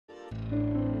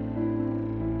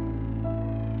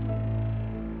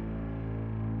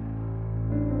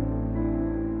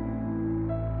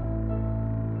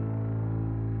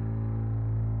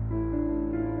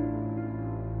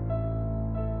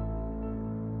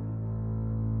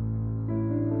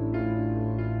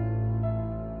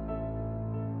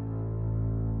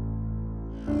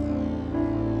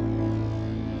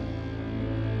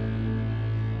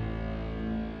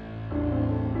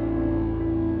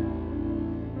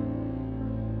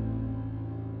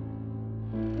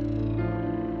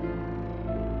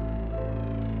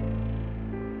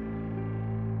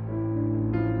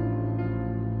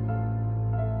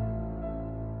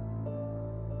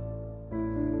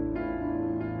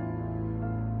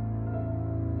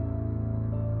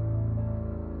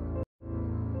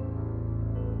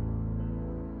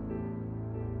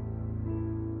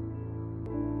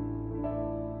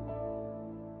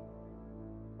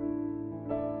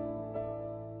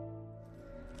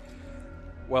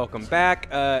Welcome back,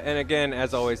 and again,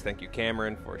 as always, thank you,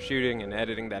 Cameron, for shooting and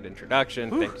editing that introduction.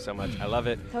 Thank you so much. I love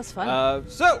it. That was fun.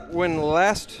 So, when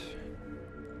last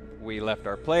we left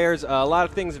our players, a lot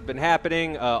of things have been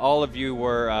happening. All of you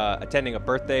were attending a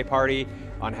birthday party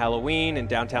on Halloween in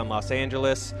downtown Los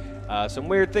Angeles. Some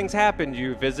weird things happened.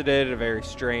 You visited a very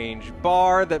strange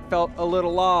bar that felt a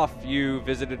little off. You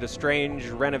visited a strange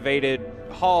renovated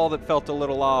hall that felt a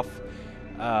little off.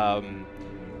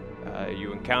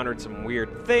 You encountered some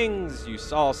weird things, you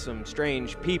saw some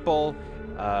strange people,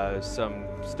 some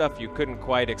stuff you couldn't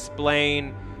quite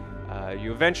explain.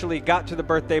 You eventually got to the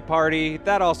birthday party.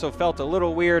 That also felt a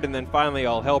little weird, and then finally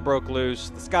all hell broke loose.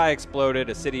 The sky exploded,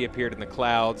 a city appeared in the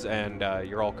clouds, and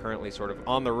you're all currently sort of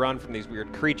on the run from these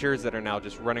weird creatures that are now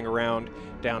just running around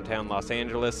downtown Los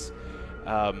Angeles.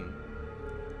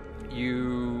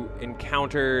 You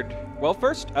encountered, well,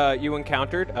 first, you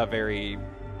encountered a very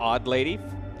odd lady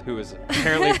who was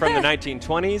apparently from the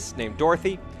 1920s, named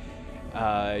Dorothy.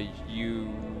 You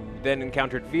then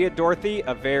encountered via Dorothy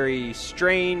a very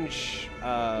strange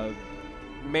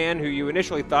man who you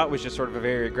initially thought was just sort of a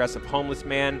very aggressive homeless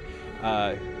man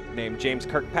named James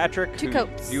Kirkpatrick. Two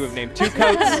Coats. You have named Two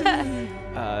Coats.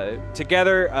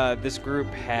 Together, this group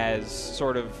has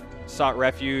sort of sought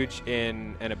refuge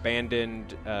in an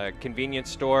abandoned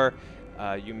convenience store.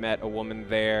 You met a woman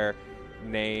there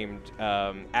named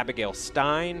Abigail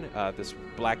Stein, this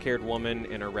black-haired woman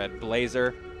in a red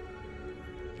blazer,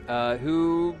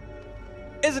 who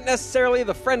isn't necessarily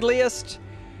the friendliest.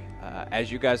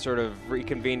 As you guys sort of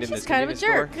reconvened in this convenience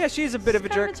store. Yeah, she's a bit of a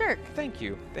jerk. Thank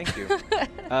you.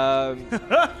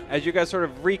 As you guys sort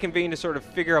of reconvened to sort of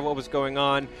figure out what was going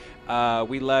on,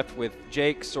 we left with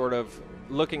Jake sort of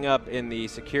looking up in the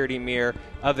security mirror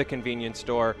of the convenience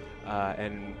store,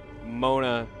 and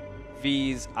Mona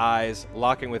V's eyes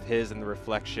locking with his in the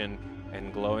reflection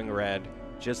and glowing red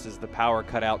just as the power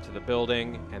cut out to the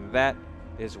building, and that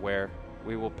is where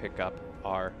we will pick up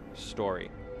our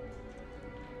story.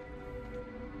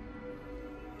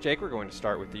 Jake, we're going to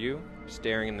start with you,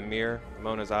 staring in the mirror,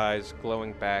 Mona's eyes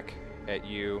glowing back at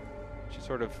you. She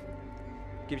sort of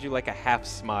gives you like a half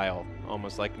smile,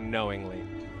 almost like knowingly.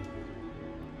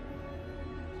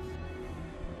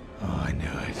 Oh, I knew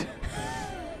it.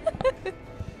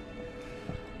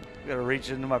 I'm gonna reach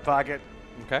into my pocket.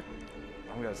 Okay.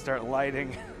 I'm gonna start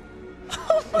lighting.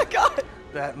 Oh my god!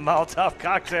 That Molotov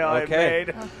cocktail I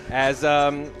made. As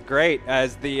great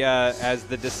as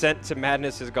the descent to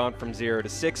madness has gone from 0 to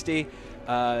 60.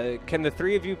 Can the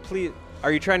three of you please?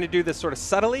 Are you trying to do this sort of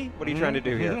subtly? What are you trying to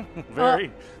do here?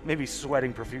 Very, maybe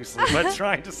sweating profusely, but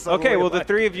trying to subtly. Okay, well, the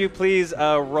three of you please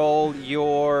roll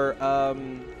your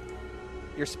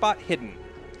spot hidden.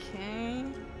 Okay.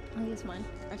 I'll use mine.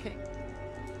 Okay.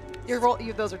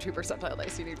 Those are 2 percentile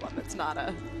dice. You need one that's not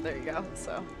a. There you go.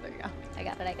 So there you go. I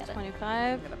got it.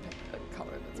 25. I'm gonna pick the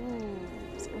color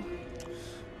that's.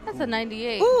 That's a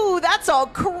 98. Ooh, that's a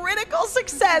critical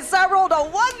success. I rolled a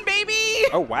 1, baby.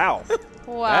 Oh wow.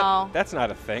 Wow. That's not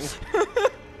a thing.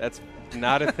 That's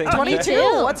not a thing.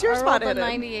 22. What's your spot hidden?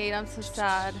 98. I'm so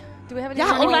sad. Do we have any?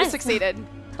 Yeah, more? only succeeded.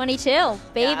 22.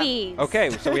 Babies. Okay,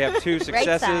 so we have 2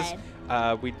 successes. side.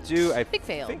 We do, I Big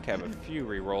fail. think, have a few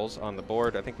rerolls on the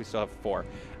board. I think we still have 4.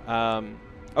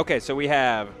 Okay, so we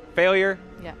have failure,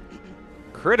 Yeah.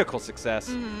 critical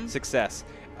success, success.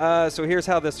 So here's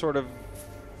how this sort of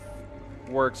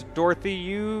works. Dorothy,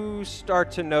 you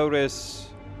start to notice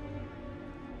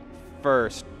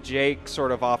first Jake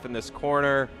sort of off in this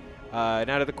corner. And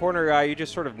out of the corner of your eye, you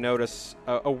just sort of notice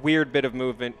a weird bit of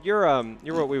movement. You're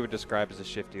what we would describe as a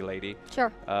shifty lady.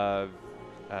 Sure.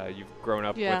 You've grown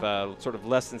up Yeah. with a sort of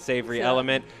less than savory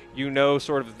element. You know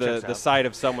sort of the sight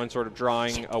of someone sort of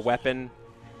drawing a weapon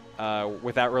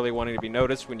without really wanting to be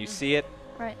noticed when you see it.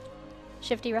 Right.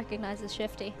 Shifty recognizes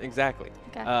Shifty. Exactly.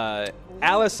 Okay.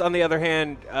 Alice, on the other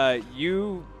hand,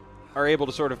 you are able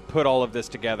to sort of put all of this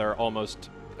together almost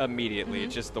immediately.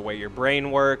 It's just the way your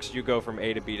brain works. You go from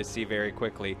A to B to C very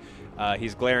quickly.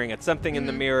 He's glaring at something in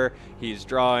the mirror. He's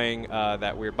drawing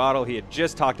that weird bottle. He had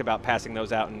just talked about passing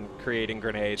those out and creating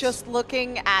grenades. Just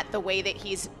looking at the way that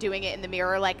he's doing it in the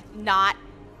mirror, like not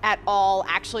at all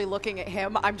actually looking at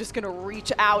him, I'm just going to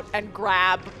reach out and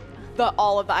grab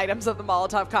all of the items of the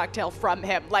Molotov cocktail from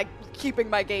him, like keeping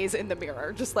my gaze in the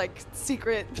mirror, just like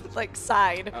secret, like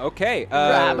side. Okay.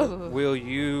 grab. Will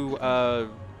you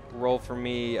roll for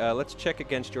me? Let's check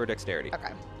against your dexterity.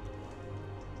 Okay.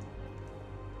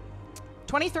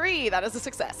 23, that is a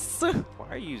success. Why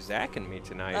are you zacking me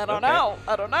tonight? I don't Okay. know.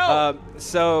 I don't know.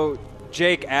 So,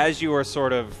 Jake, as you are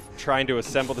sort of trying to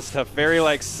assemble the stuff very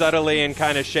like subtly and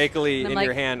kind of shakily And in I'm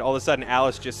your like- hand, all of a sudden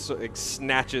Alice just like,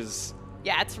 snatches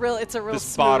yeah, it's a real this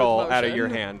smooth bottle motion. out of your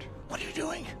hand. What are you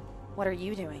doing? What are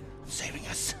you doing? Saving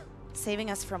us. Saving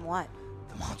us from what?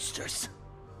 The monsters.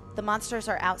 The monsters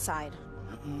are outside.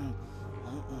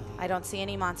 I don't see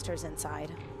any monsters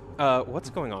inside. What's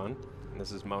going on? And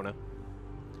this is Mona.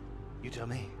 You tell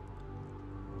me.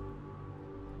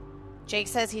 Jake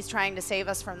says he's trying to save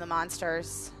us from the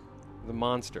monsters. The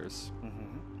monsters.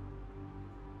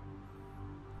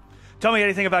 Tell me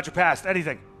anything about your past.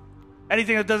 Anything.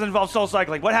 Anything that doesn't involve soul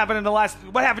cycling. What happened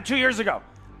what happened 2 years ago?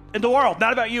 In the world.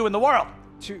 Not about you, in the world.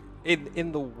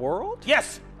 In the world?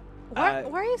 Yes. Why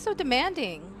are you so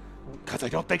demanding? Because I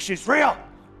don't think she's real.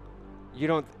 You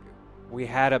don't... We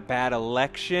had a bad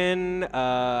election. Anybody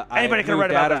I could've moved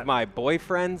read about out of that. my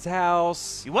boyfriend's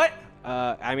house. You what?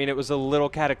 I mean, it was a little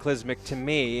cataclysmic to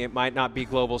me. It might not be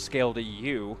global scale to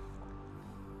you.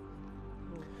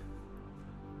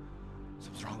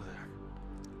 Something's wrong with her.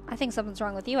 I think something's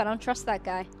wrong with you. I don't trust that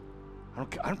guy.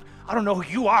 I don't know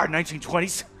who you are,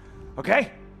 1920s.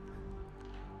 Okay?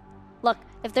 Look,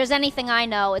 if there's anything I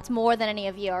know, it's more than any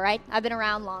of you, all right? I've been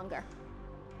around longer.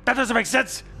 That doesn't make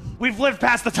sense. We've lived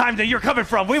past the time that you're coming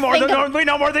from. We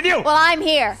know more than you. Well, I'm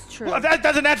here. True. Well, that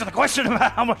doesn't answer the question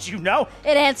about how much you know.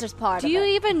 It answers part Do of you it.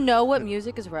 even know what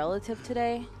music is relative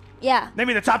today? Yeah, Name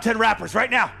me the top 10 rappers right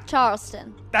now.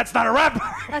 Charleston. That's not a rapper.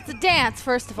 That's a dance,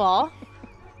 first of all.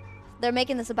 They're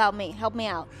making this about me. Help me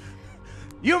out.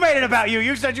 You made it about you.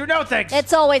 You said you know things.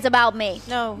 It's always about me.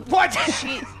 No. What?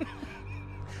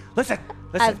 Listen.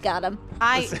 I've got him.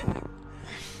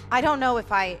 I don't know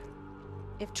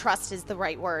if trust is the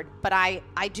right word, but I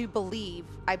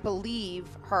believe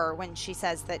her when she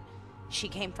says that she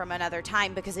came from another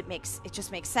time, because it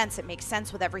just makes sense. It makes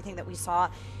sense with everything that we saw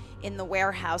in the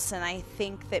warehouse, and I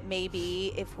think that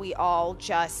maybe if we all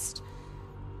just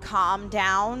calm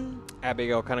down.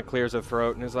 Abigail kind of clears her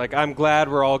throat and is like, I'm glad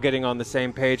we're all getting on the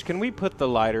same page. Can we put the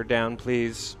lighter down,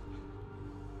 please?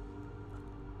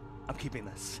 I'm keeping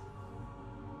this.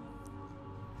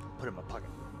 Put it in my pocket.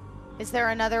 Is there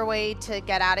another way to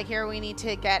get out of here? We need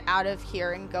to get out of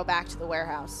here and go back to the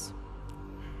warehouse.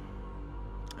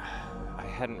 I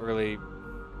hadn't really...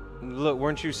 Look,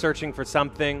 weren't you searching for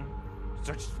something?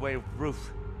 Search the way to the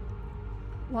roof.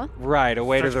 What? Right, a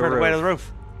way to Search the for roof. the way to the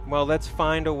roof. Well, let's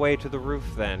find a way to the roof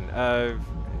then.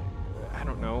 I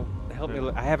don't know. Help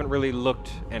me. I haven't really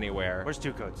looked anywhere. Where's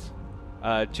Two Coats?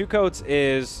 Two Coats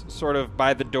is sort of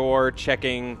by the door,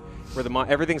 checking where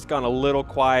everything's gone a little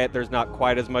quiet. There's not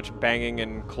quite as much banging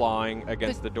and clawing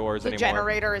against the doors The anymore.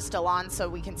 generator is still on, so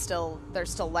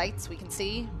there's still lights we can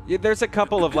see. Yeah, there's a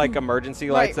couple of like emergency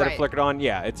lights that have right. flickered on.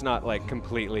 Yeah, it's not like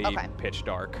completely Okay. pitch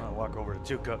dark. I'll walk over to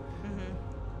Two Coats.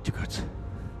 Two Coats.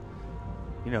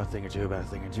 You know a thing or two about a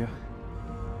thing or two.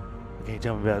 Can you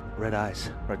tell me about red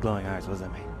eyes? Red glowing eyes, what does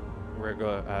that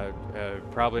mean?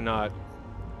 Probably not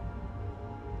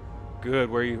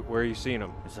good. Where you seen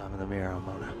them? I saw him in the mirror on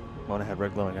Mona. Mona had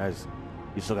red glowing eyes.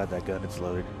 You still got that gun, it's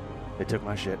loaded. They took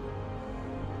my shit.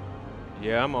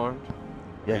 Yeah, I'm armed.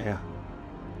 Yeah.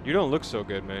 You don't look so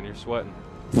good, man. You're sweating.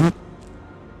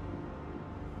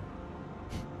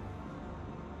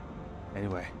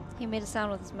 Anyway. He made a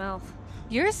sound with his mouth.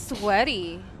 You're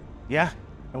sweaty. Yeah?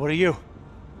 And what are you?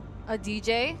 A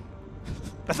DJ?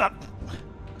 That's not...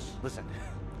 Listen.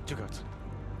 Two Coats.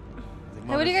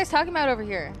 Hey, what are you guys talking about over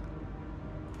here?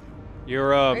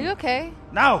 You're Are you okay?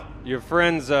 No! Your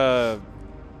friend's a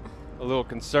little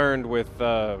concerned with.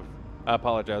 I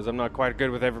apologize. I'm not quite good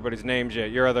with everybody's names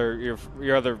yet. Your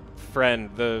other friend,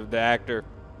 the actor.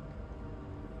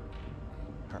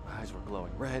 Her eyes were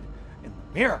glowing red in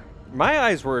the mirror. My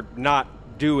eyes were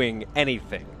not doing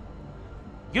anything.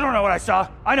 You don't know what I saw.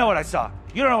 I know what I saw.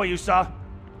 You don't know what you saw.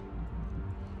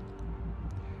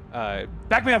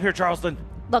 Back me up here, Charleston.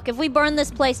 Look, if we burn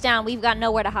this place down, we've got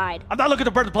nowhere to hide. I'm not looking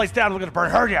to burn the place down. I'm looking to burn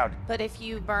her down. But if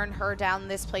you burn her down,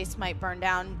 this place might burn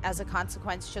down as a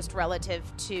consequence, just relative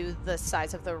to the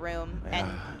size of the room and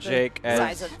the Jake,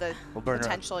 size of the We'll burn her.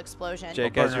 potential explosion.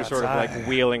 Jake, We'll as burn you're her sort of like outside.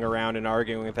 wheeling around and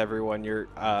arguing with everyone, your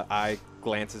eye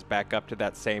glances back up to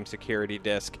that same security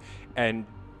disc, and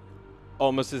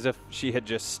almost as if she had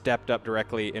just stepped up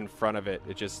directly in front of it,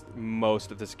 most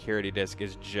of the security disc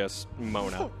is just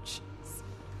Mona.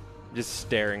 Just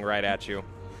staring right at you.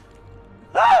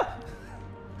 Hey,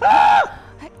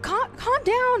 calm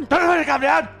down. Don't calm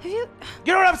down. Have you?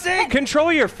 You know what I'm saying?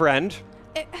 Control your friend.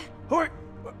 Who are...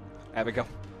 Abigail.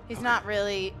 He's not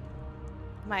really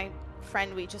my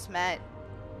friend we just met.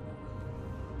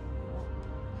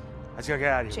 I just gotta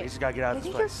get out of here. Jake, We just gotta get out of I this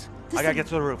think place. you're- I gotta get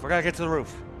to the roof. We gotta get to the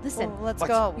roof. Listen, Well, let's What?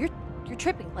 go. you're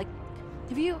tripping. Like,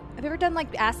 have you ever done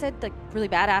like acid, like really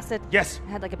bad acid? Yes.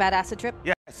 Had like a bad acid trip?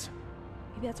 Yes.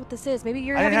 Maybe that's what this is. Maybe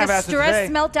you're I didn't having have a acid stress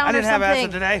today. meltdown I didn't or have something.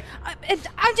 acid today.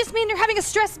 I just mean you're having a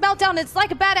stress meltdown. It's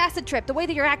like a bad acid trip. The way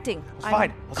that you're acting. It's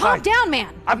fine. It's Calm fine. down,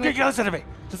 man. I'm gonna listen to me.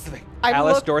 Listen to me. I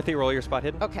Alice, look- Dorothy, roll your spot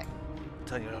hidden. Okay. I'm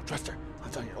telling you, don't trust her.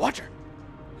 I'm telling you, watch her.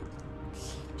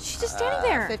 She's just standing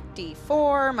there.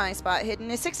 54. My spot hidden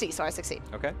is 60, so I succeed.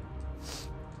 Okay.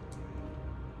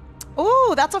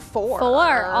 Ooh, that's a 4.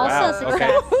 4. Also Wow.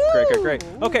 success. Okay. Great.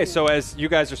 Okay, so as you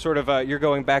guys are sort of you're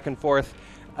going back and forth,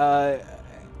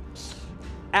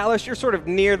 Alice, you're sort of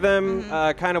near them,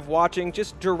 kind of watching,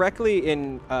 just directly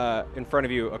in front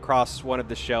of you, across one of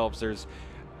the shelves. There's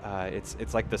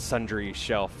it's like the sundry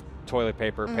shelf. Toilet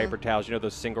paper, paper towels. You know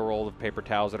those single roll of paper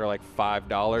towels that are like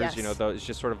 $5. Yes. You know those. It's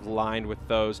just sort of lined with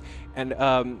those, and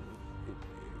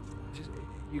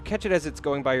you catch it as it's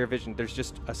going by your vision. There's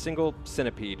just a single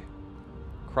centipede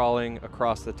crawling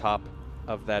across the top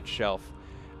of that shelf.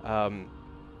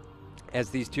 As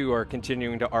these two are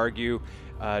continuing to argue,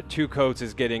 Two Coats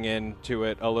is getting into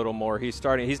it a little more.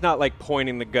 He's not like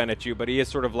pointing the gun at you, but he is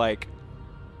sort of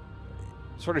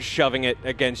shoving it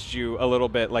against you a little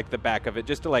bit, like the back of it,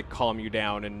 just to like calm you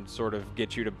down and sort of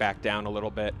get you to back down a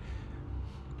little bit.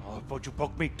 Oh, won't you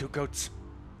poke me, Two Coats?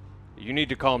 You need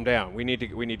to calm down. We need to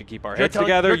keep our You're heads telling-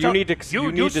 together. you're You tell- need to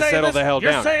you saying settle this? the hell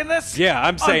You're down. saying this? Yeah,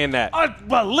 I'm saying that.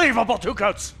 Unbelievable, Two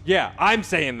Coats. Yeah, I'm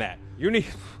saying that. You need.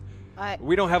 I-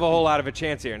 We don't have a whole lot of a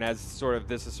chance here, and as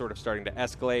this is sort of starting to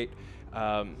escalate,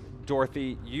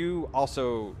 Dorothy, you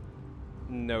also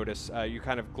notice. You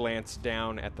kind of glance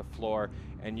down at the floor,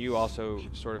 and you also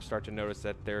sort of start to notice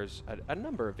that there's a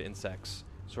number of insects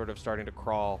sort of starting to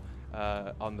crawl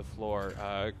on the floor.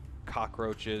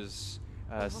 Cockroaches,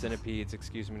 centipedes.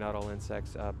 Excuse me, not all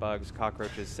insects. Bugs,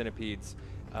 cockroaches, centipedes,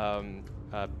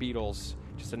 beetles.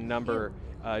 Just a number.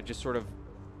 Just sort of.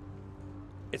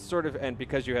 It's sort of, and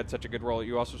because you had such a good roll,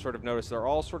 you also sort of notice they're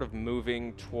all sort of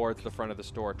moving towards the front of the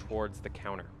store, towards the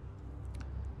counter.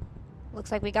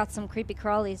 Looks like we got some creepy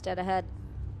crawlies dead ahead.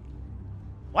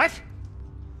 What?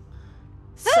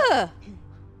 Ugh.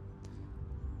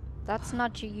 That's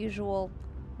not your usual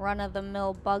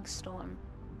run-of-the-mill bug storm.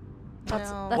 That's,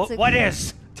 No. that's a- What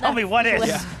is? Tell me what is.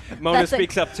 Yeah. Mona That's a-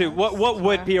 speaks up too. What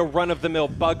would be a run-of-the-mill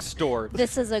bug store?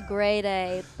 This is a grade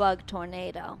A bug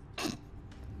tornado.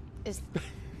 Is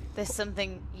this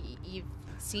something you've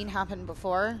seen happen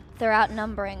before? They're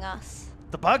outnumbering us.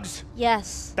 The bugs?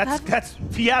 Yes. That's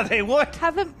yeah, they would.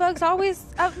 Haven't bugs always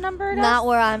outnumbered us? Not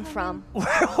where I'm from.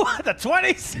 What, the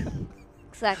 20s?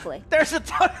 Exactly. There's a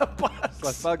ton of bugs.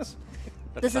 Less bugs.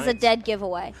 That's This is a science. dead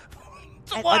giveaway.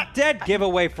 A dead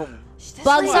giveaway for.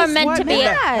 Bugs are meant What to be.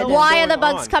 the hell is Why are the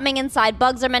going bugs on? coming inside?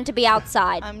 Bugs are meant to be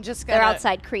outside. I'm just They're gonna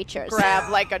outside creatures.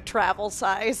 Grab like a travel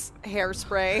size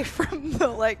hairspray from the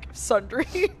like sundries.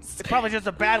 It's probably just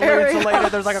a badly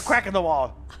insulated. There's like a crack in the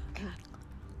wall.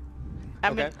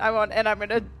 I'm Okay.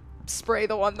 gonna spray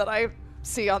the one that I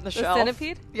see on the shelf.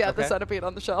 centipede? Yeah, the Okay. centipede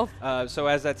on the shelf. So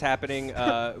as that's happening,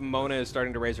 Mona is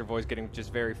starting to raise her voice, getting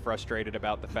just very frustrated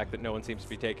about the fact that no one seems to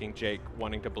be taking Jake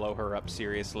wanting to blow her up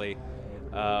seriously.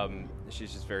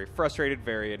 She's just very frustrated,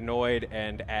 very annoyed,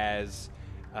 and as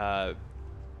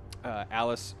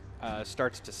Alice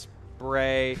starts to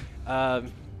spray,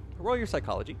 roll your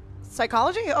psychology.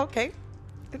 Psychology? Okay.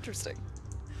 Interesting.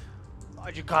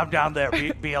 Why'd you calm down there,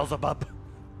 Beelzebub?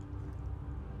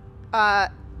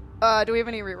 Do we have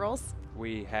any rerolls?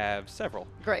 We have several.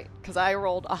 Great, because I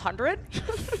rolled 100.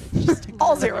 Just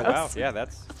all zeros. Oh, wow, yeah,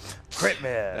 that's Crit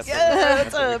miss. Yeah,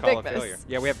 that's what we a call big failure. miss.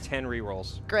 Yeah, we have 10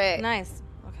 rerolls. Great. Nice.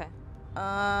 Okay.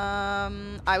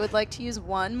 I would like to use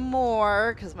one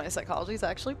more because my psychology is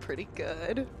actually pretty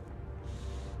good.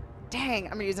 Dang,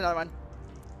 I'm gonna use another one.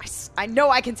 I know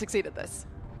I can succeed at this.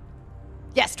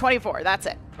 Yes, 24. That's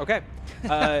it. Okay.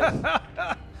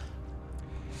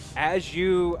 As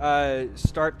you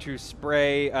start to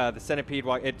spray the centipede,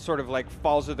 it sort of like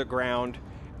falls to the ground,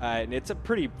 and it's a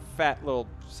pretty fat little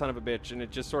son of a bitch, and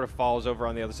it just sort of falls over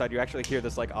on the other side. You actually hear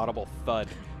this like audible thud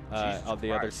on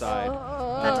the other side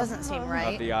That doesn't seem of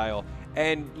right. the aisle.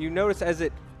 And you notice as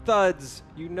it thuds,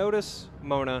 you notice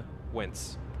Mona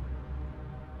wince.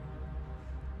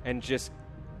 And just,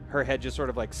 her head just sort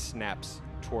of like snaps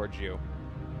towards you.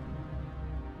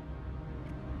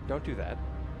 Don't do that.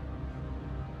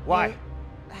 Why? You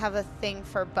have a thing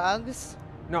for bugs?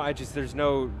 No, there's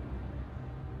no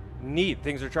need.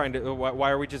 Things are trying to,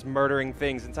 why are we just murdering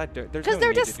things inside? There's Because no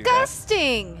they're need to do that.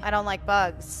 disgusting. I don't like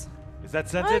bugs. Is that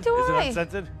scented? do Is it I.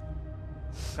 unscented?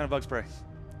 What kind of bug spray?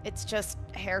 It's just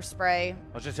hairspray.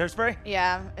 Oh, just hairspray?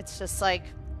 Yeah, it's just like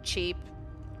cheap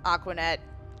Aquanet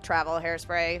travel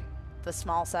hairspray, the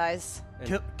small size.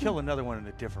 Kill another one in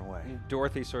a different way.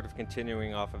 Dorothy sort of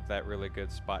continuing off of that really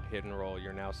good spot hidden roll,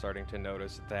 you're now starting to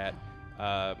notice that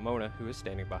Mona, who is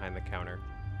standing behind the counter,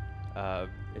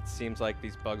 it seems like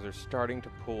these bugs are starting to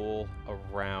pull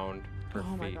around her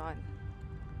Oh my feet. god.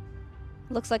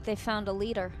 Looks like they found a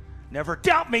leader. Never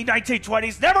doubt me,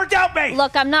 1920s. Never doubt me.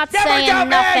 Look, I'm not Never saying doubt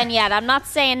me! nothing yet. I'm not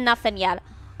saying nothing yet.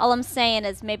 All I'm saying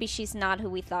is maybe she's not who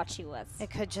we thought she was. It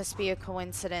could just be a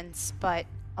coincidence, but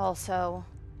also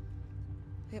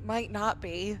It might not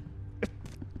be.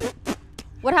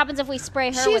 What happens if we spray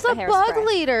her She's with the a hairspray? bug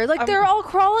leader. Like they're all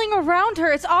crawling around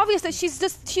her. It's obvious that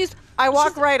she's. I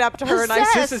walk right up to her and I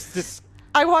possessed.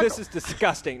 This is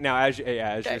disgusting. Now, as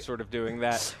you're sort of doing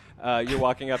that, you're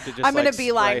walking up to just I'm like gonna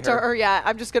beeline spray to her. Yeah,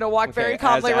 I'm just gonna walk very Okay,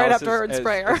 calmly as right Alice up to her and is-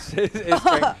 spray her.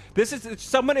 is spraying.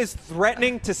 Someone is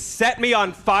threatening to set me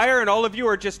on fire, and all of you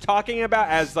are just talking about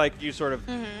as like you sort of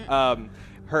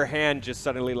her hand just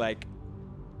suddenly like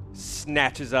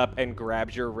snatches up and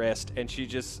grabs your wrist, and she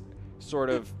just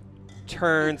sort of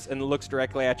turns and looks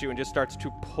directly at you and just starts to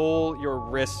pull your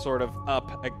wrist sort of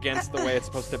up against the way it's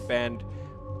supposed to bend.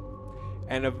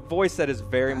 And a voice that is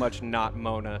very much not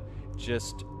Mona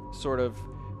just sort of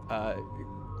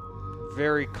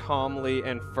very calmly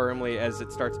and firmly, as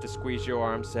it starts to squeeze your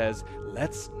arm, says,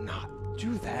 "Let's not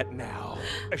do that now."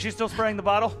 Is she still spraying the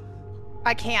bottle?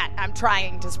 I can't. I'm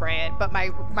trying to spray it, but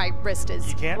my wrist is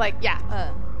You can't? like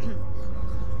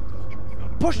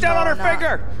Push down on her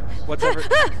finger.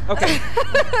 Okay.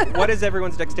 What is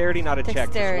everyone's dexterity? Not a check.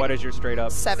 Just Dexterity. what is your straight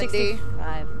up? 70.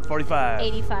 45.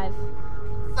 85.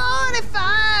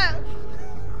 45.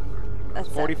 That's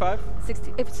 45?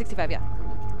 65, yeah.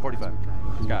 45.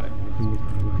 Got it.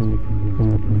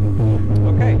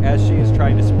 Okay, as she is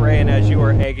trying to spray and as you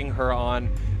are egging her on,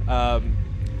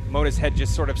 Mona's head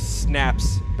just sort of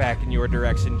snaps back in your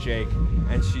direction, Jake,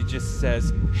 and she just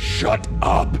says, "Shut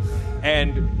up!"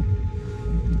 And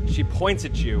she points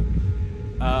at you,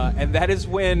 and that is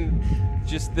when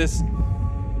just this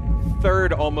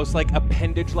third, almost like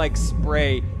appendage-like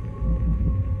spray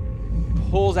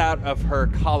pulls out of her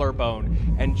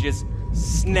collarbone and just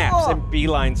snaps and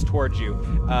beelines towards you.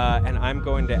 And I'm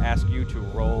going to ask you to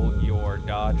roll your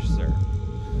dodge, sir.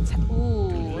 Ooh.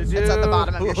 It's at the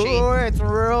bottom of your sheet. Oh, it's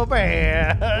real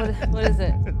bad. What is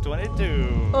it?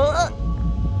 22.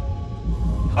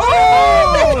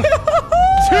 Oh!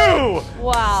 2!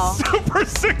 Wow. Super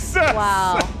success!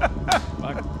 Wow.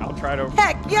 Fuck, I'll try to...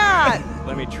 Heck yeah!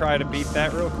 Let me try to beat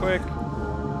that real quick.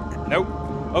 Nope.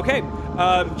 Okay.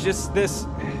 Just this...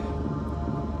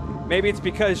 Maybe it's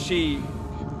because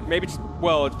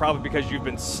it's probably because you've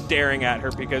been staring at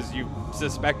her because you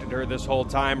suspected her this whole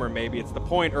time, or maybe it's the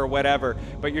point or whatever,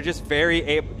 but you're just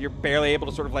you're barely able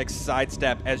to sort of like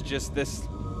sidestep as just this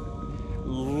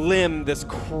limb, this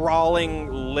crawling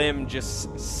limb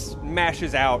just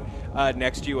smashes out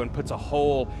next to you and puts a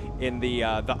hole in the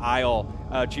aisle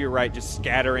to your right, just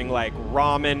scattering like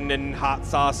ramen and hot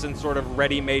sauce and sort of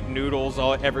ready-made noodles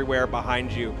all everywhere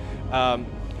behind you.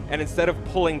 And instead of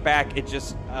pulling back, it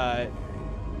just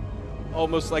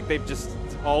almost like they've just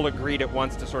all agreed at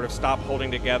once to sort of stop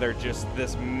holding together. Just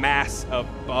this mass of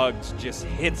bugs just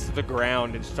hits the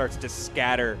ground and starts to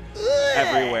scatter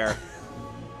everywhere.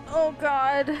 Oh,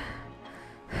 God.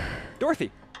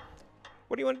 Dorothy,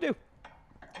 what do you want to do?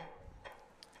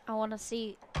 I want to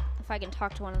see if I can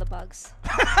talk to one of the bugs.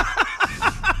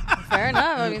 Fair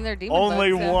enough. I mean, they're demon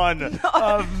Only bugs, yeah. one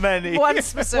of many. One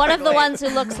specifically. One of the ones who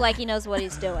looks like he knows what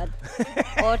he's doing.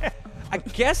 Or I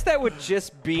guess that would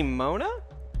just be Mona?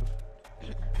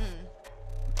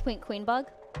 queen bug.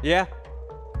 Yeah.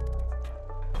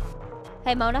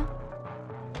 Hey, Mona.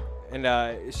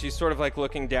 And she's sort of like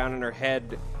looking down in her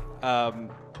head,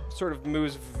 sort of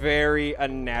moves very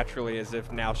unnaturally, as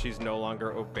if now she's no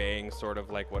longer obeying sort of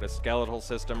like what a skeletal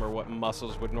system or what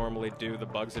muscles would normally do. The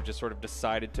bugs have just sort of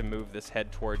decided to move this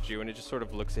head towards you, and it just sort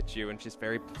of looks at you and just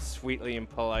very sweetly and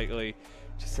politely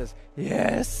just says,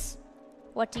 "Yes."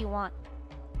 What do you want?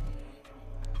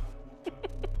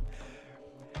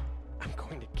 I'm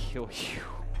going to kill you.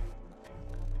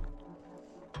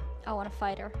 I want to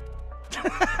fight her.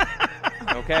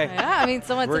 Okay. Yeah, I mean,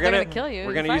 someone said they're gonna kill you.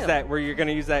 We're gonna use that. You're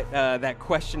gonna use that that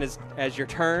question as your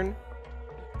turn,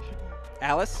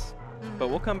 Alice. But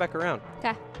we'll come back around.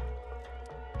 Okay.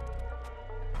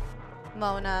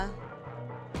 Mona,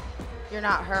 you're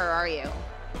not her, are you?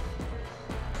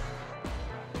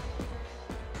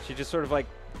 She just sort of like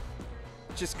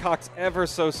just cocks ever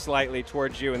so slightly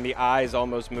towards you, and the eyes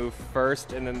almost move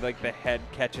first, and then like the head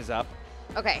catches up.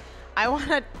 Okay. I want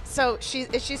to. So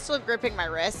is she still gripping my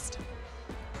wrist?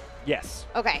 Yes.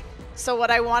 Okay. So what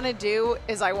I want to do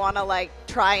is I want to like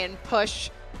try and push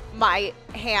my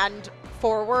hand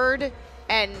forward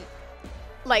and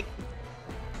like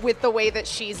with the way that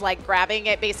she's like grabbing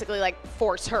it, basically like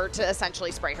force her to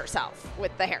essentially spray herself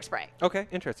with the hairspray. Okay,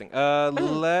 interesting.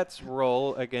 Let's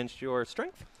roll against your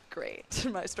strength. Great.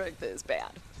 My strength is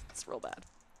bad. It's real bad.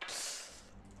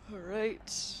 All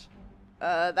right.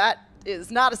 That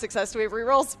is not a success. Do we have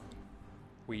rerolls?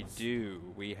 We do.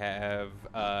 We have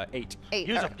 8. 8.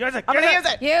 Use it. Use it. I'm going to use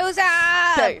it. Use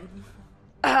it! Okay.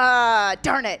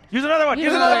 Darn it. Use another one.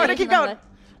 Use another one to Use keep another going. one.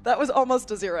 That was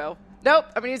almost a 0. Nope.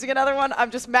 I'm using another one.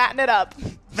 I'm just matting it up.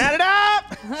 Mat it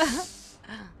up!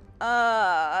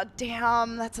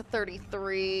 Damn. That's a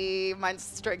 33. Mine's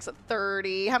strength's a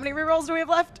 30. How many rerolls do we have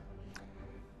left?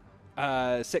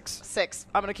 6. 6.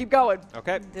 I'm going to keep going.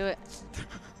 Okay. Do it.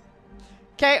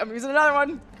 Okay. I'm using another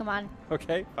one. Come on.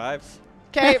 Okay. 5.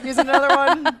 Okay. I'm using another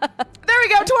one. There we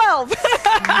go. 12.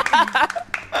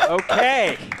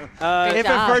 Okay. If at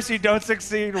job. first you don't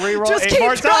succeed, reroll Just 8 keep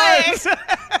more trying. times.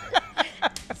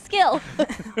 Skill.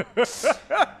 This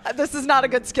is not a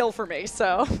good skill for me,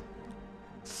 so.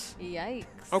 Yikes.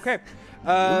 Okay.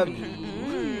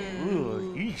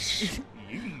 Ooh, yeesh.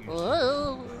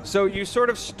 Whoa. So you sort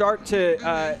of start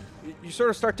to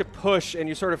push, and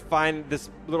you sort of find this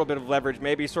little bit of leverage,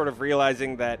 maybe sort of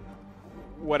realizing that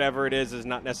whatever it is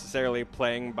not necessarily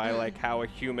playing by like how a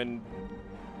human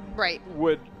Right.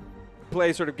 would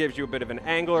play, sort of gives you a bit of an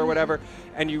angle or whatever,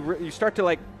 and you start to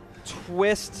like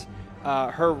twist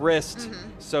her wrist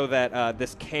so that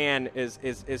this can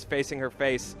is facing her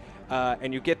face,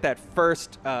 and you get that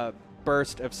first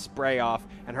burst of spray off,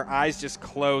 and her eyes just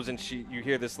close, and you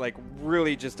hear this like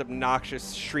really just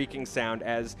obnoxious shrieking sound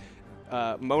as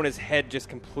Mona's head just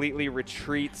completely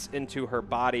retreats into her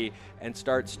body and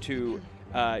starts to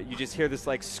you just hear this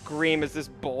like scream as this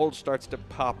bulge starts to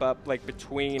pop up like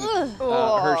between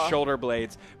her shoulder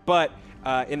blades. But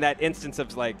in that instance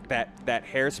of like that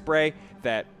hairspray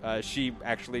that she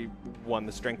actually won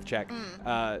the strength check,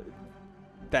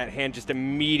 that hand just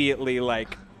immediately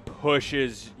like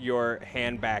pushes your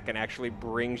hand back and actually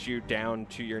brings you down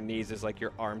to your knees as like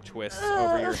your arm twists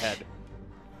over your head.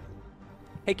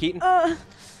 Hey, Keaton. Mona,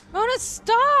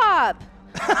 stop!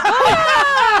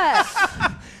 Mona!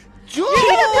 You're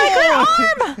gonna break her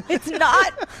arm! It's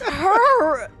not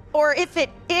her. Or if it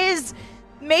is,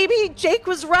 maybe Jake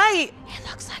was right. It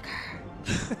looks like her.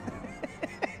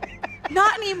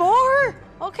 Not anymore.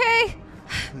 Okay.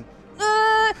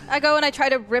 I go and I try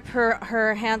to rip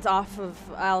her hands off of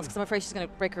Alice because I'm afraid she's gonna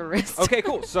break her wrist. Okay,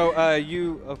 cool. So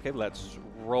let's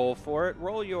roll for it.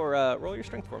 Roll your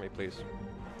strength for me, please.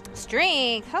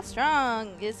 Strength. How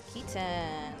strong is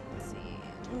Keaton? Let's see.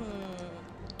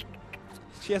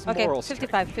 She has Okay, moral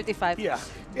 55. Yeah.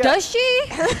 Does she?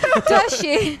 Does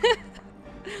she?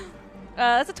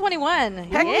 That's a 21.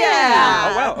 Heck Oh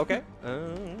yeah. wow. Okay.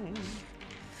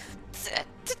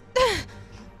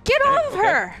 Get off of Okay.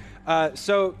 her.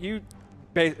 So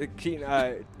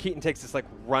Keaton takes this like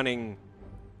running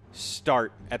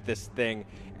start at this thing,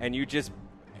 and you just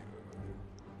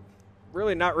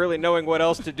really not really knowing what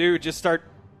else to do, just start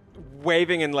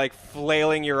waving and like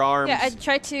flailing your arms. Yeah, I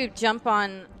try to jump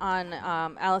on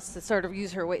Alice to sort of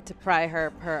use her weight to pry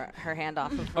her hand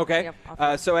off of her. Okay. Yep, off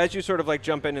her. So as you sort of like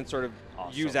jump in and sort of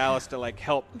use Alice to like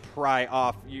help pry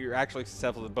off, you're actually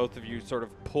successful. Both of you sort of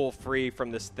pull free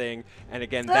from this thing, and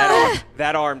again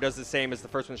that arm does the same as the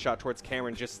first one shot towards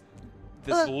Cameron. Just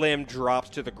this limb drops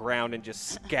to the ground and just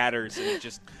scatters in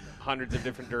just hundreds of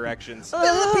different directions.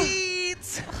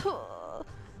 Millipedes.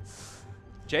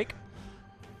 Jake.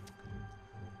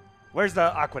 Where's the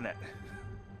Aquanet?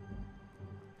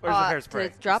 Where's the hairspray?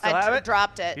 it's dropped. Still have I it?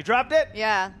 dropped it. You dropped it?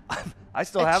 Yeah. I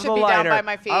still It have should the be down lighter. by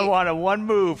my feet. I want a one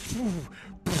move.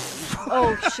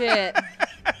 Oh shit.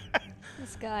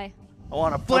 This guy. I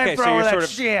want to Okay, so flamethrower you're that sort of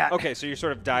shit. okay. So you're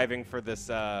sort of diving for this.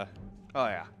 Oh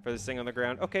yeah. For this thing on the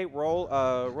ground. Okay, roll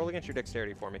against your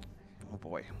dexterity for me. Oh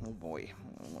boy. Oh boy.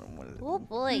 What is it? Oh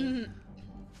boy.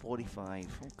 45.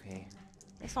 Okay.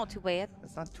 It's not too bad.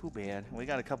 That's not too bad. We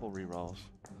got a couple rerolls.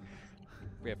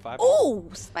 We have 5. Ooh,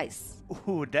 spice.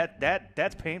 Ooh,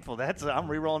 that's painful. I'm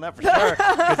rerolling that for sure.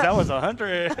 Because that was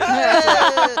 100.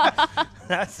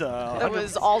 That's That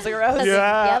was all zeros.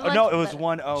 Yeah. Yeah, No, lunch, it was but-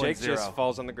 1 0 Jake and 0. just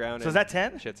falls on the ground. So is and that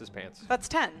 10? Shits his pants. That's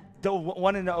 10. The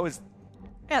 1 and 0 is.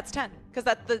 Yeah, it's 10.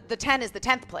 Because the 10 is the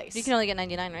 10th place. You can only get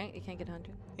 99, right? You can't get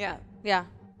 100. Yeah. Yeah.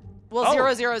 Well, Oh.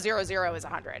 0, 0, 0, 0 is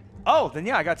 100. Oh, then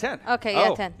yeah, I got 10. Okay, yeah,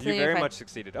 Oh, 10. So you you're very fine. much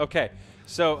succeeded. Okay,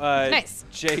 so Nice.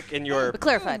 Jake, in your We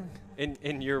clarified.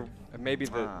 in your maybe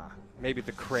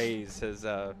the craze has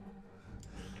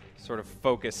sort of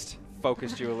focused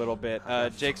you a little bit.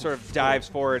 Jake sort of dives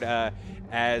forward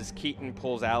as Keaton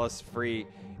pulls Alice free,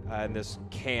 and this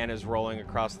can is rolling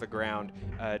across the ground.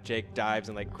 Jake dives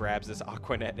and like grabs this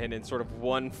Aquanet, and in sort of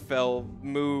one fell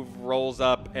move rolls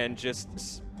up and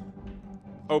just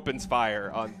opens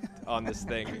fire on this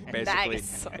thing basically.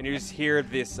 Nice. And you just hear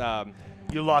this.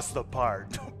 You lost the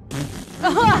part.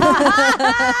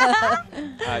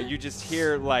 You just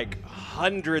hear like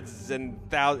hundreds and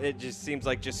thousands. It just seems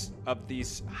like just of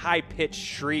these high-pitched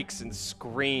shrieks and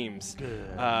screams,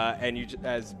 and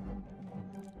as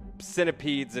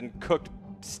centipedes and cooked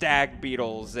stag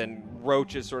beetles and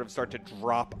roaches sort of start to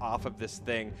drop off of this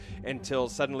thing until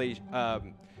suddenly,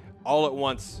 all at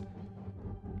once,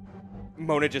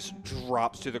 Mona just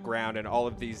drops to the ground, and all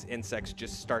of these insects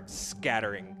just start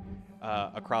scattering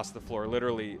across the floor,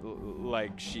 literally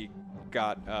like she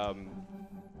got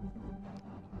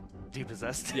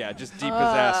Depossessed. yeah, just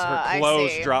depossessed. Her I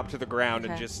clothes see. drop to the ground,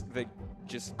 Okay. and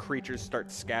just creatures start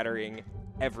scattering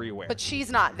everywhere. But she's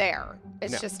not there.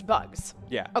 It's No. just bugs.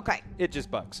 yeah, Okay. it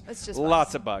just bugs. It's just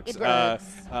lots bugs. of bugs. It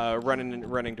bugs.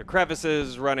 Running to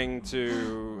crevices, running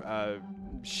to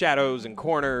shadows and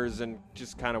corners, and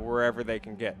just kind of wherever they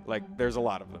can get. Like there's a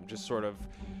lot of them, just sort of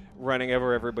running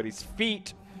over everybody's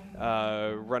feet.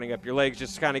 Running up your legs,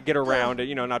 just kind of get around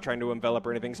it, not trying to envelop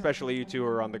or anything, especially you two who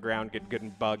are on the ground, get good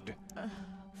and bugged.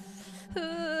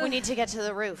 We need to get to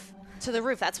the roof. To the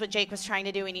roof. That's what Jake was trying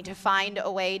to do. We need to find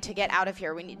a way to get out of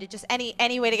here. We need to just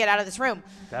any way to get out of this room.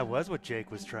 That was what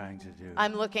Jake was trying to do.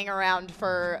 I'm looking around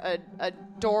for a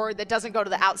door that doesn't go to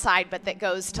the outside, but that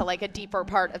goes to like a deeper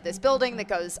part of this building that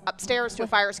goes upstairs to a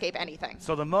fire escape, anything.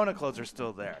 So the Mona clothes are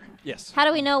still there. Yes. How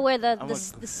do we know where the look-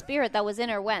 spirit that was in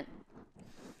her went?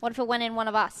 What if it went in one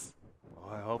of us? Oh,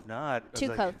 I hope not. I was Two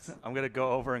coats. I'm gonna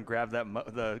go over and grab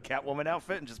the Catwoman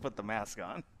outfit and just put the mask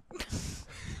on.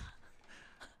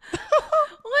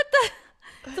 What the?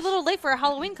 It's a little late for a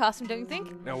Halloween costume, don't you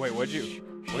think? No, wait. What'd you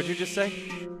just say?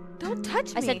 Don't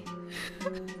touch me. I said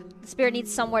the spirit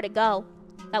needs somewhere to go.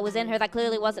 That was in her. That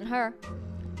clearly wasn't her.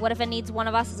 What if it needs one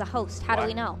of us as a host? How do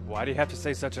we know? Why do you have to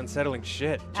say such unsettling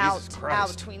shit? Out, Jesus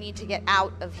Christ. out. We need to get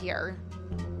out of here.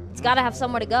 It's got to have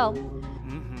somewhere to go.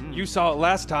 You saw it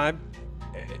last time.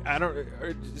 I don't.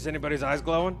 Is anybody's eyes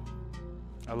glowing?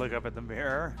 I look up at the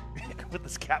mirror with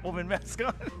this Catwoman mask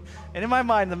on, and in my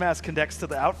mind, the mask connects to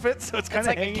the outfit, so it's kind of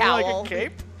like a hanging cowl. like a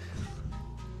cape.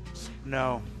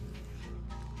 No.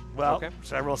 Well, Okay.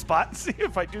 should I roll a spot and see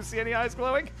if I do see any eyes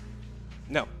glowing?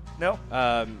 No. No.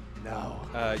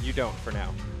 No. You don't for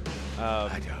now.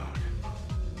 I don't.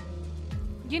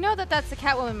 You know that's the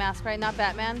Catwoman mask, right? Not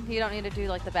Batman. You don't need to do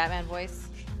like the Batman voice.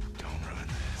 Don't ruin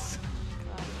this.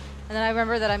 And then I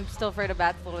remember that I'm still afraid of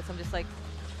bats a little bit, so I'm just like,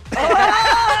 the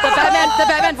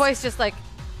Batman voice, just like,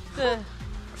 ugh.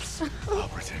 I'll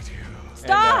protect you.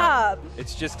 Stop!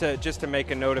 It's just to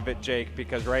make a note of it, Jake,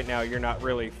 because right now you're not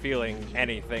really feeling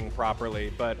anything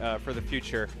properly. But for the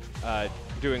future,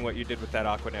 doing what you did with that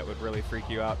Aquanet would really freak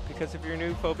you out because of your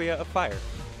new phobia of fire.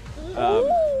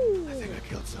 I think I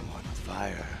killed someone with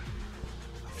fire.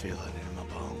 I feel it in my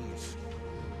bones.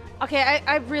 Okay,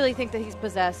 I really think that he's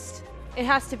possessed. It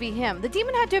has to be him. The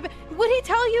demon had to. Would he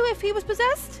tell you if he was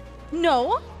possessed?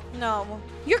 No. No.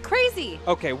 You're crazy.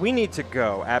 Okay, we need to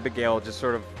go. Abigail just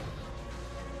sort of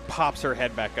pops her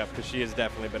head back up because she has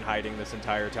definitely been hiding this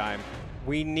entire time.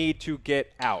 We need to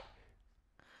get out.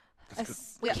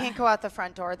 We can't go out the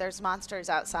front door. There's monsters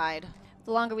outside.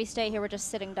 The longer we stay here, we're just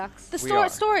sitting ducks. The We are.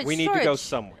 storage. We need storage. to go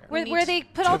somewhere. Where they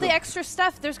put all the extra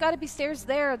stuff. There's got to be stairs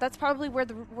there. That's probably where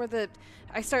the.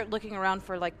 I start looking around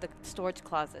for like the storage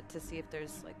closet to see if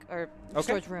there's like or Okay.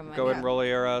 storage room. Go ahead and roll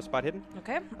your spot hidden.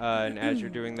 Okay. And as you're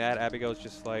doing that, Abigail's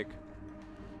just like,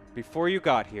 before you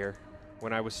got here,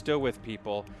 when I was still with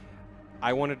people,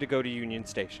 I wanted to go to Union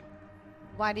Station.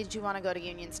 Why did you want to go to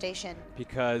Union Station?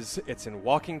 Because it's in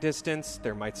walking distance.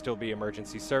 There might still be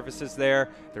emergency services there.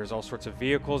 There's all sorts of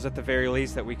vehicles at the very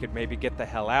least that we could maybe get the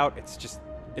hell out. It's just,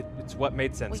 it's what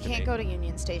made sense to me. We can't go to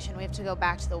Union Station. We have to go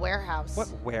back to the warehouse. What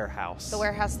warehouse? The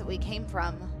warehouse that we came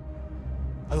from.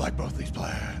 I like both these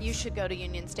plans. You should go to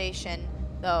Union Station,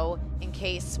 though, in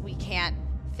case we can't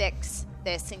fix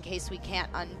this, in case we can't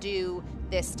undo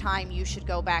this time. You should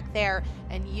go back there,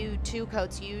 and you too,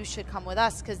 Coates, you should come with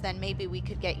us, because then maybe we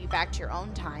could get you back to your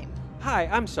own time. Hi,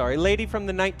 I'm sorry. Lady from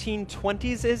the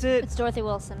 1920s, is it? It's Dorothy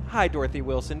Wilson. Hi, Dorothy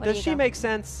Wilson. Where do Does you she go? make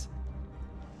sense?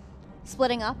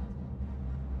 Splitting up?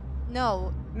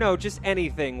 No, No, just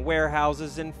anything.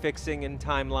 Warehouses and fixing and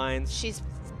timelines. she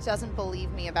doesn't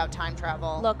believe me about time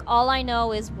travel. Look, all I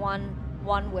know is one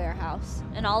warehouse.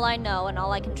 And all I know and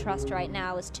all I can trust right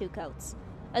now is Two Coats.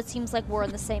 It seems like we're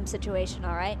in the same situation,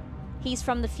 all right? He's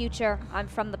from the future, I'm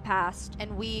from the past.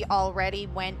 And we already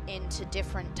went into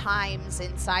different times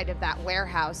inside of that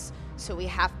warehouse, so we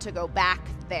have to go back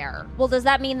there. Well, does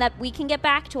that mean that we can get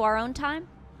back to our own time?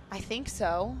 I think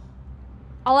so.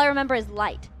 All I remember is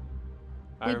light.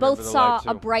 I We remember both the saw light,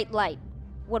 a too. bright light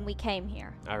when we came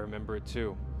here. I remember it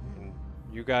too. And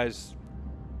you guys.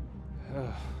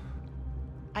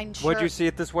 I'm sure. What'd you see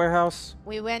at this warehouse?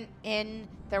 We went in,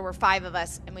 there were 5 of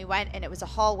us, and we went, and it was a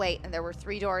hallway, and there were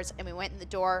 3 doors, and we went in the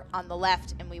door on the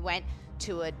left, and we went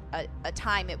to a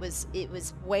time. It was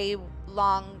way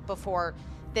long before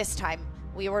this time.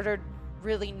 We ordered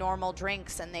really normal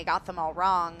drinks, and they got them all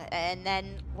wrong. And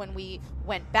then when we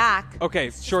went back,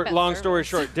 Okay, Suspense long story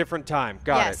service. short, different time.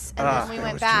 Got yes, it. and then we There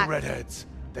went was back. 2 redheads.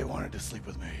 They wanted to sleep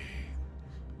with me.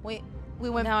 We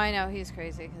went. Now I know he's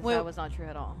crazy because Well- that was not true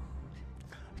at all.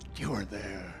 You weren't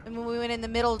there. And when we went in the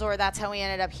middle door, that's how we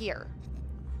ended up here.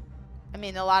 I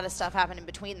mean, a lot of stuff happened in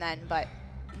between then, but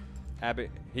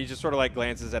He just sort of like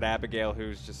glances at Abigail,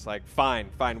 who's just like, fine.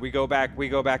 We go back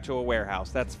to a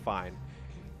warehouse. That's fine.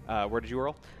 Where did you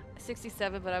roll?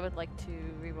 67, but I would like to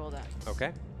re-roll that.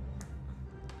 Okay.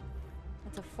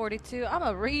 That's a 42. I'm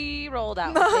a re-roll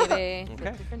that one, baby.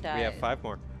 Okay. Different We die. have 5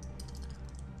 more.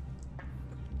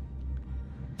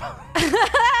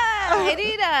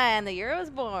 Adida, and the year I was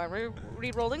born. We're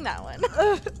re-rolling that one.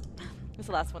 It's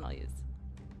the last one I'll use.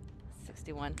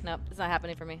 61. Nope, it's not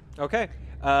happening for me. Okay.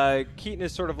 Keaton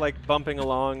is sort of like bumping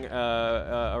along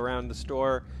around the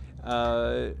store,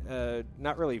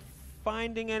 not really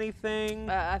finding anything.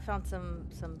 I found some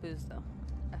booze though.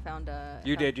 I found.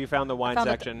 You did. You found the wine found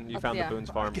the- section. You found yeah. the Boone's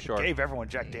Farm. Sure. Gave everyone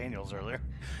Jack Daniels earlier.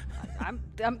 I'm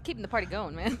keeping the party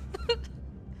going, man.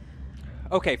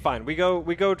 Okay, fine. We go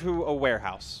to a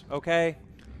warehouse. Okay.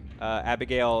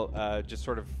 Abigail, just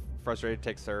sort of frustrated,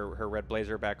 takes her red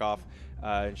blazer back off,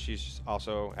 and she's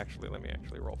also let me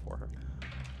actually roll for her.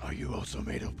 Are you also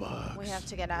made of bugs? we have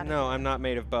to get out of No, I'm not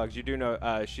made of bugs. You do know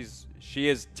she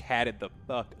is tatted the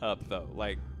fuck up though,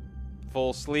 like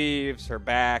full sleeves, her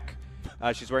back.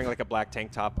 She's wearing like a black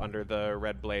tank top under the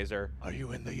red blazer. Are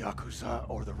you in the Yakuza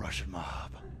or the Russian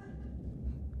mob?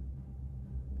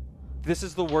 This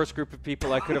is the worst group of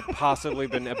people I could have possibly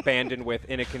been abandoned with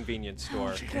in a convenience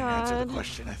store. She didn't answer the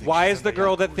question. I think Why she's is in the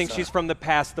girl that thinks Yakuza. she's from the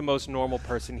past the most normal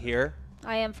person here?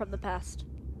 I am from the past.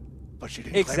 But she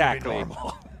didn't Exactly. claim to be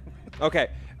normal. Okay,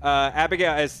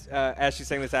 Abigail, as she's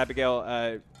saying this,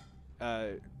 Abigail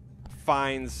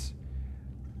finds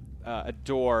a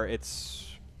door.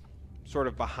 It's sort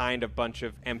of behind a bunch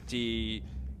of empty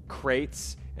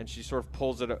crates, and she sort of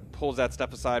pulls that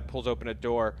stuff aside, pulls open a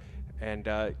door, and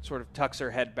sort of tucks her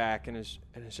head back, and is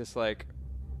just like,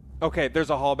 okay,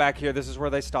 there's a hall back here. This is where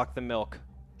they stock the milk.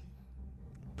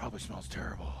 Probably smells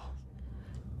terrible.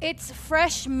 It's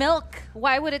fresh milk.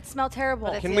 Why would it smell terrible?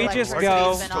 But if Can the we just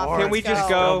electricity's go? been off, Can we let's just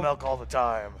Spill go? milk all the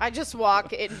time. I just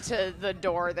walk into the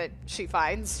door that she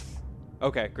finds.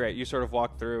 Okay, great. You sort of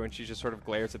walk through, and she just sort of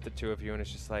glares at the two of you, and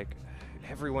it's just like,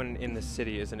 everyone in this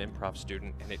city is an improv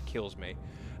student, and it kills me.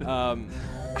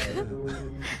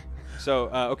 So,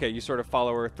 okay, you sort of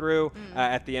follow her through.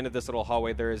 At the end of this little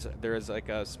hallway, there is like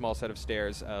a small set of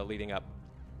stairs leading up.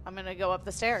 I'm gonna go up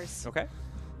the stairs. Okay.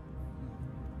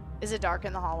 Is it dark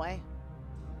in the hallway?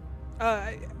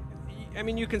 I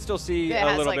mean, you can still see It a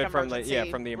has, little like, bit from the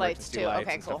emergency from the lights, emergency too. lights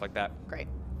Okay, and stuff cool. like that. Great.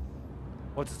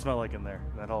 What's it smell like in there,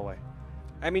 in that hallway?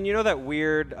 I mean, you know that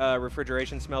weird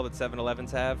refrigeration smell that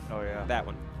 7-Elevens have? Oh, yeah. That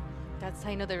one. That's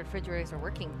how you know the refrigerators are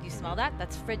working. Do you smell that?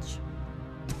 That's fridge.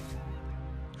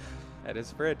 That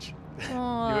is fridge. You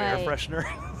air Oi. freshener.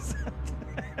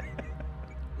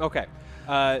 Okay.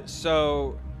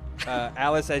 So,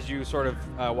 Alice, as you sort of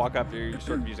walk up, you're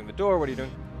sort of using the door. What are you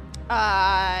doing?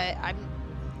 I'm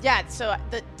Yeah. So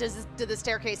did the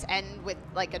staircase end with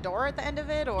like a door at the end of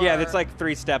it, or? Yeah, it's like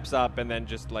 3 steps up and then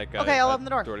just like Okay, I'll open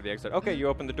the door. Door to the exit. Okay, you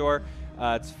open the door.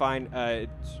 It's fine.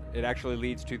 It actually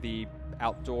leads to the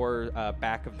outdoor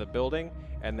back of the building,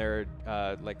 and there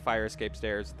are like fire escape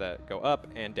stairs that go up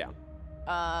and down.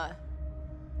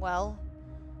 Well,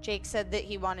 Jake said that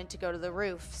he wanted to go to the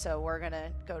roof, so we're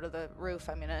gonna go to the roof.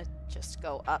 I'm gonna just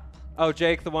go up. Oh,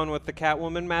 Jake, the one with the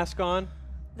Catwoman mask on?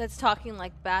 That's talking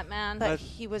like Batman. But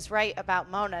he was right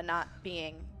about Mona not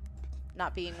being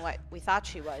what we thought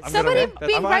she was. Somebody That's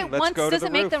being fine. right Let's once go to doesn't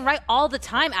the make roof. them right all the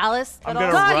time, Alice. I'm But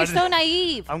gonna God, run. you're so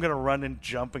naive. I'm gonna run and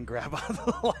jump and grab onto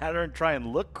the ladder and try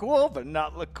and look cool, but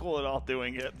not look cool at all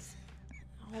doing it.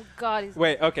 Oh God, he's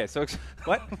Wait, okay, so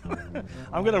what?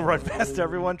 I'm gonna run past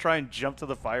everyone, try and jump to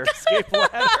the fire escape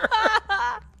ladder,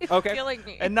 Okay. killing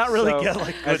me. and not really So, get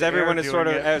like as good everyone air is sort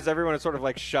doing of it. as everyone is sort of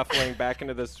like shuffling back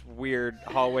into this weird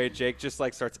hallway, Jake just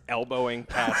like starts elbowing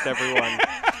past everyone.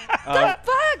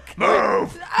 Fuck!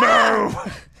 Move!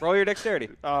 Roll your dexterity.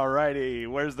 Alrighty,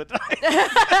 where's the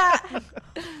dice?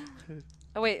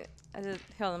 Oh wait,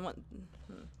 hold on.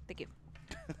 Thank you.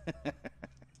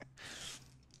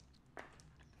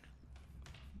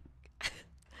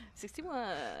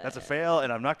 $61. That's a fail,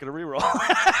 and I'm not gonna reroll.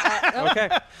 Okay.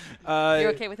 You're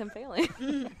okay with him failing?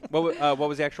 What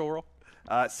was the actual roll?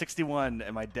 61,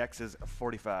 and my dex is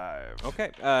 45. Okay.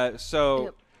 So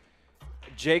Yep.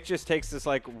 Jake just takes this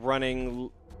like running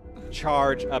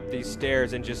charge up these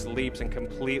stairs and just leaps and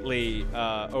completely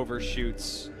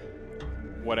overshoots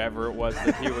whatever it was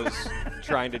that he was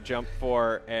trying to jump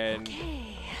for. And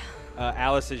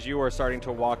Alice, as you are starting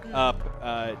to walk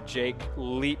up, Jake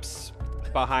leaps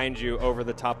behind you over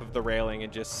the top of the railing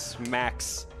and just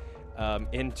smacks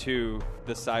into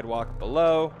the sidewalk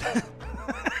below.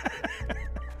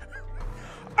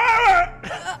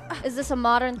 Is this a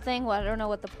modern thing? Well, I don't know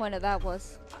what the point of that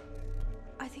was.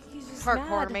 I think he's just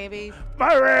Hardcore, mad. maybe.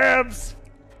 My ribs!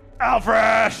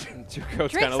 Alfred! And Two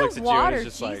Coats Drink kind of looks some at you water, and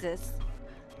is just like, Jesus.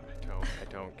 I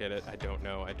don't get it. I don't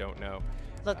know.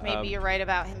 Look, maybe you're right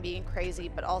about him being crazy,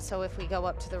 but also if we go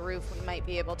up to the roof, we might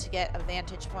be able to get a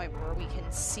vantage point where we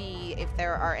can see if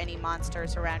there are any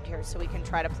monsters around here, so we can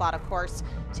try to plot a course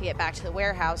to get back to the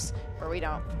warehouse where we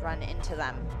don't run into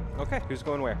them. Okay, who's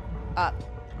going where? Up.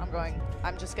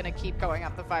 I'm just gonna keep going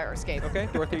up the fire escape. Okay,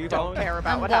 Dorothy, are you Don't following? care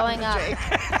about I'm what going happened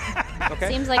to Jake. Okay.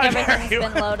 Seems like everything's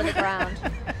been low to the ground.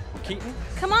 Keaton?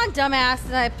 Come on, dumbass!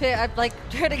 And I like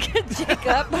try to get Jake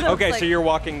up. but I was Okay, like, so you're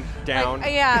walking down.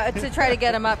 yeah, to try to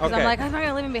get him up because Okay. I'm like, I'm not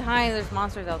gonna leave him behind. There's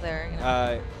monsters out there. You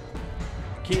know?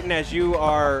 Keaton, as you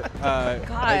are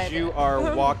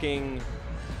God. walking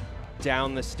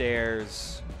down the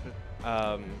stairs,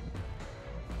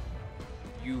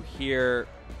 you hear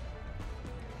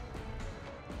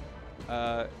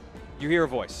a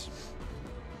voice.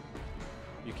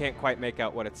 You can't quite make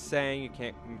out what it's saying. You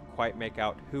can't quite make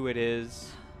out who it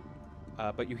is,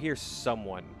 but you hear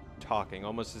someone talking,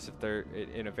 almost as if they're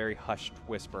in a very hushed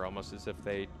whisper, almost as if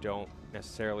they don't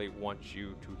necessarily want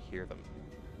you to hear them.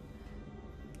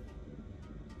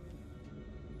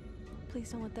 Please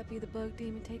don't let that be the bug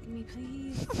demon taking me,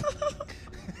 please.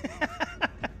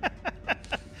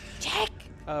 Jake!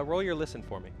 Roll your listen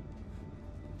for me.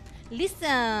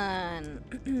 Listen.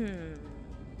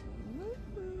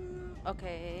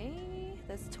 Okay,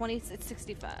 that's 20. It's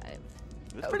 65.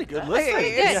 That's pretty good Pretty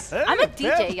listening. good. Yeah. I'm a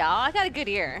DJ, y'all. I got a good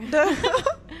ear.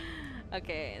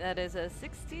 Okay, that is a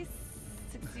 60,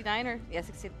 69 or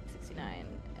 69.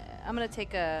 I'm gonna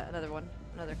take another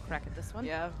crack at this one.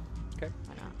 Yeah. Okay.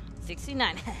 Why not?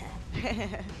 69.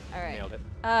 All right. Nailed it.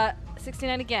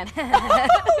 69 again.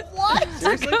 What?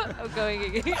 Seriously? I'm going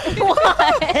again.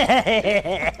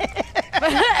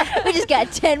 We just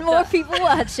got 10 more people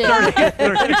watching. Only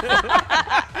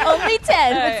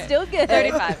 10, but still good.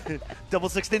 35. Double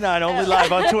 69, only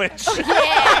live on Twitch. The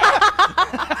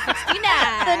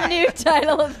new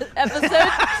title of the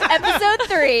episode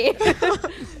 3.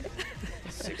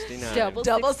 69.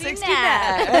 Double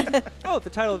 69. Oh, the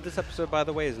title of this episode, by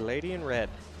the way, is Lady in Red.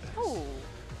 Oh.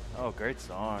 Oh, great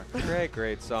song.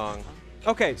 Great song.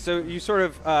 Okay, so you sort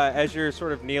of, as you're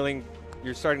sort of kneeling,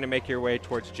 you're starting to make your way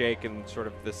towards Jake, and sort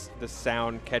of this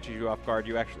sound catches you off guard.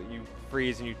 You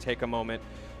freeze and you take a moment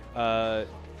to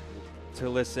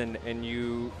listen,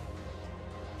 and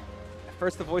at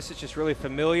first the voice is just really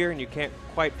familiar, and you can't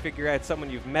quite figure out it's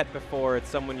someone you've met before, it's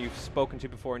someone you've spoken to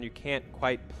before, and you can't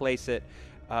quite place it.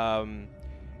 And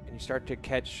you start to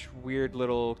catch weird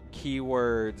little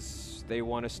keywords. They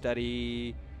want to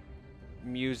study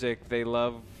music. They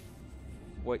love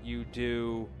what you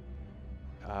do.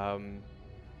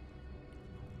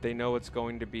 They know it's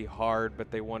going to be hard,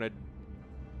 but they want to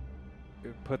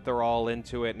put their all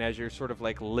into it, and as you're sort of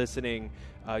like listening,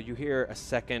 you hear a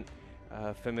second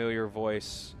familiar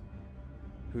voice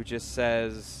who just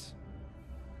says,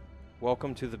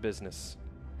 "Welcome to the business."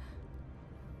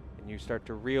 And you start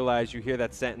to realize, you hear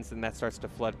that sentence and that starts to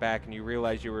flood back, and you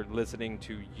realize you were listening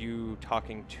to you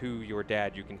talking to your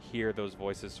dad. You can hear those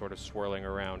voices sort of swirling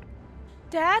around.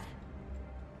 Dad?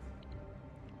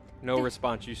 No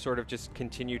response. You sort of just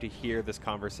continue to hear this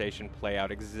conversation play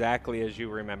out exactly as you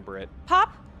remember it.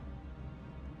 Pop?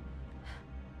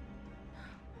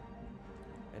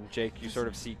 And Jake, you sort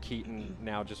of see Keaton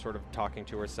now just sort of talking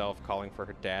to herself, calling for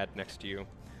her dad next to you.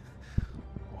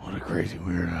 What a crazy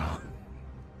weirdo.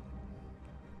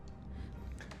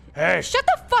 Hey! Shut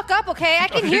the fuck up, okay? I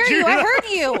can hear you. I heard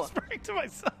you. Whispering to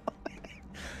myself.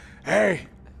 Hey,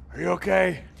 are you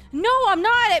okay? No, I'm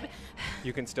not.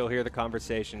 You can still hear the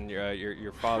conversation.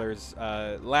 Your father's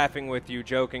laughing with you,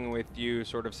 joking with you,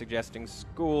 sort of suggesting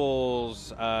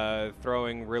schools,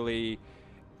 throwing really,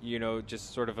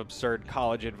 just sort of absurd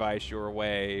college advice your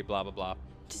way, blah, blah, blah.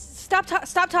 Just stop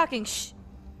talking. Shh.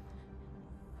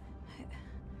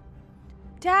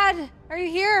 Dad, are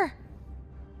you here?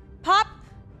 Pop?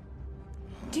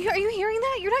 Are you hearing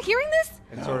that? You're not hearing this?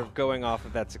 And sort of going off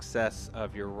of that success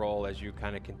of your role as you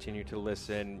kind of continue to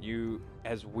listen,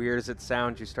 as weird as it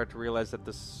sounds, you start to realize that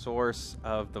the source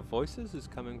of the voices is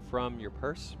coming from your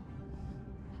purse.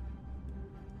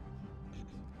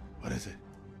 What is it?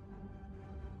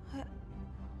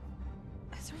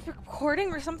 Is it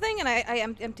recording or something? And I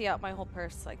empty out my whole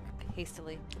purse, like,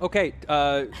 hastily. Okay,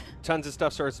 tons of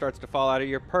stuff sort of starts to fall out of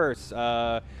your purse.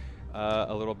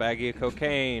 A little baggie of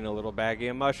cocaine, a little baggie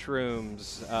of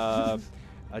mushrooms,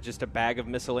 just a bag of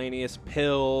miscellaneous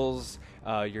pills,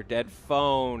 your dead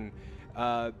phone,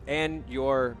 and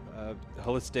your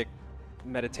holistic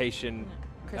meditation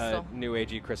Crystal. new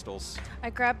agey crystals. I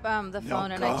grab the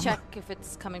phone and I check if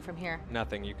it's coming from here.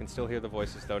 Nothing. You can still hear the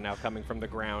voices, though, now coming from the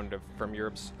ground, from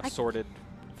your assorted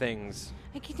things.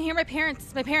 I can hear my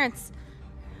parents. My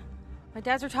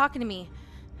dads are talking to me.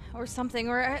 Or something,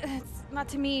 or it's not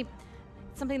to me.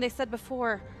 It's something they said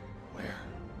before. Where?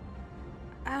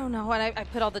 I don't know. And I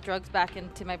put all the drugs back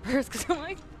into my purse because I'm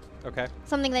like... Okay.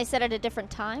 Something they said at a different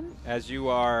time? As you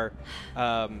are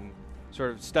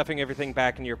sort of stuffing everything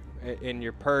back in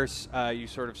your purse, you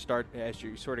sort of start, as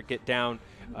you sort of get down,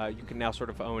 you can now sort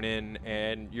of own in,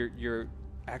 and you're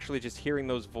actually just hearing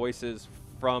those voices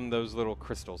from those little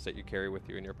crystals that you carry with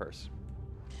you in your purse.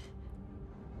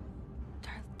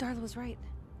 Darla was right.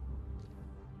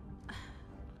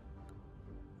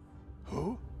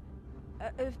 Who?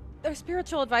 Our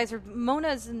spiritual advisor,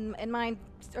 Mona's and mine,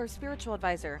 our spiritual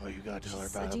advisor. Oh, you gotta tell her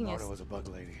She's a about how genius. Mona was a bug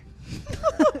lady.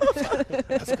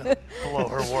 That's gonna blow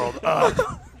her world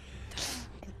up.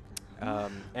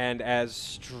 And as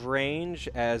strange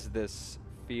as this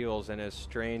feels, and as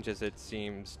strange as it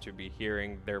seems to be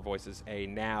hearing their voices, A,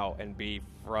 now, and B,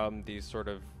 from these sort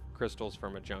of crystals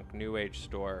from a junk New Age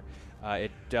store,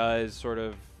 it does sort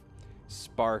of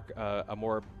spark a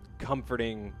more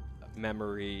comforting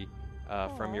memory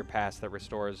from your past that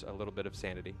restores a little bit of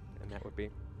sanity, and that would be?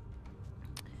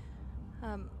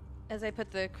 As I put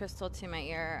the crystal to my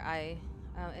ear,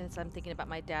 as I'm thinking about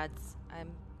my dad's, I'm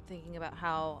thinking about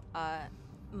how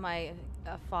my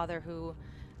father, who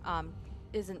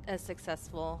isn't as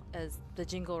successful as the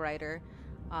jingle writer,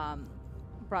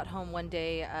 brought home one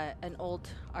day an old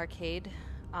arcade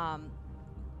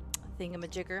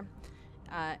thingamajigger,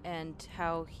 and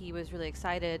how he was really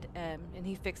excited, and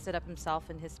he fixed it up himself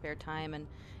in his spare time,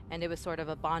 and it was sort of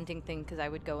a bonding thing because I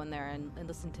would go in there and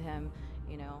listen to him,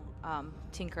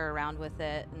 tinker around with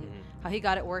it, and how he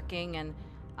got it working, and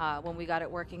when we got it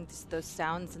working, just those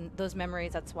sounds and those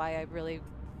memories, that's why I really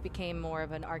became more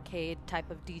of an arcade type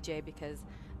of DJ, because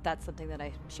that's something that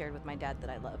I shared with my dad that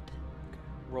I loved.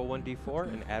 Roll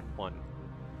 1d4 and add 1.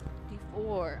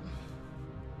 D4.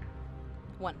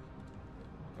 1.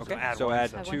 Okay, add so one,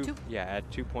 add so- 2. 1, 2. Yeah, add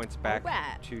 2 points back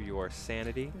Alright. to your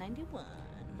sanity. 91.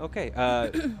 Okay,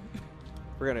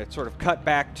 we're gonna sort of cut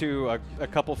back to a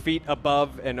couple feet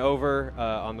above and over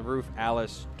on the roof.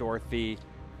 Alice, Dorothy,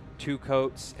 Two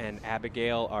Coats, and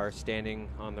Abigail are standing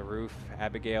on the roof.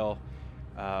 Abigail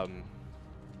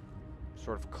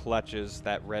sort of clutches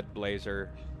that red blazer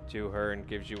to her and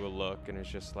gives you a look, and is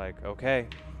just like, okay.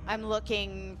 I'm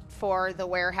looking for the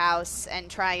warehouse and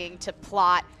trying to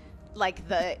plot like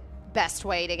the best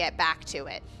way to get back to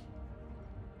it.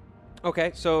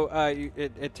 Okay, so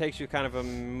it takes you kind of a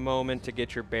moment to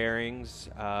get your bearings,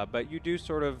 but you do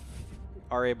sort of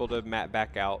are able to map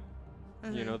back out,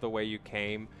 the way you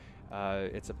came.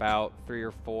 It's about 3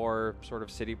 or 4 sort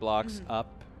of city blocks up,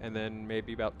 and then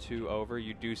maybe about 2 over.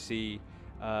 You do see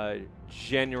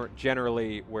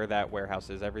generally where that warehouse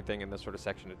is, everything in this sort of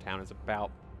section of town is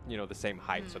about, the same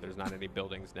height, so there's not any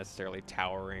buildings necessarily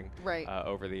towering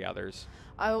over the others.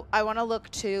 I want to look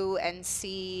too and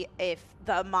see if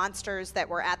the monsters that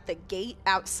were at the gate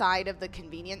outside of the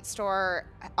convenience store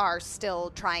are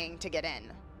still trying to get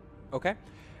in. Okay.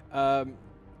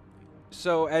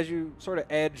 So as you sort of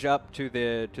edge up to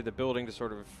the building to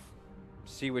sort of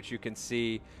see what you can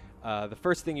see, the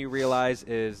first thing you realize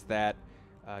is that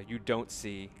you don't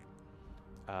see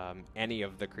any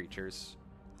of the creatures.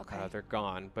 Okay. They're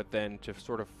gone. But then to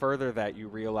sort of further that, you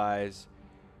realize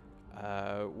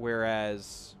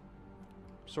whereas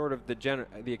sort of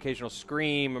the occasional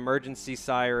scream, emergency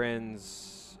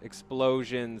sirens,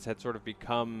 explosions had sort of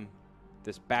become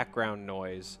this background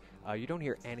noise, you don't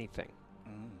hear anything.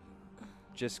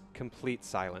 Just complete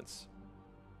silence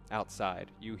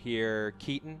outside. You hear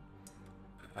Keaton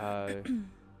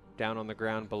down on the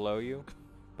ground below you,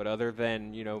 but other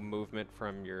than movement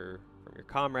from your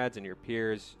comrades and your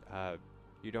peers,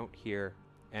 you don't hear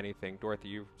anything. Dorothy,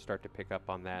 you start to pick up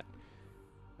on that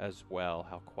as well,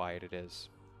 how quiet it is.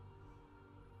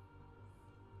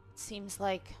 It seems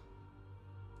like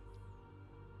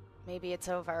maybe it's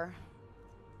over.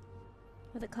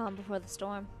 With the calm before the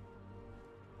storm.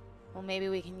 Well, maybe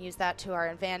we can use that to our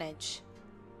advantage.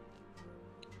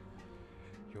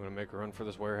 You want to make a run for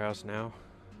this warehouse now?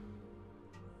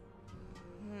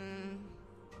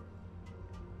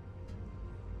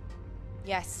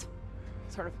 Yes.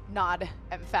 Sort of nod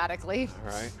emphatically.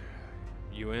 All right.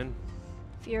 You in?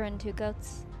 If you're in, Two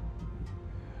Goats.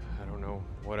 I don't know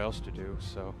what else to do,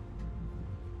 so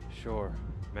sure,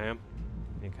 ma'am.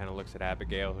 And he kind of looks at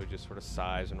Abigail, who just sort of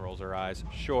sighs and rolls her eyes.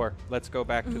 Sure, let's go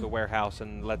back to the warehouse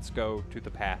and let's go to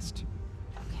the past.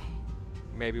 Okay.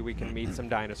 Maybe we can meet some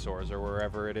dinosaurs or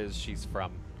wherever it is she's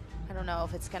from. I don't know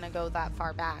if it's going to go that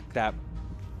far back. That,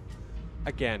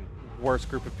 again, worst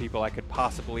group of people I could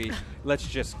possibly. Let's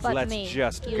just But go.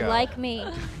 You like me.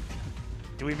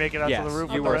 Do we make it out Yes, to the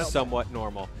roof? you with were the rest? somewhat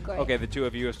normal. Great. Okay, the two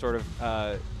of you have sort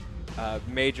of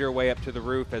made your way up to the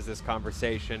roof as this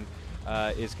conversation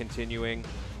is continuing.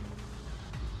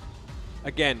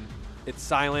 Again, it's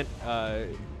silent,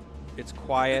 it's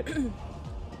quiet,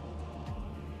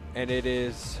 and it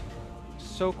is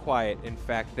so quiet, in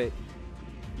fact, that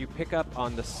you pick up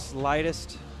on the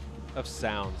slightest of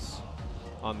sounds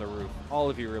on the roof. All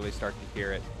of you really start to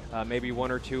hear it. Maybe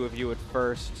one or two of you at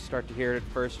first start to hear it at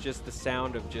first, just the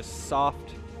sound of just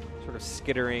soft, sort of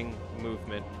skittering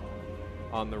movement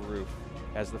on the roof.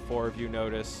 As the four of you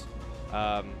notice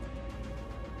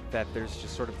that there's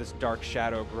just sort of this dark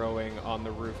shadow growing on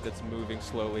the roof that's moving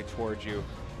slowly towards you.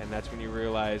 And that's when you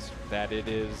realize that it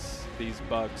is these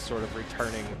bugs sort of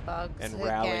returning and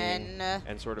rallying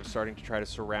and sort of starting to try to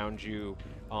surround you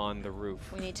on the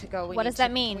roof. We need to go. What does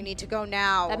that mean? We need to go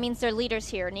now. That means their leader's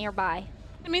here, nearby.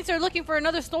 It means they're looking for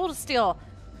another soul to steal.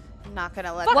 I'm not going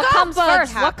to let What that comes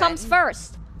first? happen. What comes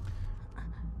first?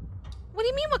 What do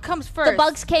you mean what comes first? The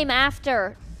bugs came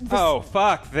after. Oh,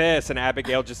 fuck this. And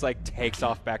Abigail just like takes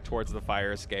off back towards the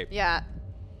fire escape. Yeah.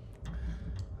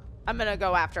 I'm going to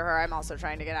go after her. I'm also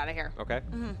trying to get out of here. Okay.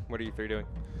 What are you three doing?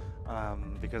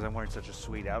 Because I'm wearing such a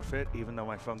sweet outfit, even though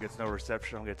my phone gets no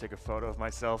reception, I'm going to take a photo of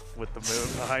myself with the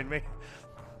moon behind me.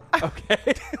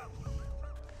 Okay.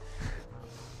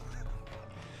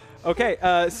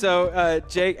 Okay, so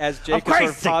Jake, as Jake is sort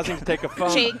of pausing to take a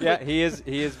phone, Jake, yeah, he is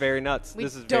very nuts. We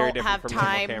This is very don't different have from normal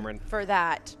time Cameron. for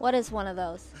that. What is one of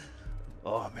those?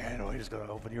 Oh, man, we're just going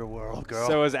to open your world, girl.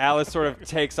 So as Alice sort of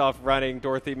takes off running,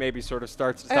 Dorothy maybe sort of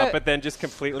starts to stop, but then just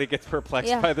completely gets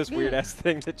perplexed by this weird-ass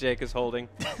thing that Jake is holding.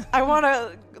 I want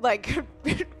to, like,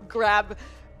 grab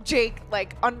Jake,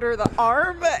 like, under the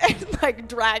arm and, like,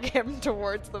 drag him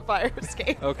towards the fire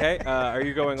escape. Okay, are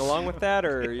you going along with that,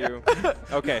 or are you...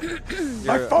 Okay.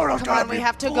 My photo's Come on, we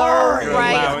have to go You're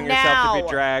right allowing now. yourself to be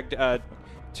dragged.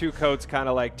 Two Coats kind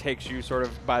of like takes you sort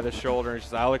of by the shoulder and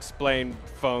says, I'll explain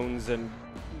phones and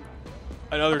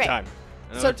another Okay. time.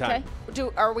 So, time.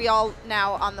 are we all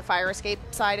now on the fire escape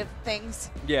side of things?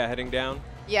 Yeah, heading down.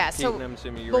 Yeah, so, Keaton, I'm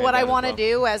assuming you but ran what I down as want to well.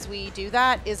 do as we do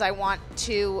that is I want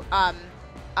to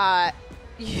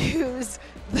use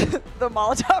the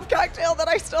Molotov cocktail that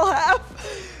I still have.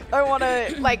 I want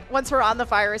to, like, once we're on the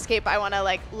fire escape, I want to,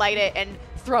 like, light it and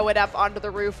throw it up onto the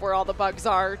roof where all the bugs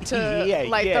are to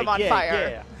light them on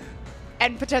fire.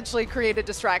 And potentially create a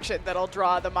distraction that'll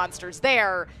draw the monsters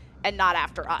there and not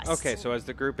after us. Okay, so as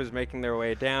the group is making their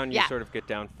way down, you Yeah. sort of get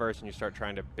down first and you start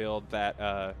trying to build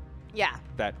that Yeah.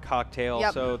 that cocktail.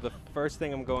 Yep. So the first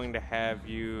thing I'm going to have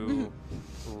you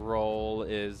roll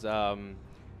is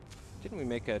Didn't we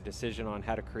make a decision on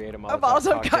how to create a A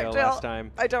Molotov cocktail last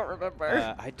time? I don't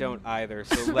remember. I don't either.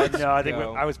 So let's No, I think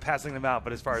go. I was passing them out,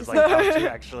 but as far as like how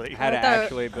to actually. How to I thought it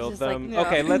actually was build just like, them. yeah.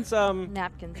 Okay, let's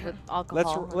Napkins with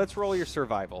alcohol. let's roll your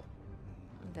survival.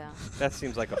 Yeah. That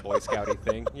seems like a Boy Scouty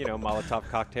thing. You know, Molotov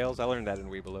cocktails. I learned that in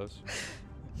Weebelows.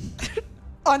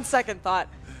 On second thought,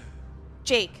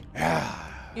 Jake,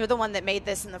 you're the one that made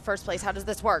this in the first place. How does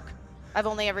this work? I've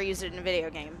only ever used it in a video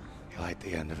game. You light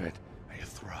the end of it and you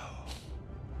throw.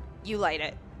 You light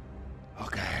it.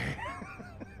 Okay.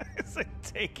 It's like,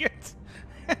 take it.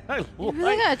 I You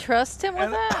really gonna trust him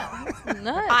with that? That's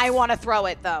nuts. I want to throw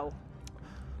it though.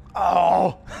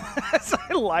 Oh! So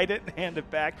I light it and hand it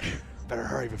back. Better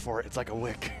hurry before it's like a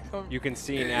wick. You can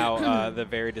see now the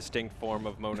very distinct form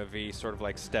of Mona V sort of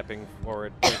like stepping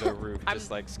forward to the roof,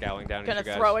 just like scowling down at gonna you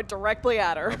guys. throw it directly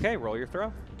at her. Okay, roll your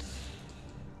throw.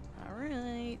 All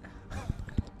right.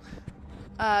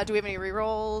 Do we have any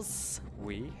rerolls?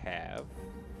 We have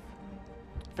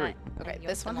 3. Okay, And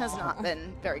this yoke one them has all. not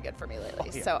been very good for me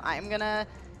lately, yeah. so I'm gonna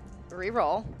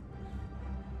reroll.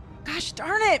 Gosh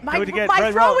darn it! My Do it again. my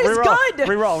Reroll, throw is reroll, good.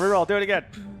 Reroll. Do it again.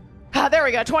 There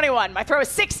we go. 21. My throw is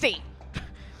 60.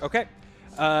 Okay.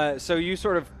 So you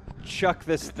sort of chuck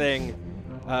this thing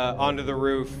onto the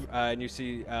roof, and you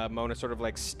see Mona sort of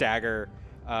like stagger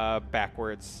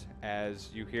backwards as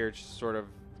you hear just sort of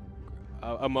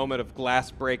a moment of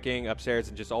glass breaking upstairs,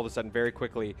 and just all of a sudden, very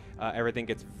quickly, everything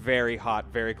gets very hot,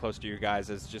 very close to you guys,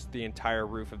 as just the entire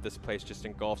roof of this place just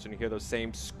engulfs, and you hear those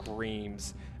same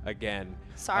screams again.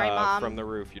 Sorry, Mom. From the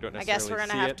roof. You don't I necessarily guess we're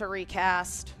gonna see have it. to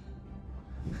recast.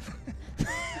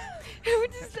 We're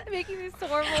just making these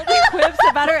horrible quips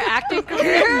about her acting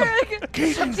career.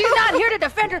 She's not here to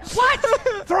defend her. What?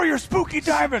 Throw your spooky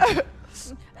diamond.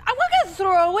 I'm not gonna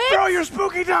throw it. Throw your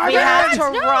spooky diamond. We have to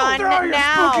No. run Throw your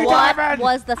now. spooky What diamond.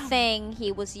 was the thing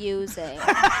he was using?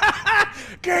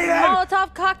 Get in.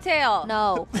 Molotov cocktail.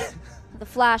 No. The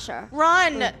flasher.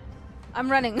 Run. I'm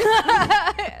running.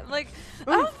 Like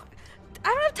I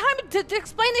don't have time to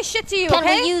explain this shit to you. Can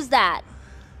okay? we use that?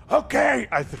 Okay.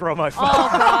 I throw my phone Oh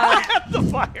god. at the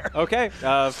fire. Okay,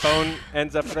 phone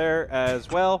ends up there as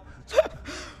well.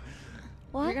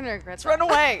 What? You're gonna regret Let's run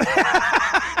away.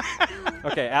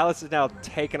 Okay, Alice is now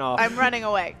taken off. I'm running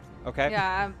away. Okay.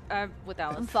 Yeah, I'm with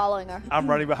I'm Alice. following her. I'm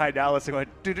running behind Alice and going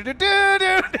do do do do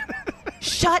do.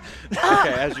 Shut up.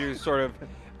 Okay, as you sort of,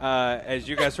 as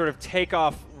you guys sort of take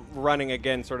off running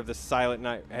again, sort of the silent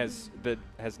night has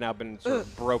now been sort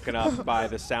of broken up by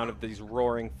the sound of these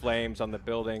roaring flames on the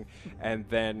building, and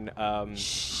then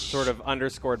sort of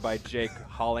underscored by Jake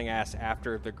hauling ass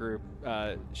after the group,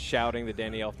 shouting the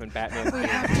Danny Elfman Batman We theme,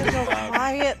 have to go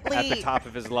quietly. at the top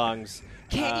of his lungs.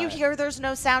 Can't you hear there's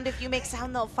no sound? If you make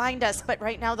sound, they'll find us. But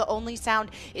right now, the only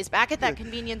sound is back at that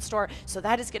convenience store. So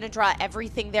that is going to draw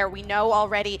everything there. We know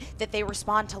already that they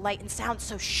respond to light and sound.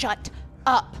 So shut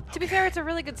up. To be fair, it's a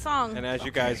really good song. And as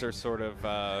you guys are sort of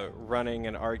running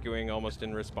and arguing almost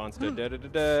in response to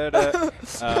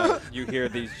da-da-da-da-da, you hear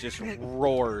these just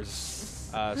roars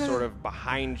sort of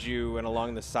behind you and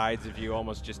along the sides of you,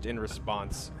 almost just in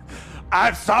response.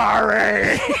 I'm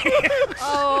sorry.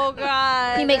 Oh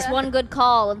god. He makes one good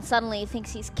call and suddenly he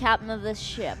thinks he's captain of this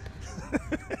ship.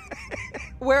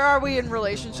 Where are we in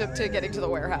relationship to getting to the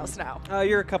warehouse now?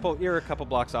 You're a couple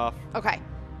blocks off. Okay.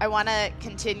 I want to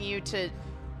continue to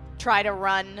try to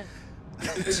run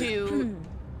to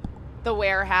the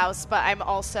warehouse, but I'm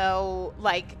also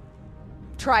like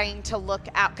trying to look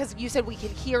out because you said we can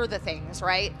hear the things,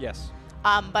 right? Yes.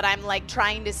 But I'm like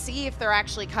trying to see if they're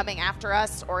actually coming after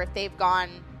us or if they've gone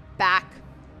back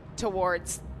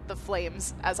towards the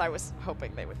flames as I was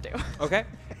hoping they would do. Okay.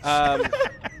 I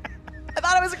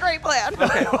thought it was a great plan.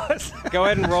 Go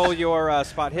ahead and roll your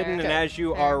spot hidden, Okay. and as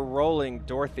you Fair. are rolling,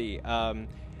 Dorothy,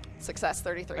 Success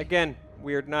 33. again,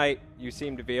 weird night. You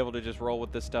seem to be able to just roll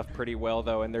with this stuff pretty well,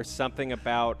 though, and there's something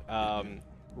about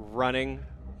running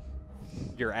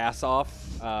your ass off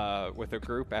with a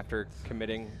group after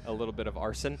committing a little bit of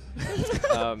arson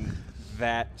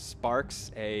that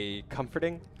sparks a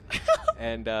comforting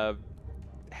and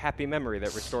happy memory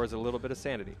that restores a little bit of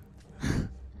sanity.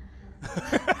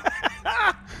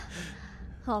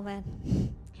 Oh man.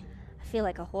 I feel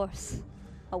like a horse.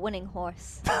 A winning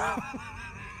horse.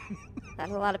 That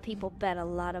a lot of people bet a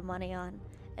lot of money on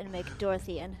and make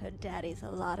Dorothy and her daddies a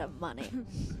lot of money.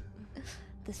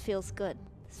 This feels good.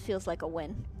 This feels like a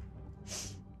win.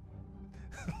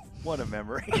 What a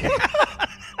memory.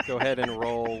 Go ahead and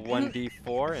roll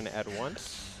 1d4 and add 1.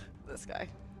 This guy.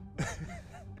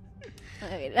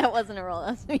 Okay, that wasn't a roll.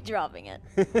 That was me dropping it.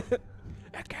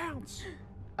 It counts.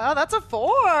 Oh, that's a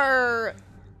 4.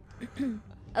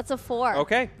 That's a 4.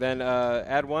 Okay, then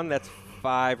add 1. That's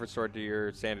 5 restored to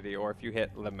your sanity. Or if you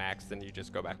hit the max, then you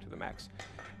just go back to the max.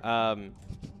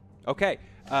 Okay.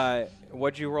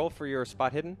 What'd you roll for your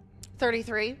spot hidden?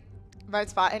 33. My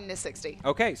spot hidden is 60.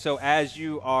 Okay, so as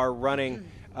you are running,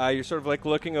 you're sort of like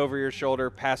looking over your shoulder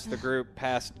past the group,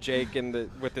 past Jake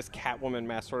with this Catwoman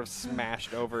mask sort of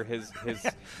smashed over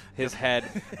his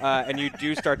head, and you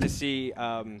do start to see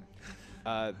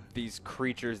these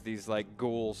creatures, these like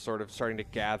ghouls, sort of starting to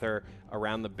gather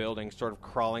around the building, sort of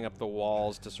crawling up the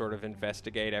walls to sort of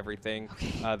investigate everything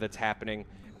that's happening.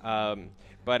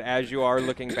 But as you are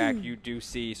looking back, you do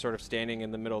see sort of standing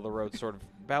in the middle of the road, sort of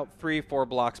about 3-4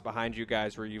 blocks behind you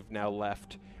guys where you've now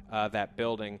left that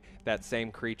building, that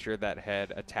same creature that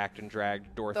had attacked and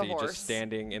dragged Dorothy, just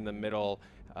standing in the middle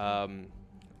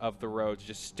of the road,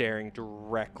 just staring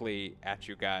directly at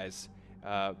you guys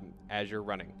as you're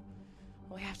running.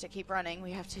 We have to keep running.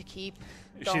 We have to keep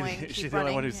going. Is she the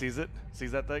only one who sees it?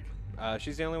 Sees that thing?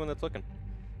 She's the only one that's looking.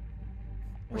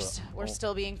 We're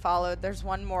still being followed. There's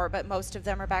one more, but most of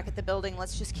them are back at the building.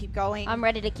 Let's just keep going. I'm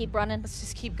ready to keep running. Let's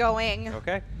just keep going.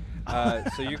 Okay.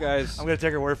 So you guys... I'm going to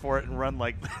take her word for it and run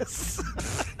like this.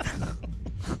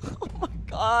 Oh, my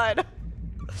God.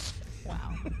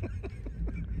 Wow.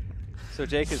 So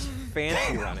Jake is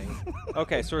fancy running.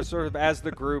 Okay, so sort of as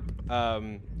the group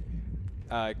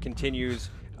continues,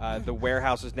 the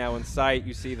warehouse is now in sight.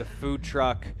 You see the food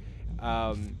truck.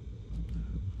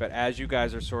 But as you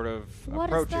guys are sort of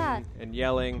approaching and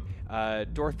yelling,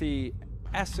 Dorothy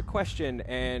asks a question,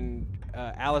 and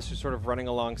Alice, who's sort of running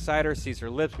alongside her, sees her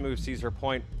lips move, sees her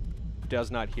point,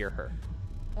 does not hear her.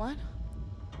 What?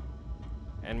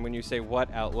 And when you say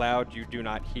what out loud, you do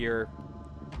not hear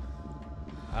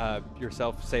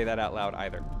yourself say that out loud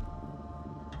either.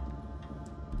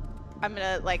 I'm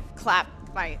going to, like, clap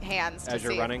my hands to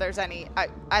see running? if there's any...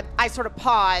 I sort of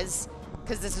pause,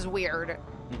 because this is weird.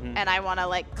 Mm-hmm. And I want to,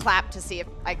 like, clap to see if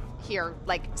I hear,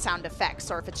 like, sound effects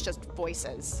or if it's just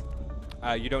voices.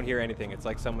 You don't hear anything. It's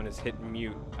like someone has hit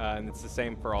mute, and it's the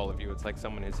same for all of you. It's like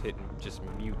someone has hit just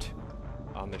mute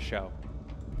on the show.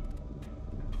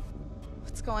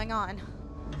 What's going on?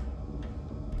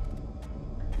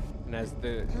 And as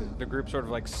the group sort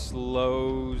of, like,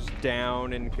 slows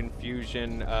down in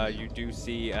confusion, you do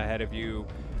see ahead of you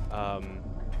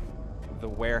the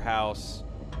warehouse.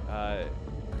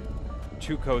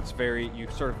 Two Coats you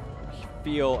sort of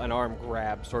feel an arm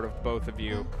grab sort of both of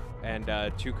you, and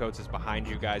Two Coats is behind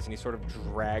you guys, and he sort of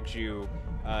drags you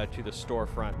to the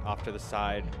storefront off to the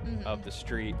side of the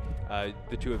street.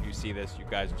 The two of you see this. You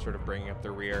guys are sort of bringing up the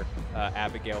rear.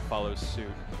 Abigail follows suit,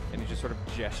 and he just sort of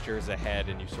gestures ahead,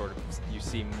 and you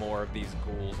see more of these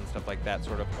ghouls and stuff like that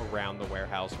sort of around the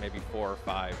warehouse, maybe 4 or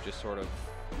 5, just sort of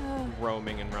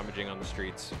roaming and rummaging on the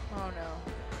streets. Oh, no.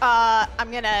 I'm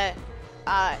going to...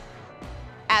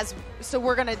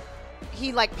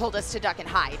 he like pulled us to duck and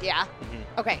hide, yeah?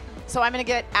 Mm-hmm. Okay, so I'm gonna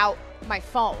get out my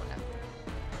phone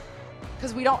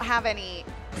because we don't have any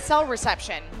cell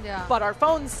reception, but our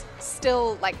phones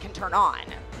still like can turn on.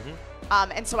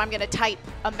 Mm-hmm. And so I'm gonna type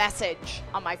a message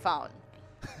on my phone.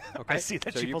 Okay. I see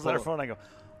that she pulls out her phone and I go,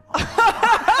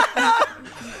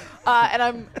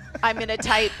 and I'm gonna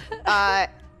type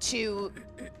to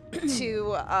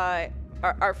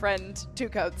our friend Two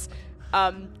Coats.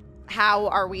 How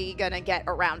are we gonna get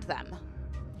around them?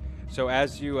 So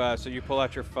as you you pull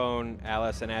out your phone,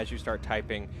 Alice, and as you start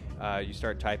typing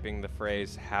the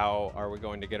phrase "How are we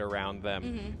going to get around them?"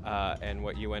 Mm-hmm. And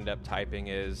what you end up typing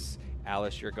is,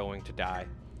 "Alice, you're going to die.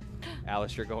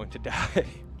 Alice, you're going to die."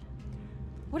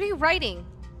 What are you writing?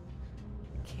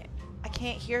 I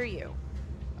can't hear you.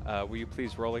 Will you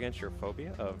please roll against your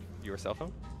phobia of your cell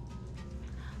phone?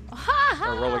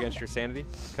 Or roll against your sanity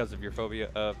because of your phobia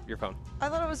of your phone. I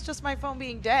thought it was just my phone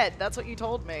being dead. That's what you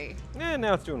told me.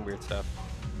 Now it's doing weird stuff.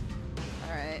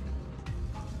 All right.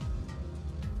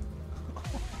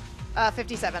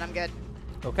 57, I'm good.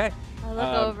 Okay. I look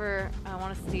over. I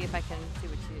want to see if I can see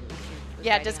what she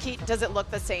yeah, does it look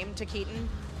the same to Keaton?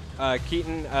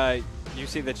 Keaton, you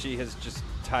see that she has just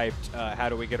typed, how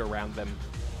do we get around them?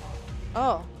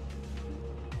 Oh.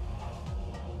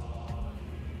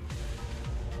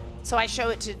 So I show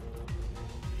it to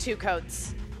Two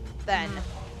Coats, then.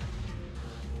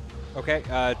 Okay,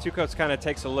 Two Coats kind of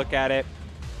takes a look at it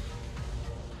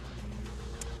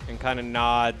and kind of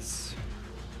nods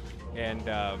and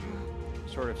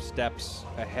sort of steps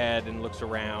ahead and looks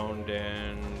around,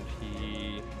 and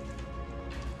he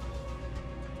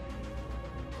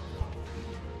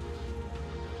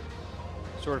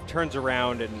sort of turns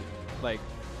around and like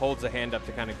holds a hand up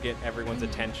to kind of get everyone's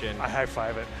attention. I high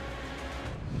five it.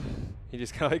 He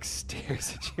just kind of like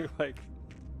stares at you like,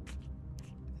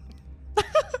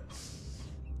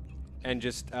 and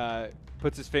just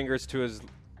puts his fingers to his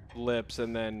lips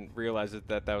and then realizes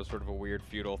that that was sort of a weird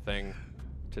futile thing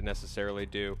to necessarily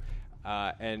do,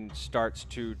 and starts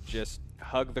to just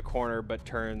hug the corner but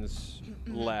turns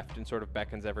left and sort of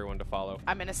beckons everyone to follow.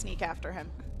 I'm going to sneak after him.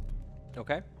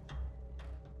 Okay.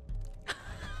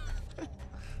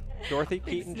 Dorothy,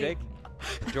 Keaton, Jake,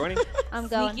 joining? I'm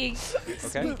going. Sneaking.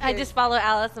 Okay. I just follow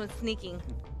Alice. I'm sneaking.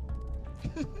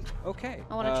 Okay.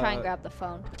 I want to try and grab the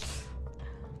phone.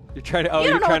 You're trying to. Oh, You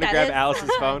you're don't know trying what to that grab is. Alice's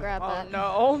Try and phone. grab Oh, that.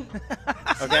 no.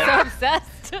 Okay. So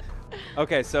obsessed.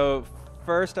 Okay. So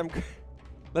first,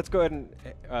 let's go ahead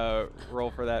and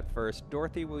roll for that first.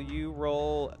 Dorothy, will you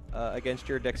roll against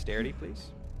your dexterity,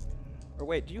 please? Or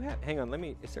wait, do you have? Hang on.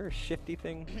 Is there a shifty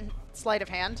thing? Sleight of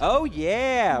hand. Oh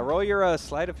yeah. Roll your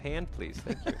sleight of hand, please.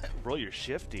 Thank you. Roll your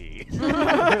shifty.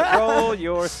 Roll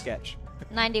your sketch.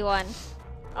 91.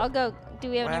 I'll go. Do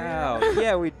we have any Wow. room?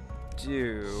 Yeah, we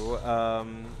do. I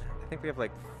think we have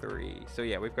like 3. So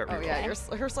yeah, we've got. Oh, reroll. yeah,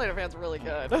 her sleight of hand's really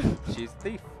good. She's a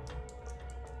thief.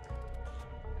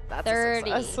 That's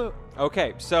 30. a success.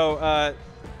 Okay, so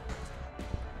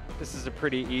this is a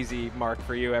pretty easy mark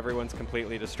for you. Everyone's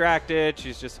completely distracted.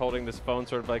 She's just holding this phone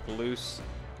sort of like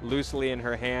loosely in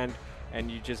her hand,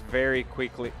 and you just very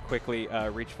quickly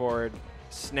reach forward,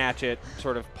 snatch it,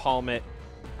 sort of palm it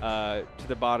to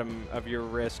the bottom of your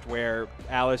wrist where,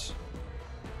 Alice,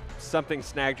 something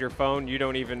snagged your phone. You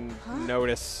don't even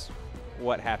notice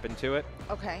what happened to it.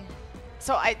 Okay.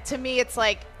 So to me, it's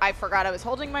like I forgot I was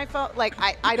holding my phone. Like,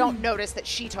 I don't notice that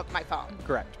she took my phone.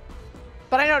 Correct.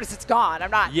 But I notice it's gone. I'm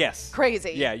not Yes.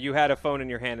 crazy. Yeah, you had a phone in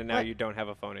your hand, and now What- you don't have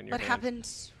a phone in your What hand. happened?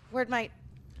 Where'd my...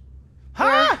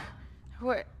 Huh?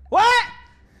 Where... What?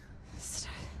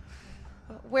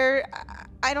 Where...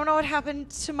 I don't know what happened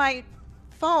to my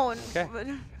phone.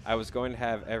 Okay. I was going to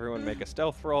have everyone make a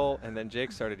stealth roll, and then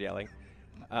Jake started yelling.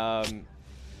 I'm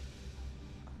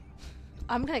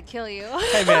gonna kill you.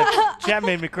 Hey man, chat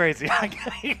made me crazy.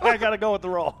 I gotta go with the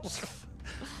roll.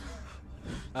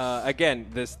 Again,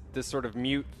 this sort of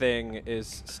mute thing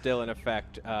is still in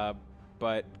effect,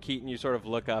 but Keaton, you sort of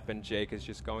look up, and Jake is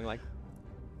just going like...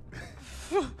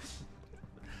 Oh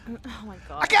my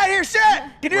god. I can't hear shit.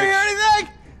 Can you hear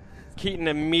anything? Keaton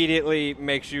immediately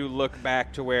makes you look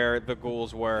back to where the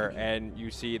ghouls were, and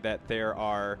you see that there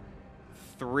are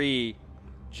 3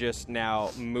 just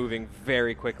now moving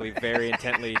very quickly, very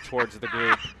intently towards the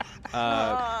group.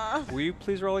 Will you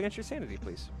please roll against your sanity,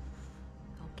 please?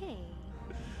 Okay.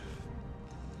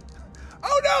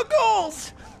 Oh no,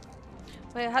 ghouls!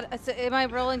 Wait, so am I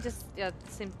rolling just the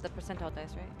percentile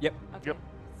dice, right? Yep. Okay. Yep.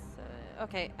 So,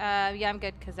 okay. Yeah, I'm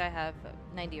good because I have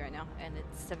 90 right now, and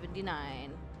it's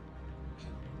 79.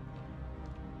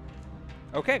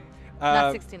 Okay.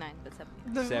 Not 69, but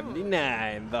 70.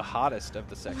 79, the hottest of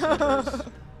the sex numbers.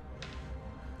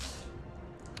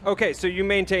 Okay, so you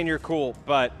maintain your cool,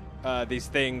 but these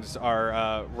things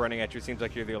are running at you. It seems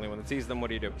like you're the only one that sees them. What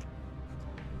do you do?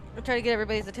 I try to get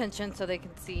everybody's attention so they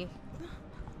can see.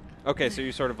 Okay, so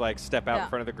you sort of like step out in Yeah.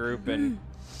 front of the group and...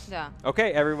 Yeah.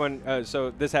 Okay, everyone, so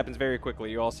this happens very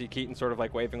quickly. You all see Keaton sort of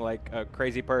like waving like a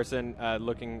crazy person.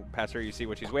 Looking past her, you see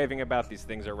what she's waving about. These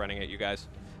things are running at you guys.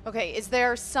 Okay, is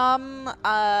there some...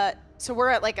 so we're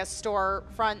at like a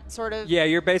storefront sort of... Yeah,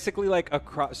 you're basically like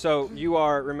across. So you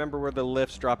are, remember where the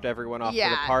lifts dropped everyone off for the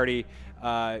Yeah. party?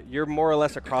 You're more or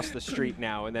less across the street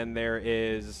now, and then there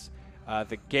is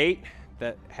the gate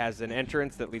that has an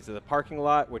entrance that leads to the parking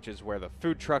lot, which is where the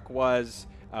food truck was,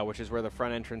 which is where the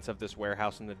front entrance of this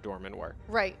warehouse and the doorman were.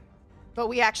 Right. But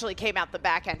we actually came out the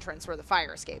back entrance where the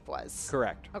fire escape was.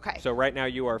 Correct. Okay. So right now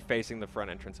you are facing the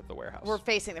front entrance of the warehouse. We're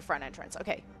facing the front entrance.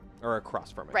 Okay. Or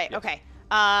across from it. Right. yes. Okay.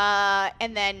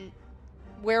 And then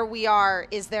where we are,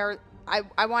 is there...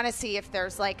 I want to see if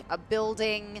there's like a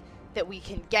building that we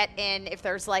can get in. If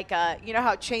there's like a... You know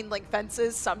how chain link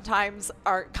fences sometimes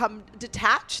come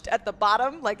detached at the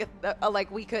bottom? Like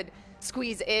like we could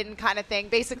squeeze in kind of thing.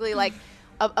 Basically like...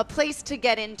 A place to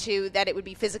get into that it would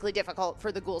be physically difficult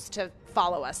for the ghouls to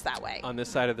follow us that way. On this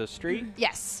side of the street?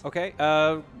 Yes. Okay.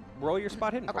 Roll your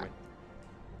spot hidden for Okay.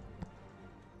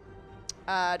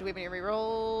 me. Do we have any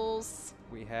rerolls?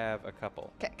 We have a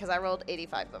couple. Okay, because I rolled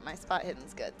 85, but my spot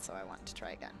hidden's good, so I want to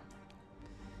try again.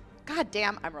 God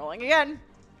damn, I'm rolling again.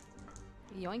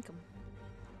 Yoink 'em.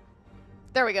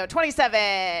 There we go,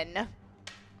 27. Nice.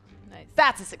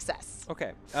 That's a success.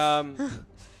 Okay.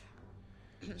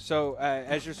 So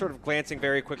as you're sort of glancing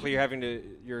very quickly,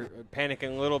 you're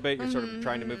panicking a little bit. You're sort of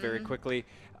trying to move very quickly.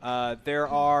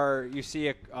 You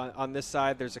see on this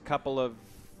side, there's a couple of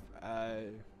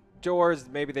doors.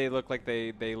 Maybe they look like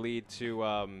they lead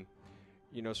to,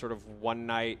 sort of one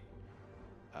night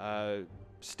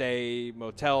stay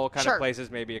motel kind Sure. of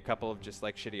places, maybe a couple of just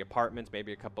like shitty apartments,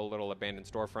 maybe a couple little abandoned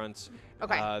storefronts.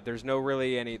 Okay. There's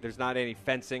not any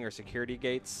fencing or security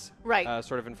gates Right.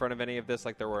 sort of in front of any of this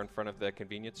like there were in front of the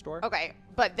convenience store. Okay,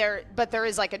 but there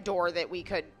is like a door that we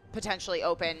could potentially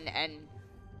open and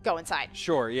go inside.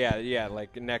 Sure, yeah,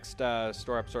 like next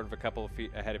store up sort of a couple of feet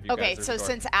ahead of you Okay, guys. there's so a door.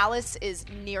 since Alice is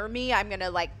near me, I'm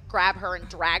gonna like grab her and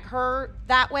drag her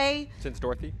that way. Since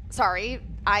Dorothy? Sorry,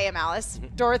 I am Alice.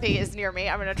 Dorothy is near me.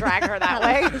 I'm gonna drag her that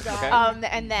way. Okay.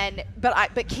 And then,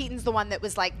 but Keaton's the one that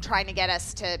was like trying to get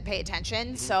us to pay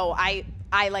attention. So I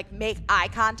like make eye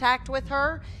contact with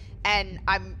her, and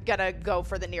I'm gonna go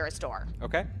for the nearest door.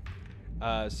 Okay.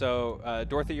 So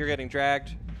Dorothy, you're getting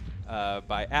dragged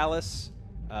by Alice.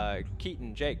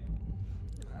 Keaton, Jake.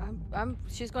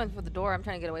 She's going for the door. I'm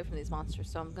trying to get away from these monsters,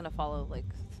 so I'm gonna follow like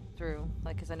through,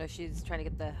 like, because I know she's trying to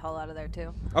get the hell out of there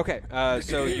too. Okay.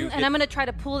 So you. And I'm gonna try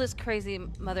to pull this crazy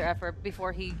mother effer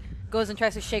before he goes and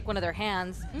tries to shake one of their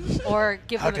hands or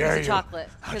give them a piece of chocolate.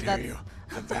 How 'cause dare that's you?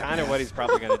 That's kind of what he's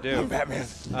probably gonna do. Batman,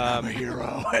 I'm a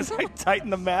hero. As I tighten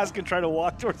the mask and try to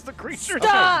walk towards the creature.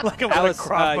 Stop! Like I'm Alice,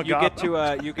 Krav Maga.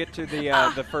 you get to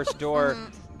the first door.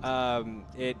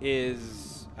 It is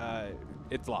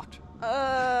it's locked.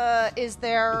 Is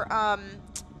there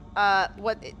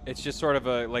what? It's just sort of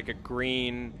a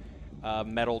green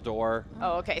metal door.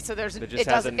 Oh, okay. So there's That it just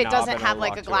has a doesn't it knob doesn't and a have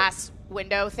like lock a to it. glass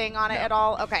window thing on it at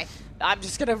all. Okay, I'm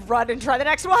just gonna run and try the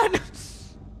next one.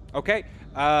 Okay.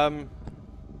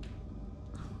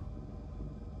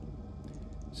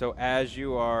 So as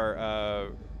you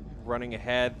are running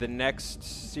ahead, the next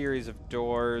series of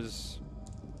doors.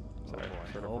 Sorry,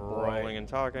 sort of rolling and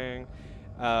talking.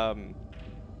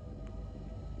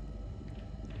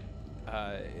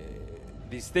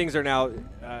 These things are now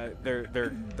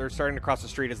they're starting to cross the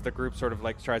street as the group sort of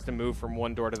like tries to move from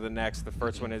one door to the next. The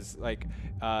first one is like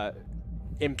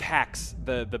impacts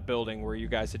the building where you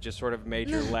guys had just sort of made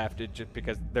your left. It just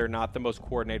because they're not the most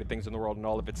coordinated things in the world, and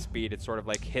all of its speed, it sort of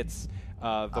like hits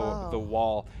the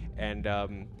wall, and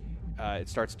it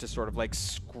starts to sort of like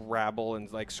scrabble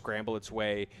and like scramble its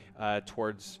way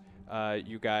towards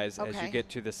you guys as you get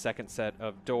to the second set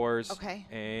of doors. Okay.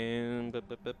 And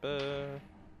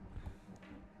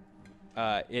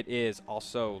it is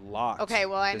also locked. Okay,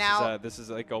 well, this is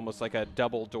like almost like a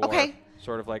double door. Okay.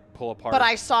 Sort of like pull apart. But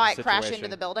I saw it crash into situation.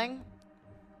 the building.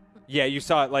 Yeah, you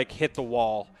saw it like hit the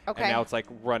wall. Okay. And now it's like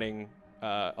running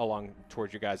along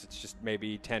towards you guys. It's just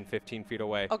maybe 10, 15 feet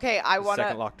away. Okay,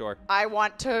 Second locked door. I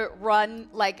want to run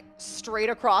like straight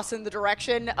across in the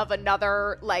direction of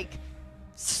another like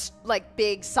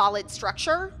big solid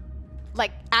structure,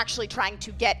 like actually trying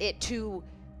to get it to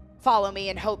follow me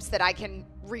in hopes that I can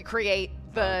recreate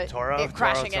the it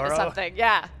crashing into something.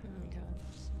 Yeah.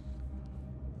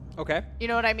 Okay. You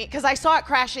know what I mean? Because I saw it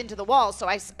crash into the wall, so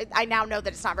I now know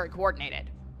that it's not very coordinated.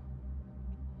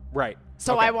 Right.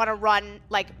 So okay. I want to run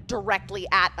like directly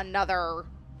at another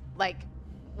like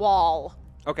wall.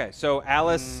 Okay, so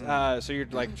Alice, so you're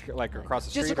like across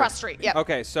the street? Just across the street, yep.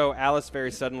 Okay, so Alice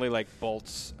very suddenly like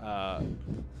bolts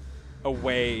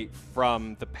away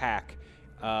from the pack.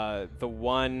 The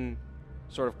one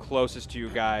sort of closest to you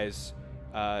guys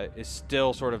is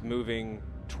still sort of moving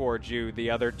towards you. The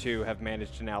other two have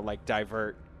managed to now like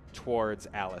divert towards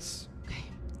Alice. Okay.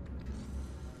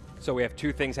 So we have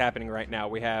two things happening right now.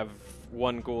 We have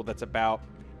one ghoul that's about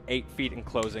 8 feet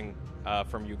enclosing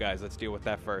from you guys. Let's deal with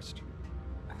that first.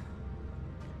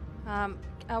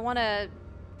 I want to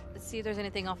see if there's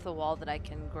anything off the wall that I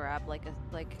can grab.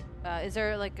 Is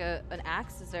there like an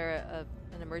axe? Is there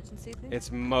an emergency thing?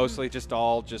 It's mostly just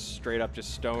straight up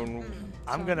stone.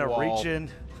 I'm gonna wall. reach in.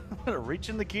 I'm gonna reach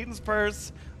in the Keaton's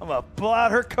purse. I'm gonna pull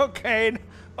out her cocaine,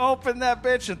 open that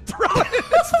bitch, and throw it in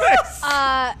his face.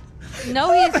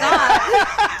 No, he's not.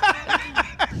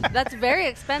 That's very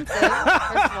expensive,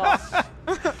 first of all.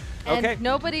 And Okay.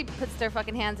 nobody puts their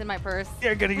fucking hands in my purse.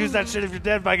 You're gonna use that shit if you're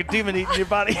dead by a demon eating your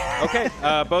body. Okay,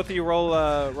 both of you roll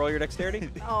your dexterity.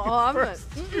 I'm gonna.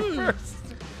 First.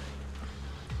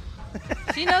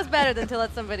 She knows better than to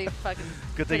let somebody fucking.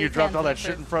 Good put thing you his dropped hands all in that my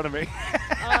shit in purse. front of me.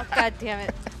 Oh, god damn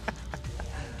it.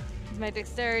 My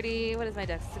dexterity, what is my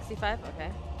dex? 65?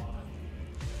 Okay.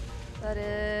 That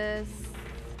is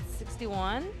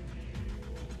 61.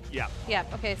 Yeah. Yeah,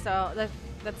 okay, so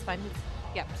that's fine.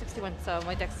 Yeah, 61. So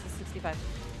my dex is 65.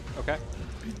 Okay.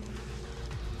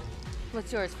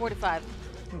 What's yours? 45.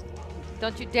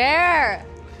 Don't you dare!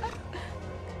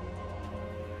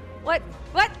 What?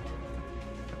 What?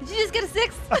 Did you just get a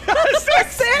 6?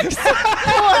 6?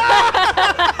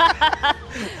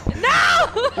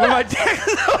 When my dick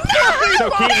is So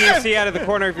Keaton, you see out of the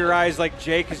corner of your eyes, like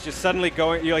Jake is just suddenly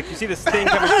going. You see this thing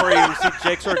coming for you. And you see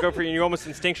Jake sort of go for you, and you almost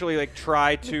instinctually like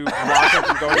try to block it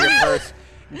from going to your purse.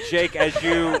 And Jake, as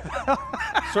you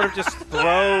sort of just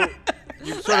throw,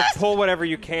 you sort of pull whatever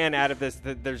you can out of this.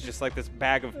 There's just like this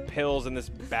bag of pills and this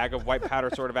bag of white powder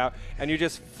sort of out, and you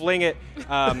just fling it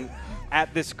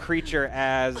at this creature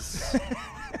as.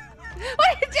 What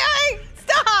are you doing?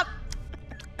 Stop!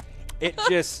 It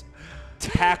just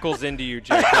tackles into you,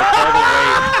 Jake. Like all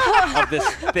the weight of this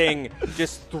thing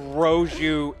just throws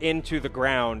you into the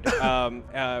ground. Will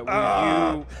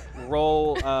you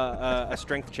roll a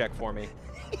strength check for me?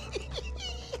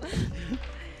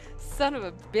 Son of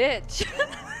a bitch.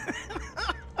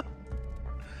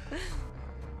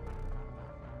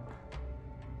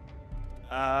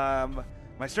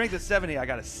 My strength is 70. I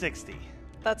got a 60.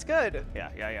 That's good.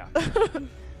 Yeah.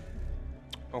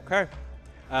 Okay.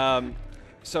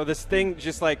 So this thing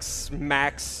just like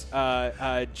smacks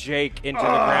Jake into the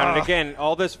ground. And again,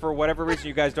 all this, for whatever reason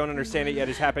you guys don't understand it yet,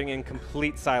 is happening in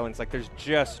complete silence. Like there's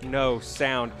just no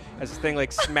sound as this thing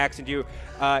like smacks into you.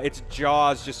 Its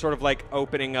jaws just sort of like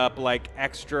opening up like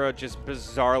extra, just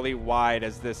bizarrely wide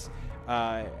as this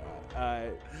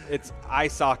its eye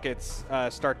sockets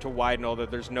start to widen, although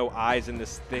there's no eyes in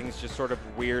this thing's just sort of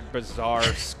weird, bizarre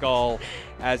skull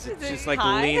as it just like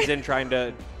leans in, trying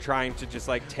to just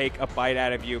like take a bite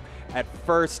out of you. At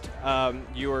first,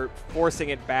 you were forcing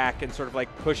it back and sort of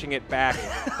like pushing it back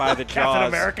by the jaws. Captain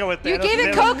America with You Thanos gave it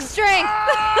in Coke strength.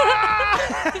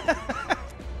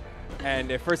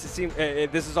 And at first it seemed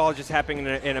this is all just happening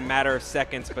in a matter of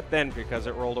seconds, but then because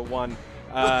it rolled a 1,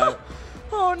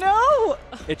 Oh no!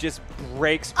 it just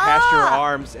breaks past your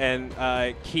arms, and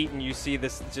Keaton, you see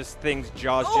this just thing's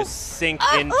jaws just sink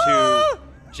into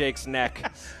Jake's neck.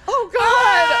 Oh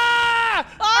god!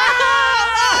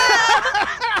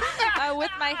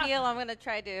 With my heel, I'm gonna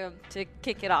try to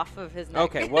kick it off of his neck.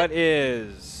 Okay, what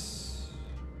is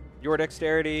your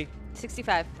dexterity?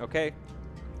 65. Okay,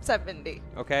 70.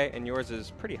 okay, and yours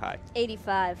is pretty high.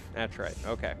 85. That's right.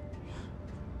 Okay.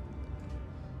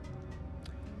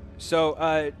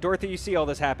 So, Dorothy, you see all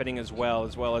this happening as well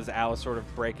as Alice sort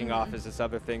of breaking off as this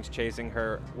other thing's chasing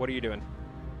her. What are you doing?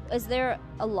 Is there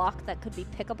a lock that could be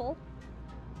pickable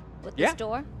with Yeah. this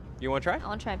door? You want to try? I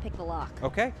want to try and pick the lock.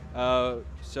 Okay.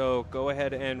 So go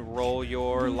ahead and roll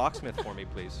your locksmith for me,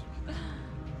 please.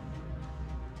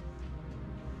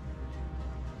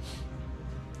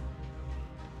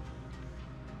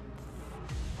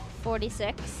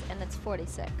 46, and it's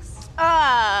 46.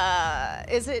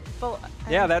 Is it full?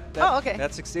 Yeah, that Oh, okay.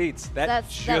 that succeeds. That That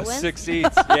just wins?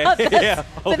 succeeds. Yeah.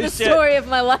 Holy the shit. story of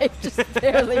my life, just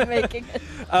barely making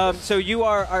it. So you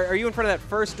are you in front of that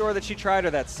first door that she tried, or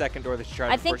that second door that she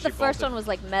tried? I before think the she first bolted? one was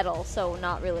like metal, so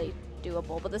not really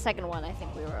doable. But the second one, I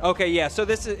think we were. Okay, yeah. So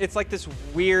it's like this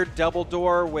weird double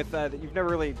door with you've never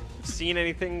really seen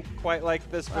anything quite like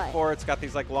this before. Right. It's got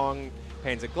these like long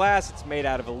panes of glass. It's made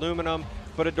out of aluminum,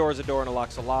 but a door is a door and a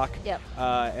lock's a lock. Yep.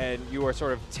 And you are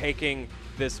sort of taking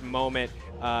this moment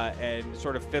and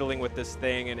sort of fiddling with this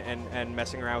thing and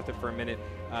messing around with it for a minute.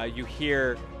 You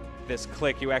hear this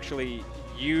click. You actually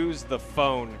use the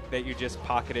phone that you just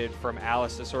pocketed from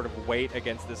Alice to sort of wait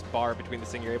against this bar between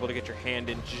this thing. You're able to get your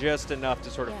hand in just enough to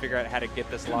sort of figure out how to get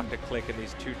this lock to click, and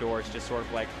these two doors just sort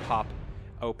of like pop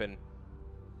open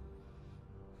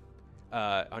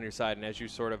on your side. And as you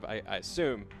sort of, I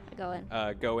assume, Go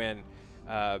in.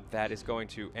 that is going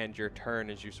to end your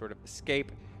turn as you sort of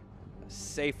escape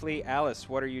safely. Alice,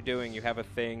 what are you doing? You have a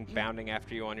thing bounding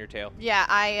after you on your tail. Yeah,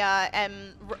 I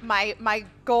am. My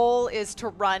goal is to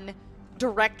run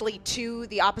directly to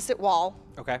the opposite wall,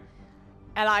 Okay.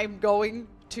 and I'm going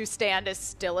to stand as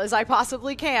still as I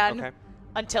possibly can Okay.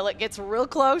 until it gets real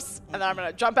close, and then I'm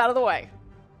gonna jump out of the way.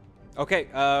 Okay.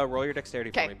 Roll your dexterity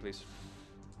for 'Kay. me, please.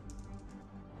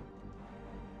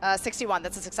 61.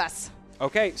 That's a success.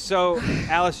 Okay, so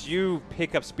Alice, you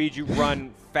pick up speed. You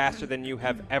run faster than you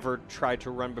have ever tried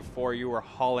to run before. You are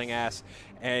hauling ass,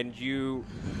 and you,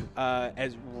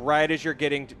 as you're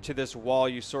getting to this wall,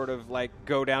 you sort of like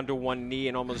go down to one knee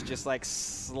and almost just like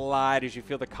slide as you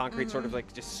feel the concrete sort of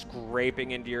like just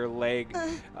scraping into your leg.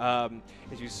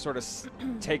 As you sort of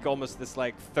take almost this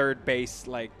like third base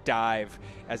like dive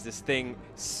as this thing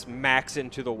smacks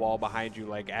into the wall behind you,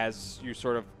 like as you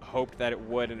sort of hoped that it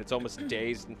would, and it's almost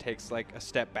dazed and takes like a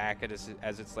step back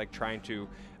as it's like trying to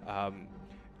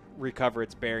recover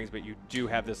its bearings. But you do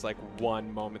have this like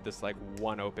one moment, this like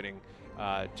one opening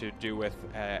to do with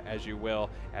as you will.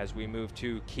 As we move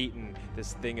to Keaton,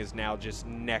 this thing is now just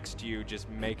next to you, just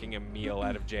making a meal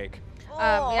out of Jake.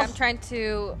 Yeah, I'm trying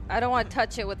to. I don't want to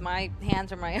touch it with my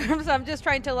hands or my arms. I'm just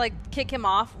trying to like kick him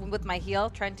off with my heel,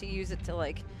 trying to use it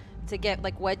to get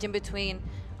like wedge in between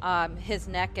his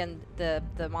neck and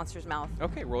the monster's mouth.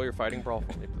 Okay, roll your fighting brawl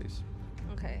for me, please.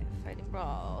 Okay, fighting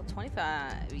brawl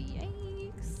 25.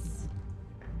 Yikes.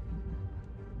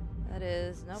 That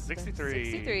is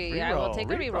 63. 63. I will take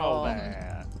a reroll.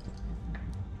 that.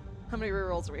 How many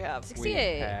rerolls do we have? 68.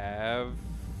 We have.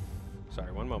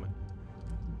 Sorry, one moment.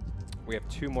 We have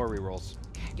 2 more rerolls.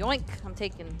 Yoink! I'm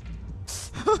taking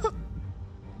 14.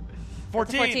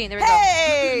 14. There we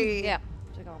Hey! go. Yeah.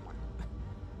 Should I go one more?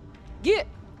 Get.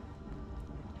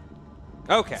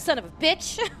 Okay. Son of a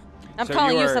bitch! I'm So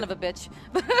calling you you are- son of a bitch.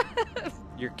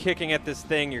 You're kicking at this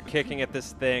thing. You're kicking at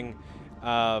this thing.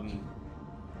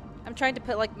 I'm trying to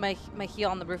put like my heel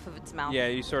on the roof of its mouth. Yeah,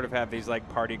 you sort of have these like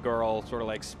party girl sort of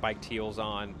like spiked heels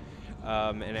on,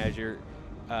 and as you're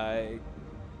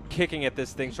kicking at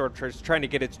this thing, sort of trying to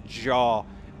get its jaw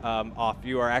off,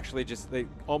 you are actually just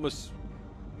almost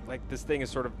like this thing is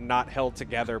sort of not held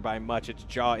together by much. Its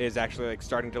jaw is actually like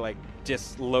starting to like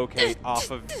dislocate off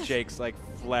of Jake's like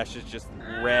flesh. Is just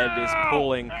red is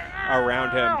pulling around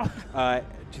him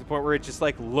to the point where it just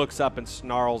like looks up and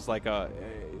snarls like a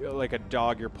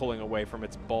dog you're pulling away from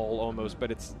its bowl almost, but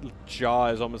its jaw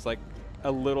is almost like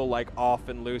a little like off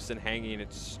and loose and hanging.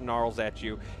 It snarls at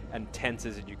you and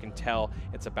tenses, and you can tell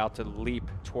it's about to leap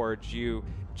towards you.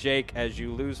 Jake, as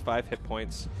you lose 5 hit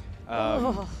points,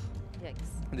 Yikes.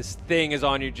 this thing is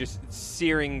on you, just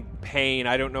searing pain.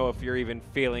 I don't know if you're even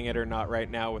feeling it or not right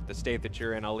now with the state that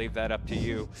you're in. I'll leave that up to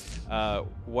you.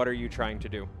 What are you trying to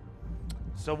do?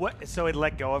 So what? So it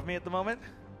let go of me at the moment?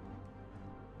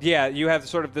 Yeah, you have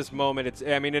sort of this moment.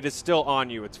 It is still on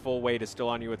you. Its full weight is still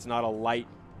on you. It's not a light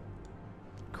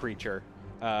creature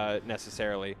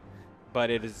necessarily, but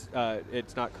it is.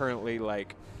 It's not currently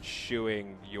like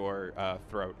chewing your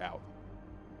throat out.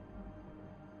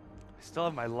 I still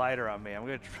have my lighter on me. I'm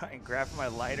gonna try and grab my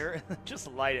lighter and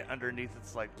just light it underneath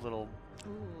its like little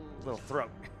throat.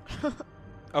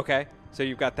 Okay, so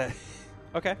you've got that.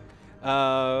 Okay,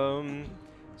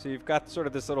 so you've got sort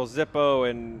of this little Zippo,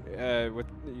 and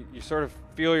you sort of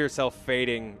feel yourself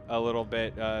fading a little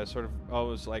bit, sort of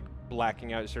almost like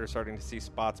blacking out. You're sort of starting to see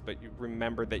spots, but you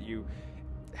remember that you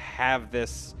have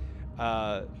this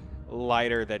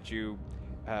lighter that you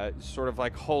sort of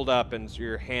like hold up, and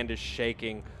your hand is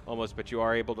shaking almost, but you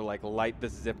are able to like light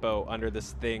this Zippo under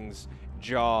this thing's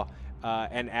jaw.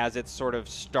 And as it's sort of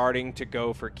starting to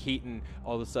go for Keaton,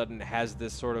 all of a sudden it has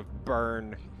this sort of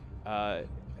burn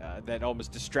that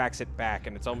almost distracts it back,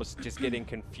 and it's almost just getting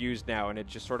confused now, and it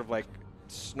just sort of like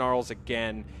snarls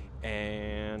again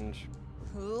and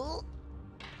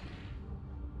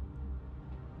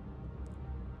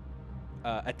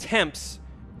attempts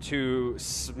to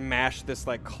smash this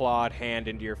like clawed hand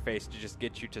into your face to just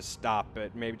get you to stop,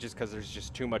 but maybe just because there's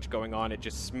just too much going on, it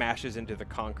just smashes into the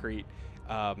concrete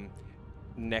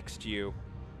next to you.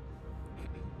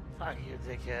 Fuck you,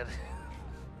 dickhead.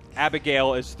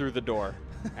 Abigail is through the door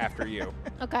after you.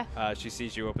 Okay. She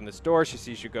sees you open this door, she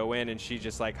sees you go in, and she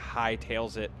just like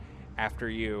hightails it after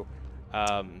you.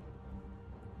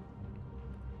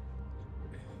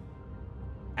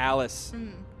 Alice,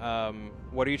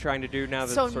 what are you trying to do now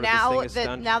that So sort of now this thing is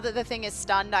stunned? now that the thing is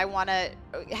stunned, I want to.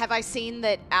 Have I seen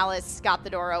that Alice got the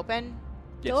door open?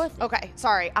 Yes. Dorothy. Okay,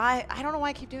 sorry. I don't know why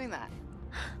I keep doing that.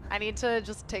 I need to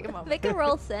just take a moment. Make a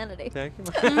roll sanity. Thank you.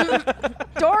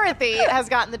 Dorothy has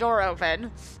gotten the door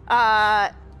open.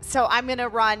 So I'm going to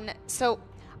run. So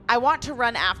I want to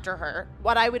run after her.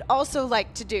 What I would also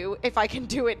like to do, if I can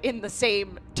do it in the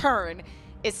same turn,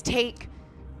 is take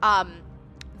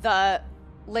the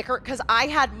liquor, because I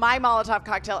had my Molotov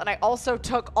cocktail, and I also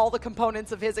took all the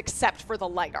components of his except for the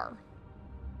lighter.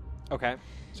 Okay,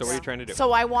 so what are you trying to do?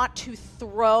 So I want to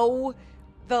throw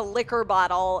the liquor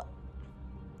bottle,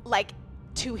 like,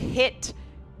 to hit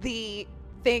the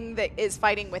thing that is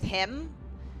fighting with him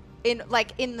in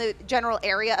the general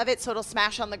area of it, so it'll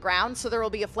smash on the ground, so there will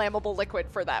be a flammable liquid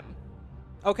for them.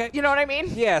 Okay. You know what I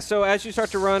mean? Yeah, so as you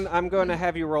start to run, I'm going to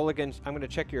have you roll against, I'm going to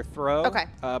check your throw. Okay.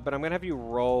 But I'm going to have you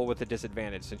roll with a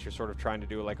disadvantage since you're sort of trying to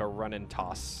do like a run and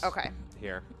toss. Okay.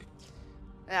 Here.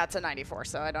 That's a 94,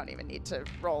 so I don't even need to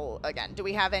roll again. Do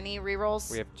we have any rerolls?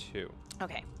 We have 2.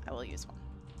 Okay, I will use one.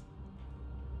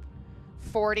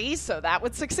 40, so that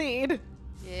would succeed.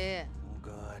 Yeah. Oh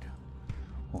god.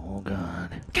 Oh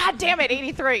god. God damn it,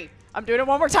 83. I'm doing it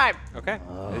one more time. Okay.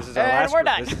 This is And we're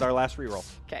done. This is our last reroll.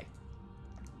 Okay.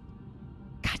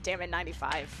 God damn it,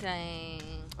 95. Dang.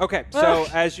 Okay, so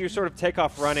as you sort of take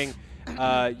off running,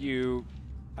 you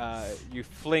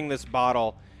fling this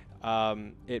bottle.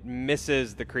 It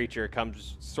misses the creature. It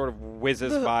comes, sort of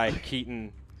whizzes by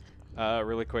Keaton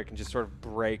really quick and just sort of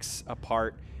breaks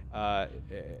apart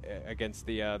against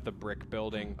the brick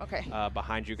building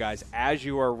behind you guys. As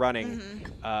you are running,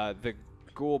 the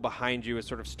ghoul behind you is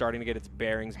sort of starting to get its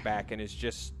bearings back and is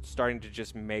just starting to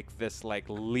just make this like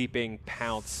leaping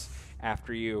pounce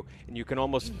after you, and you can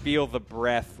almost feel the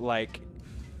breath like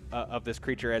of this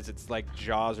creature as its like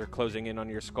jaws are closing in on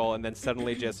your skull, and then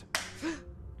suddenly just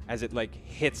as it like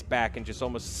hits back and just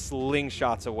almost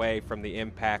slingshots away from the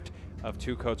impact of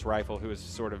Two Coat's rifle, who is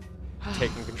sort of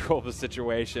taken control of the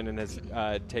situation and has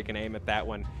taken aim at that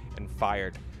one and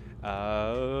fired.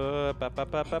 That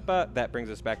brings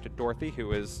us back to Dorothy,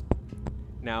 who is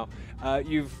now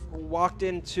you've walked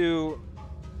into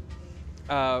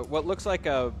what looks like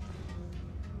a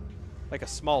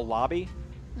small lobby,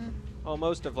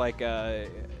 almost of like a,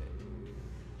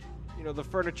 you know, the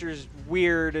furniture's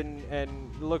weird and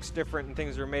looks different and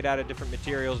things are made out of different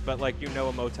materials, but like, you know,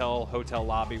 a hotel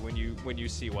lobby when you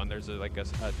see one. There's a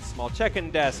small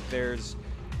check-in desk. There's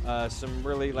some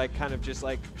really like kind of just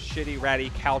like shitty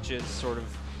ratty couches sort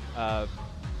of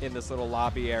in this little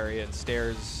lobby area and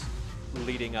stairs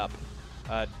leading up.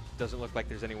 Doesn't look like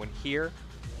there's anyone here,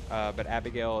 but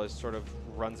Abigail is sort of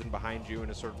runs in behind you and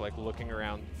is sort of like looking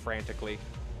around frantically.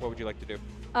 What would you like to do?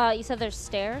 You said there's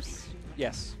stairs?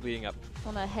 Yes, leading up. I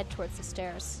want to head towards the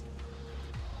stairs.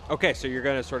 Okay, so you're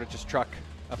going to sort of just truck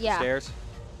up the stairs?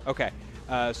 Okay,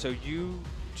 so you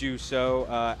do so.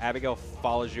 Abigail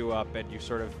follows you up, and you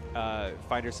sort of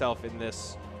find yourself in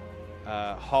this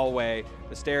hallway.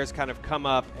 The stairs kind of come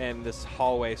up, and this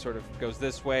hallway sort of goes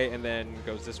this way, and then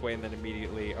goes this way, and then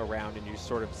immediately around, and you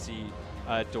sort of see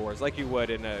doors, like you would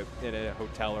in a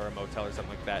hotel or a motel or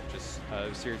something like that, just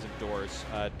a series of doors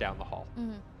down the hall.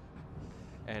 Mm-hmm.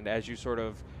 And as you sort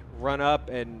of run up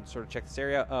and sort of check this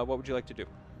area, what would you like to do?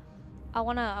 I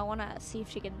wanna see if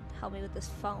she can help me with this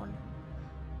phone.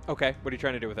 Okay, what are you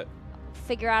trying to do with it?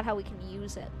 Figure out how we can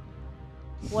use it.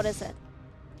 What is it?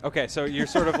 Okay, so you're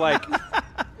sort of like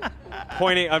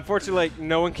pointing. Unfortunately, like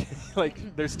no one can,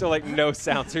 like there's still like no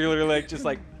sound, so you're literally like just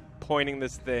like pointing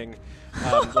this thing,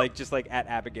 like just like at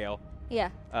Abigail. Yeah.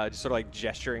 Just sort of like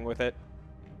gesturing with it,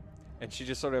 and she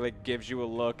just sort of like gives you a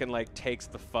look and like takes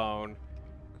the phone,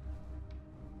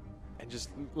 and just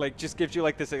gives you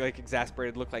like this like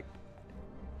exasperated look, like.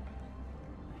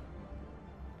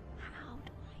 How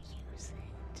do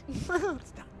I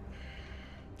use it?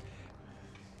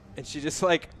 And she just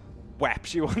like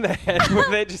whaps you on the head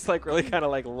with it, just like really kind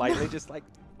of like lightly, just like.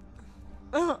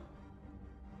 What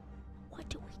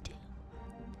do we do?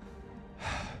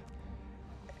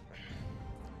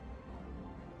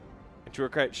 And to her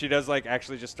credit, she does like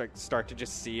actually just like start to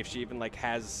just see if she even like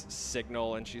has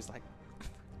signal, and she's like,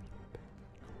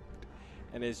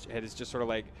 and his head is just sort of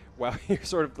like, wow, you're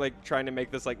sort of like trying to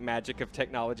make this like magic of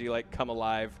technology like come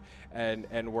alive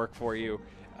and work for you.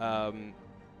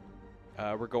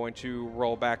 We're going to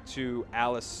roll back to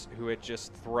Alice, who had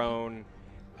just thrown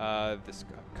this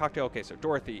cocktail. Okay, so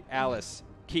Dorothy, Alice,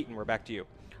 Keaton, we're back to you.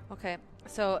 Okay,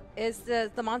 so is the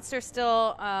monster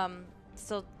still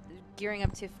gearing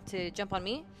up to jump on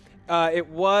me? It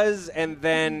was, and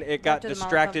then it got After the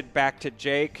distracted back to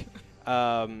Jake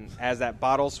as that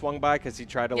bottle swung by because he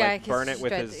tried to like burn it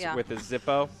with his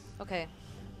Zippo. Okay,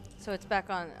 so it's back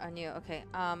on you. Okay,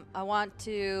 I want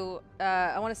to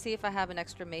see if I have an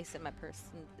extra mace in my purse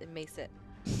and mace it.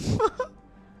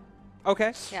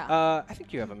 Okay. Yeah. I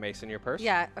think you have a mace in your purse.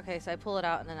 Yeah. Okay, so I pull it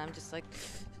out and then I'm just like,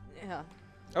 yeah.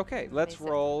 Okay, let's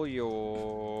roll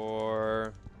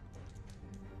your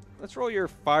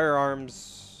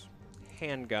firearms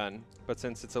handgun. But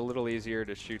since it's a little easier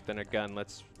to shoot than a gun,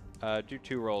 let's do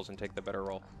 2 rolls and take the better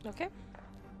roll. Okay.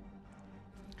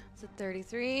 It's a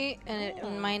 33,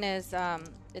 and mine is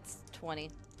it's 20,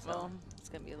 so it's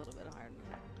gonna be a little bit harder.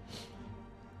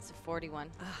 It's a 41.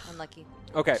 Unlucky.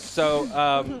 Okay, so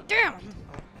Damn.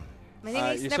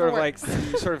 My you never sort of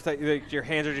works. like your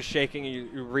hands are just shaking, and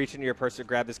you reach into your purse to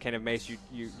grab this can of mace.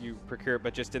 You procure it,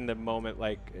 but just in the moment,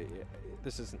 like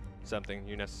this isn't something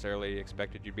you necessarily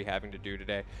expected you'd be having to do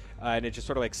today, and it just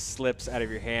sort of like slips out of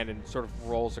your hand and sort of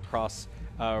rolls across,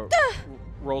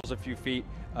 rolls a few feet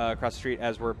across the street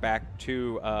as we're back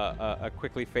to a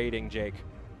quickly fading Jake.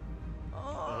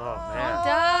 Oh man.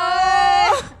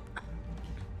 Die!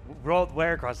 Rolled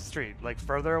where across the street? Like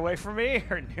further away from me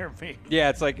or near me? Yeah,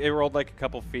 it's like it rolled like a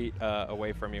couple feet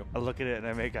away from you. I look at it and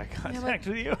I make eye contact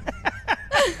with you.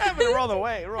 I'm gonna roll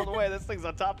away. This thing's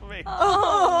on top of me.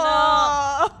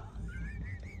 Oh,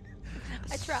 no.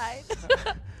 I tried.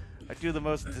 I do the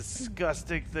most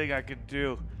disgusting thing I could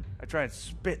do. I try and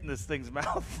spit in this thing's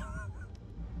mouth.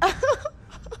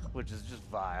 Which is just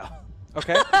vile.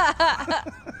 Okay.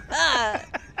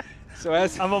 So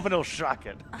as I'm hoping it'll shock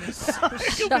it.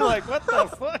 You'll be like, what the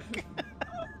fuck?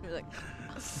 You're like,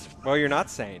 well, you're not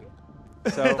sane.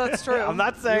 So That's true. I'm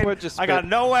not saying would just I got spit-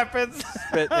 no weapons.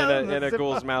 spit in a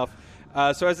ghoul's mouth.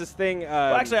 So as this thing,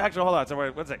 Well, actually, hold on. So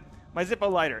wait, one sec. My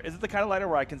Zippo lighter, is it the kind of lighter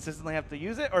where I consistently have to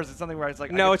use it, or is it something where it's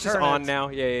like no, I it's just turn on it, now.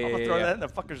 Yeah, I'm gonna yeah, throw yeah. that in the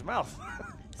fucker's mouth.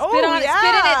 spit on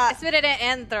it, spit in it,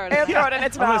 and throw it. And in throw there. it in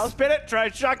its I'm gonna mouth. spit it, try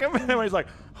and shock him, and then he's like,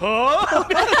 huh? I'm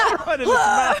gonna throw it in his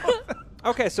mouth.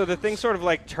 Okay, so the thing sort of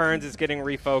like turns, is getting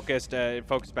refocused. It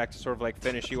focuses back to sort of like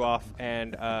finish you off,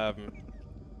 and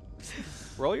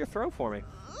roll your throw for me.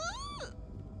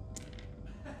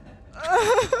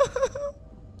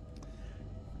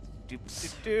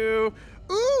 Do.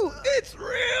 Ooh, it's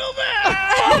real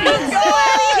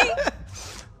bad.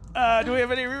 Do we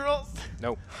have any rerolls?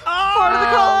 Nope. Part of the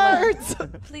cards.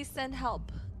 Please send help.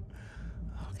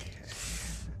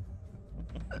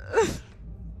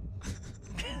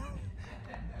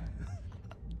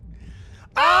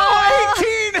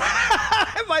 Oh, 18!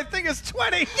 My thing is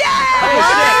 20. Okay,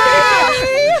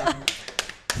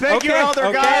 Thank you, Elder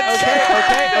okay, Gods.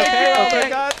 okay, Elder okay.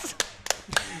 Gods.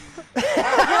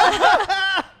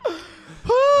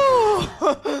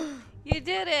 You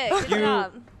did it. Good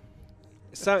job.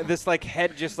 So this like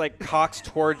head just like cocks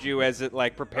towards you as it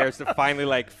like prepares to finally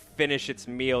like finish its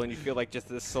meal, and you feel like just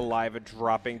this saliva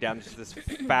dropping down, just this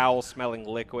foul-smelling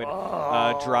liquid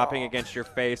dropping against your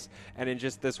face, and in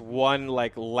just this one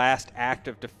like last act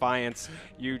of defiance,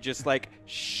 you just like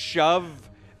shove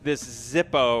this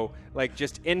Zippo like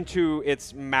just into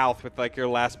its mouth with like your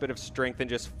last bit of strength, and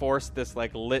just force this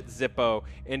like lit Zippo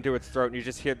into its throat, and you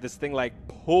just hear this thing like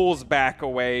pulls back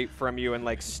away from you and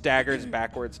like staggers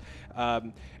backwards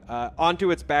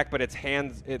onto its back, but its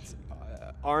hands, its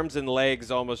arms and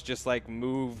legs almost just like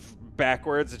move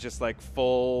backwards. It's just like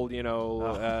full, you know,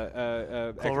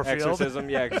 Cloverfield? exorcism.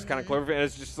 Yeah, just kind of Cloverfield. And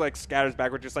it's just like scatters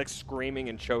backward, just like screaming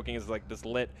and choking as like this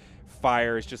lit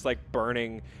fire is just like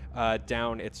burning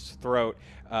down its throat.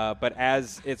 But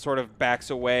as it sort of backs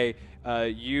away,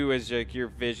 you, as like, your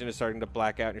vision is starting to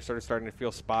black out, and you're sort of starting to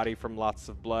feel spotty from lots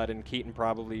of blood. And Keaton,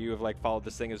 probably you have like followed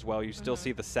this thing as well. You still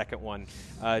see the second one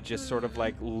just sort of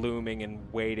like looming and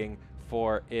waiting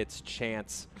for its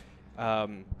chance.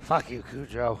 Fuck you,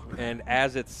 Cujo. And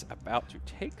as it's about to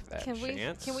take that Can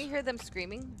chance, we hear them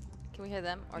screaming? Can we hear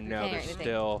them? Or no, can we hear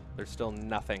anything? there's still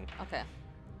nothing. Okay.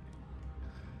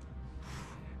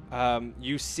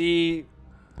 You see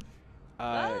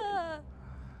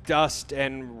dust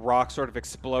and rock sort of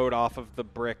explode off of the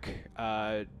brick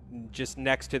just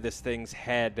next to this thing's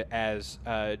head as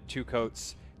Two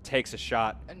Coats takes a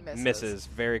shot And misses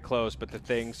very close, but the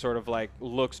thing sort of like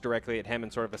looks directly at him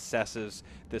and sort of assesses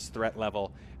this threat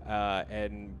level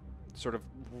and sort of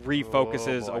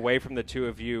refocuses away from the two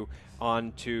of you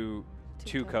onto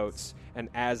Two Coats. And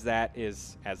as that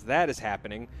is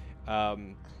happening,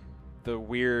 the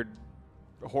weird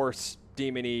horse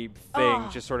demon-y thing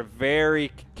just sort of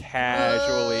very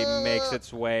casually makes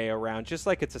its way around, just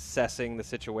like it's assessing the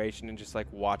situation and just like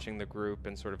watching the group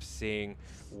and sort of seeing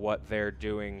what they're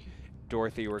doing.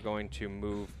 Dorothy, we're going to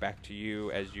move back to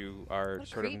you as you are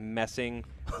sort of messing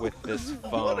with this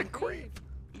phone. What a creep.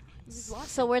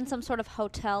 So we're in some sort of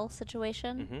hotel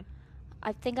situation. Mhm.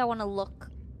 I think I want to look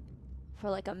for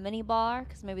like a mini bar,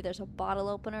 because maybe there's a bottle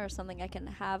opener or something I can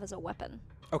have as a weapon.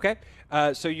 Okay,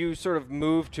 so you sort of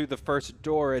move to the first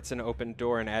door. It's an open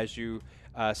door, and as you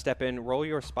step in, roll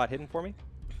your spot hidden for me.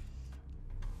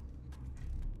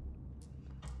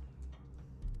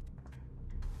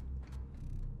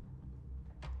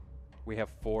 We have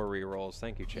 4 rerolls.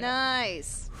 Thank you, Chad.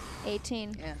 Nice.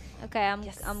 18. Yeah. Okay,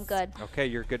 I'm good. Okay,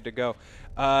 you're good to go.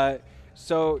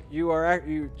 So you are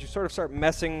you sort of start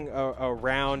messing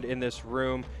around in this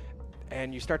room,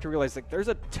 and you start to realize like there's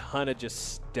a ton of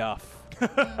just stuff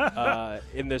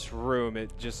in this room.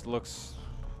 It just looks,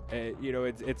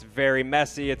 it's very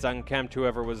messy. It's unkempt.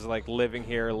 Whoever was like living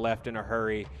here left in a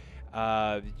hurry.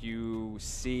 You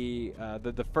see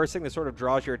the first thing that sort of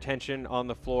draws your attention on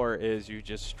the floor is you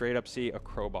just straight up see a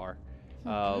crowbar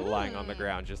lying on the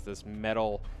ground, just this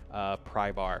metal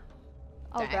pry bar.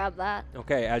 I'll grab that.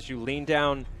 Okay, as you lean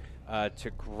down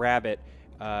to grab it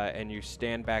and you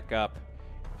stand back up,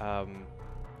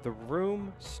 the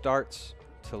room starts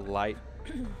to light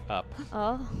up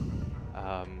Oh.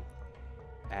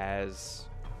 as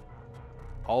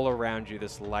all around you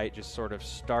this light just sort of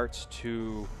starts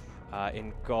to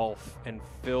engulf and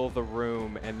fill the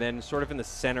room, and then sort of in the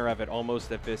center of it,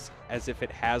 almost as if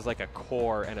it has like a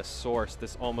core and a source,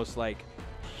 this almost like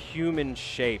human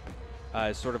shape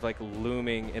is sort of like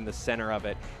looming in the center of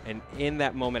it. And in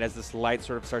that moment, as this light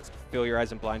sort of starts to fill your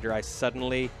eyes and blind your eyes,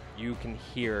 suddenly you can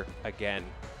hear again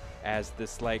as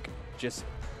this like just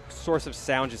source of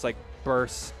sound just like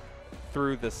bursts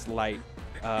through this light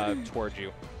toward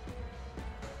you.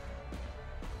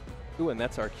 Ooh, and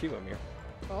that's our cue, Amir.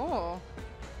 Oh.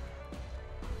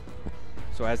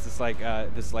 So as this like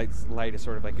this light is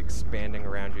sort of like expanding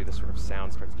around you, this sort of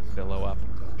sound starts to billow up.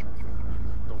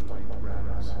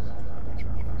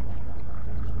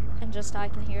 And just I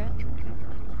can hear it?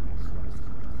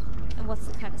 And what's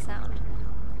the kind of sound?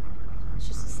 It's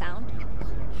just a sound?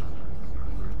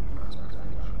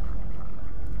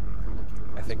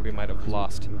 I think we might have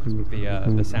lost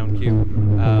the sound cue.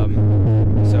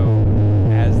 So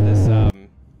as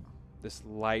this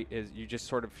light is, you just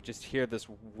sort of just hear this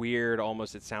weird,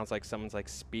 almost, it sounds like someone's like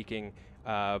speaking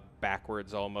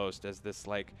backwards almost, as this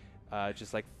like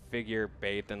just like figure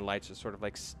bathed in light just sort of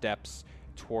like steps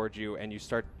toward you, and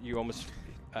you almost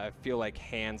feel like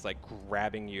hands like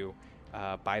grabbing you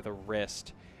by the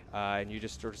wrist, and you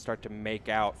just sort of start to make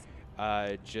out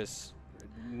just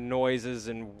noises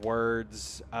and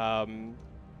words.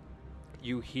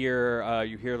 You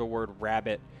hear the word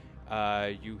rabbit.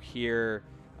 You hear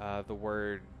the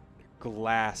word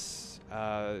glass.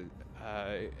 As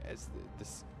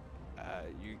this,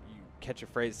 you catch a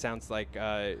phrase. Sounds like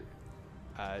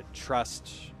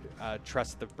trust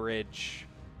the bridge.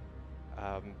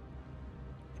 And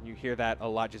you hear that a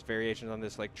lot. Just variations on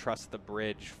this, like trust the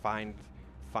bridge, find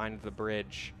the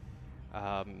bridge.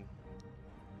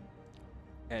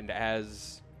 And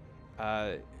as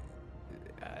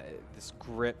this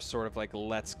grip sort of like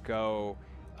lets go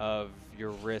of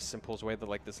your wrists and pulls away,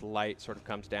 this light sort of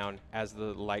comes down. As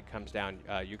the light comes down,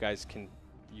 you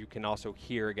can also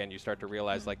hear again. You start to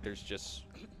realize like there's just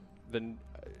the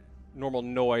normal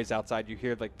noise outside. You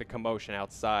hear like the commotion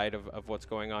outside of what's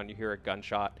going on. You hear a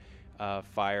gunshot.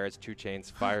 Fire as 2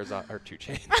 Chainz fires on, or 2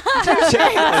 Chainz. 2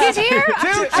 Chainz. He's here. 2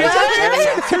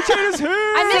 Chainz is here.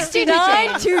 I missed you, 2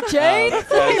 Chainz. 2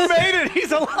 Chainz. He made it.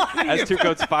 He's alive. As 2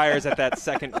 Coats fires at that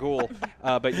second ghoul,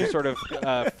 but you sort of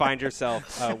find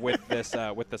yourself with this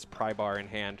pry bar in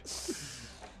hand.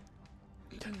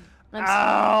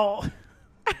 Ow!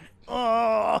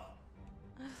 Oh!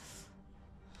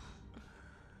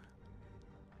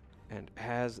 And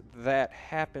as that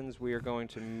happens, we are going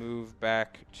to move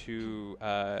back to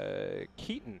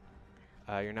Keaton.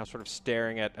 You're now sort of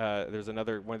staring at, there's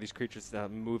another one of these creatures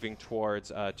moving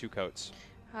towards 2 Coats.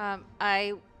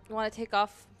 I want to take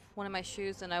off one of my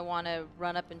shoes, and I want to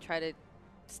run up and try to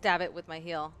stab it with my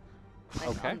heel. Like,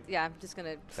 Okay. Yeah, I'm just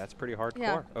going to. That's pretty hardcore.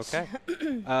 Yeah. Okay.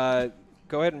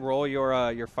 Go ahead and roll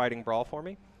your fighting brawl for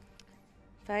me.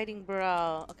 Fighting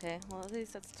brawl. Okay, well, at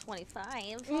least that's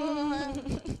 25.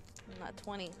 Not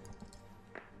 20.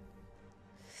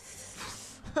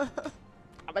 I'm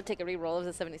going to take a re-roll of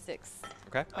the 76.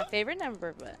 Okay. My favorite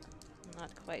number, but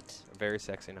not quite. A very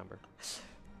sexy number.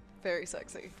 Very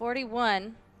sexy.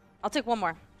 41. I'll take one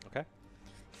more. Okay.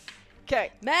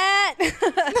 Okay. Matt!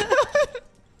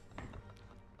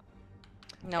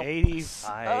 No.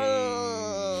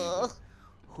 85.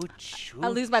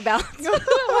 I'll lose my balance.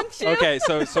 Okay,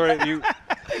 so sort of you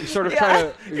sort of try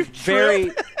to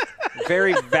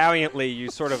very valiantly you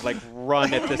sort of like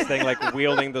run at this thing, like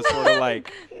wielding the sort of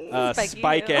like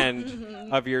spike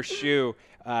end of your shoe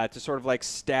to sort of like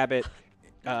stab it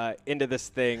into this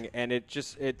thing, and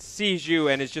it sees you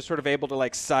and is just sort of able to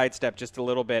like sidestep just a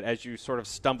little bit as you sort of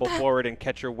stumble forward and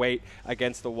catch your weight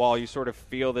against the wall. You sort of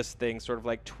feel this thing sort of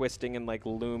like twisting and like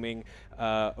looming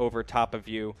over top of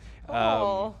you.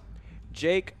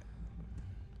 Jake,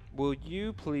 will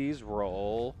you please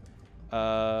roll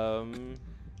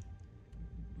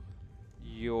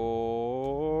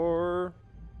your...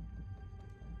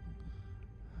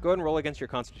 Go ahead and roll against your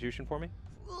Constitution for me.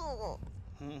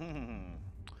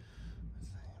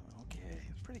 Okay,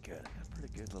 it's pretty good. That's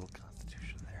pretty good little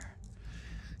Constitution there.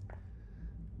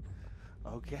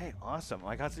 Okay, awesome.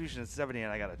 My Constitution is 70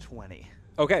 and I got a 20.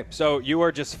 Okay, so you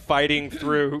are just fighting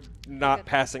through not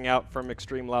passing out from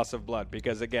extreme loss of blood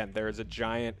because, again, there is a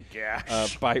giant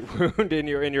bite wound in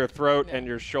your throat and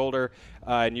your shoulder,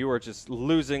 and you are just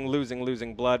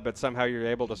losing blood, but somehow you're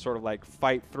able to sort of like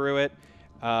fight through it.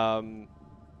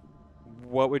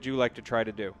 What would you like to try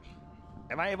to do?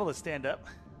 Am I able to stand up?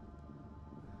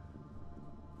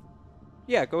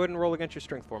 Yeah, go ahead and roll against your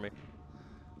strength for me.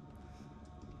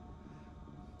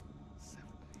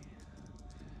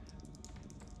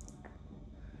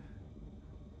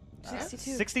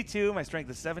 62. 62. My strength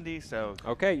is 70, so...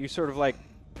 Okay, you sort of like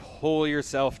pull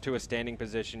yourself to a standing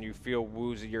position. You feel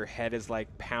woozy. Your head is like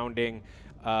pounding.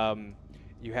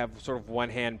 You have sort of one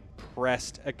hand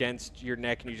pressed against your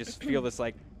neck, and you just feel this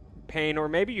like pain, or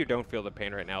maybe you don't feel the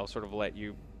pain right now. I'll sort of let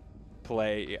you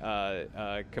play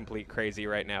complete crazy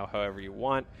right now, however you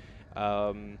want.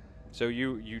 So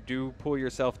you do pull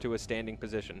yourself to a standing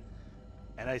position.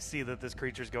 And I see that this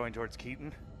creature's going towards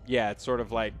Keaton. Yeah, it's sort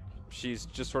of like she's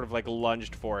just sort of like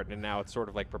lunged for it, and now it's sort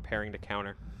of like preparing to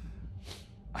counter.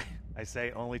 I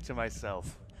say only to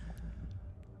myself,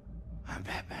 I'm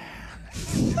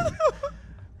Batman.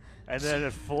 And then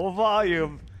at full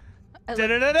volume, I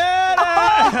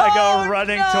go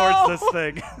running towards this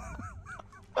thing.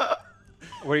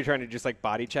 What are you trying to just like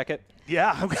body check it?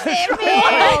 Yeah, I'm going to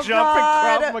jump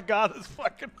and Krav Maga this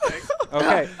fucking thing.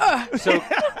 Okay, so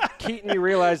Keaton, you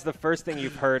realize the first thing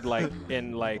you've heard like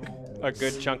in like a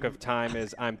good chunk of time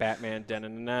is "I'm Batman."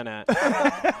 Da-na-na-na-na.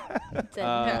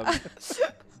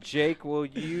 Jake, will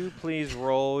you please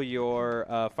roll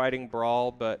your fighting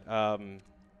brawl? But Okay,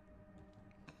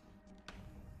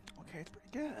 it's pretty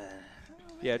good.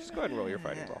 yeah, just go ahead and roll your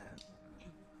fighting brawl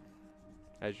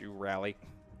as you rally.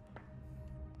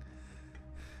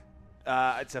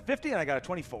 It's a 50, and I got a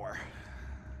 24.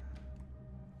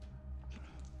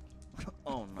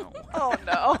 Oh, no. Oh,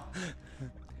 no.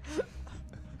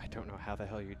 I don't know how the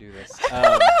hell you do this.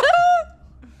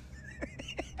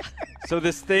 So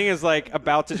this thing is like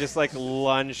about to just like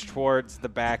lunge towards the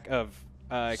back of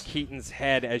Keaton's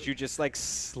head as you just like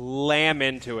slam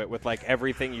into it with like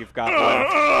everything you've got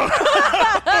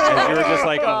left. As you're just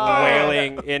like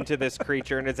wailing into this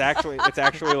creature, and it's actually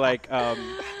like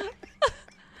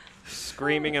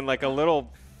screaming and like a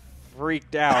little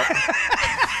freaked out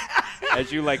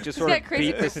as you like just sort of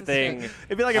beat this thing.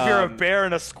 It'd be like if you're a bear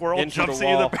and a squirrel jumps at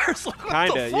you, the bear's like,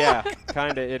 kinda, yeah,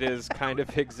 kinda. It is kind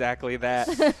of exactly that.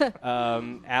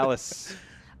 Alice.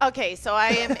 Okay, so I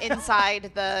am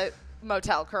inside the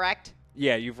motel, correct?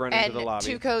 Yeah, you've run into the lobby.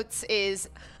 Two Coats is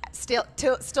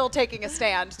still taking a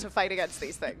stand to fight against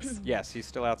these things. Yes, he's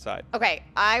still outside. Okay,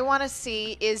 I want to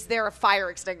see, is there a fire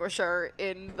extinguisher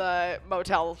in the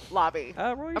motel lobby? Roll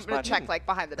your I'm going spot to check hidden. like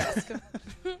behind the desk.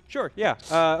 Sure, yeah.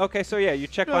 Okay, so yeah, you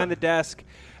check behind the desk.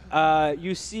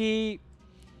 You see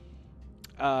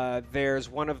there's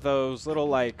one of those little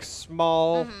like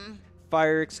small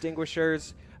fire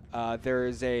extinguishers.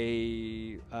 There's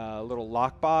a little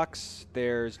lockbox.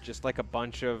 There's just like a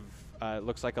bunch of it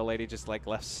looks like a lady just like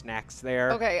left snacks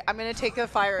there. Okay, I'm going to take a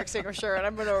fire extinguisher and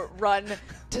I'm going to run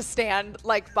to stand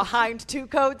like behind Two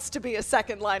Coats to be a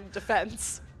second line of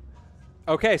defense.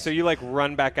 Okay, so you like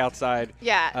run back outside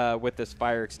Yeah. with this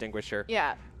fire extinguisher.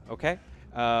 Yeah. Okay.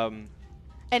 And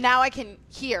now I can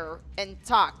hear and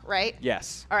talk, right?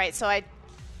 Yes. All right, so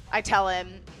I tell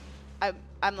him,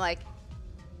 I'm like,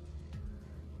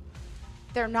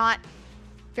 they're not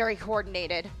very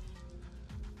coordinated.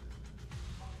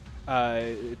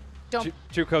 Don't-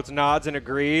 Two Coats nods and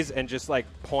agrees and just like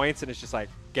points and it's just like,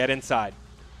 get inside.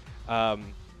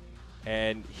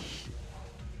 And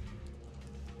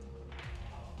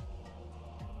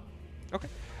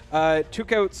okay. Two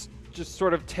Coats just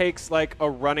sort of takes like a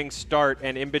running start,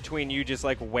 and in between you just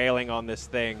like wailing on this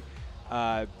thing,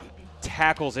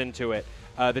 tackles into it.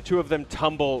 The two of them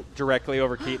tumble directly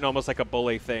over Keaton, almost like a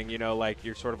bully thing, you know, like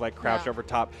you're sort of like crouched over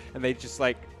top, and they just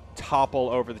like topple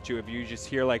over the two of you. You just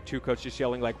hear like Two Coats just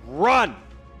yelling like, "Run!"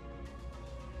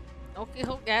 Okay,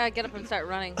 I get up and start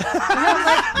running.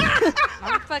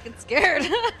 I'm fucking scared.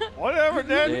 Whatever,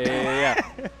 dude.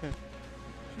 Yeah.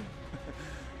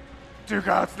 Two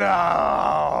Coats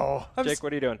now. Jake,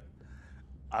 what are you doing?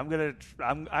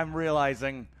 I'm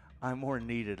realizing I'm more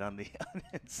needed on the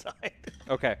inside.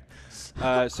 Okay.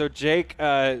 So Jake,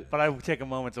 But I take a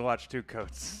moment to watch Two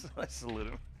Coats. I salute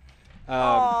him.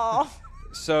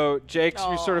 so Jake,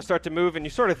 you sort of start to move, and you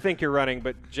sort of think you're running,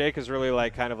 but Jake is really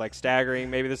like kind of like staggering.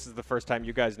 Maybe this is the first time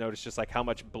you guys notice just like how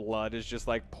much blood is just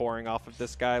like pouring off of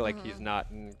this guy. Like he's not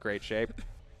in great shape.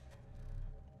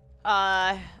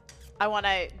 I want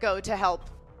to go to help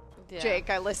Yeah.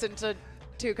 Jake. I listened to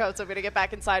Two Coats. I'm going to get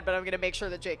back inside, but I'm going to make sure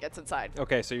that Jake gets inside.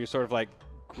 Okay, so you sort of like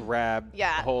grab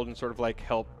hold and sort of like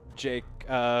help Jake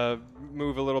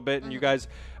move a little bit, and you guys,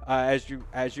 as you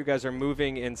guys are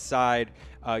moving inside,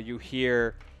 you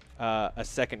hear a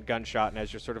second gunshot, and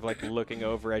as you're sort of like looking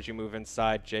over as you move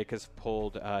inside, Jake has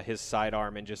pulled his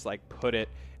sidearm and just like put it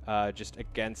just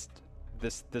against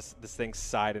this thing's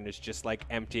side and is just like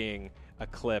emptying a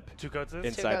clip Two coats is?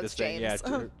 inside Two this Coats thing. James.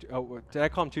 Yeah. Did I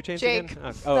call him Two Chains Jake.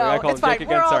 again? No, I called it's him fine. Jake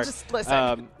We're again. all Sorry. just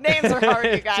listen. Names are hard,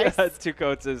 you guys. Two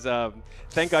Coats is.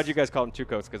 Thank God you guys called him Two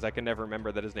Coats because I can never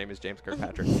remember that his name is James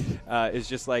Kirkpatrick. Is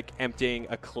just like emptying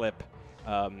a clip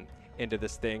into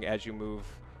this thing as you move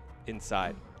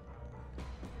inside.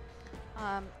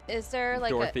 Is there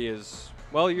like Dorothy is.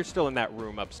 Well, you're still in that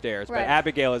room upstairs, Right. but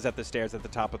Abigail is at the stairs at the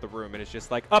top of the room, and it's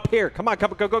just like up here. Come on, go.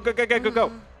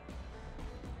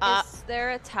 is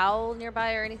there a towel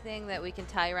nearby or anything that we can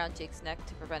tie around Jake's neck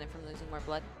to prevent him from losing more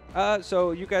blood?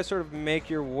 So you guys sort of make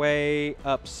your way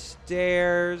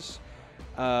upstairs.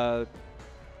 Go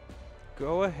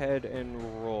ahead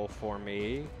and roll for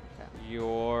me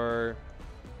your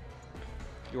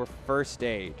first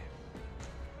aid.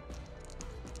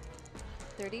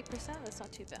 30%? That's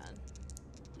not too bad.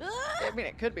 I mean,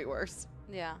 it could be worse.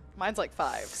 Yeah. Mine's like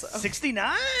 5, so.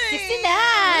 69!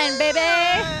 69, baby!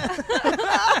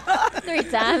 3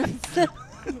 times.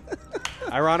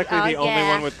 Ironically, Oh, the only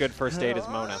yeah. one with good first aid is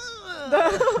Mona,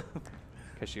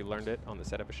 because she learned it on the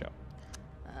set of a show.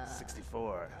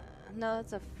 64. No,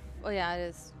 that's a. Oh yeah, it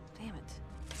is. Damn it.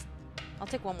 I'll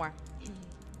take one more.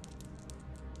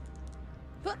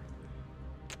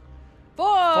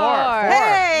 4.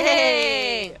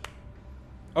 Hey!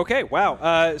 Okay,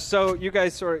 wow. So you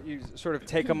guys sort of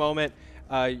take a moment.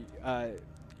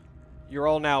 You're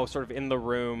all now sort of in the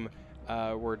room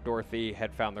where Dorothy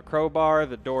had found the crowbar.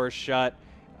 The door's shut,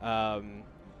 and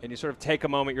you sort of take a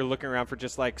moment. You're looking around for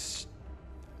just like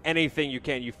anything you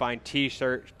can. You find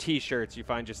t-shirts. You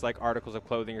find just like articles of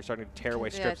clothing. You're starting to tear away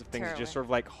strips of things. tear You just away. sort of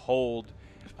like hold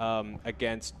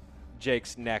against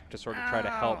Jake's neck to sort of try to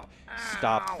help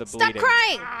stop the Stop bleeding.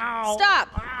 crying! Stop!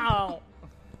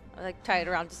 I like tie it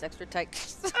around just extra tight.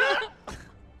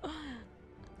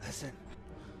 Listen.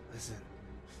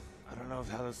 I don't know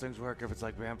how those things work, if it's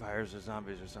like vampires or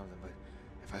zombies or something, but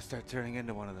if I start turning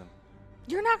into one of them,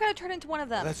 You're not gonna turn into one of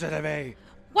them. listen to me.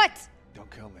 What?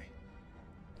 Don't kill me.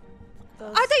 I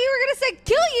thought you were gonna say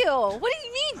kill you. What do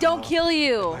you mean? Don't kill It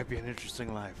you. might be an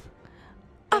interesting life.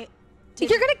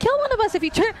 You're gonna kill one of us if you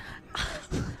turn.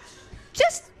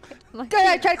 Just go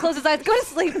ahead, try to close his eyes. Go to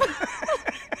sleep.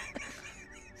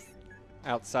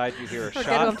 Outside, you hear a Forget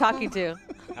who I'm shot. talking to.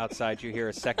 Outside, you hear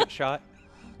a second shot,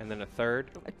 and then a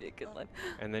third,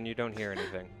 and then you don't hear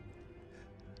anything.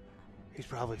 He's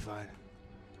probably fine.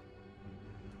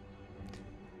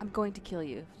 I'm going to kill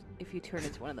you if you turn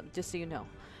into one of them. Just so you know.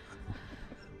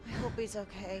 I hope he's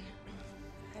okay.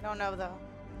 I don't know, though.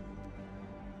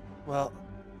 Well,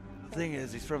 the thing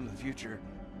is, he's from the future,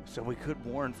 so we could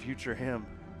warn future him.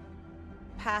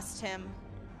 Past him.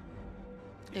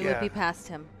 It would be past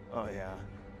him. Oh, yeah.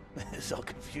 It's so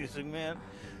confusing, man.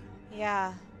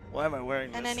 Yeah. Why am I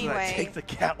wearing And this? anyway- I take the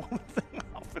Catwoman thing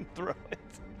off and throw it.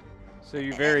 So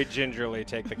you very gingerly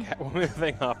take the Catwoman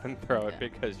thing off and throw it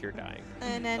because you're dying.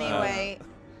 And anyway,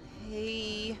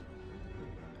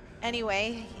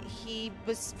 he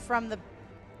was from the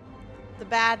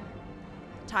bad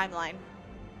timeline.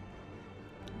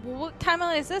 Well, what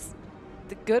timeline is this?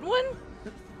 The good one?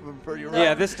 I'm pretty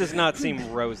Yeah, this does not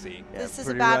seem rosy. Yeah, This is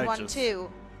a pretty bad one righteous.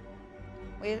 too.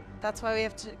 That's why we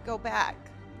have to go back.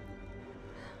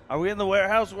 Are we in the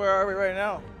warehouse? Where are we right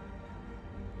now?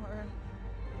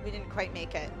 We didn't quite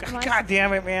make it. God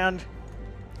damn it, man.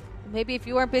 Maybe if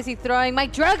you weren't busy throwing my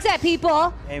drugs at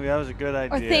people Amy, that was a good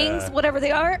idea. or things, whatever they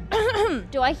are.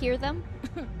 Do I hear them?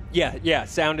 Yeah.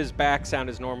 Sound is back. Sound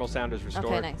is normal. Sound is restored.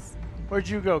 Okay, nice. Where'd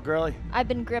you go, girlie? I've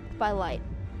been gripped by light.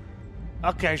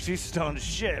 Okay, she's stoned as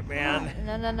shit, man.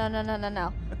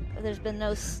 No. There's been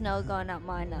no snow going up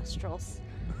my nostrils.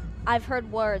 I've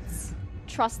heard words.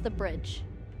 Trust the bridge.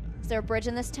 Is there a bridge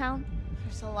in this town?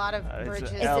 There's a lot of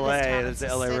bridges It's in LA. this town. There's It's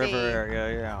the a LA city. River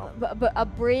area, yeah. But a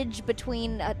bridge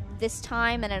between this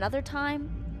time and another time?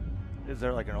 Is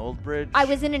there like an old bridge? I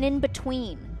was in an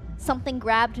in-between. Something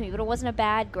grabbed me, but it wasn't a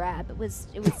bad grab. It was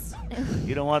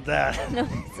You don't want that. no,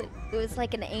 it was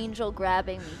like an angel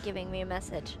grabbing me, giving me a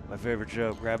message. My favorite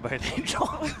joke, grabbed by an angel.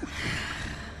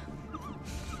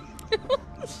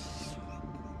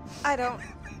 I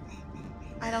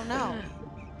don't know.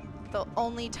 The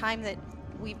only time that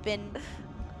we've been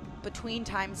between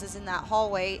times is in that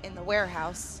hallway in the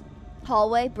warehouse.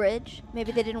 Hallway, bridge.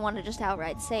 Maybe they didn't want to just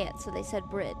outright say it, so they said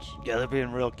bridge. Yeah, they're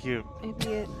being real cute. Maybe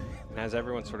it. And as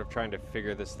everyone's sort of trying to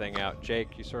figure this thing out,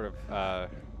 Jake, you sort of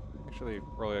actually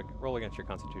roll against your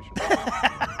Constitution.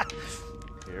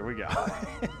 Here we go.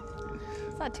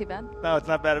 It's not too bad. No, it's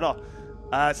not bad at all.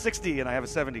 60, and I have a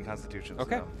 70 Constitution.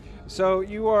 Okay. So. So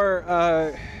you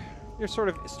are You're sort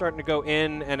of starting to go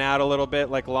in and out a little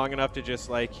bit, like long enough to just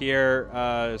like hear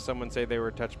someone say they were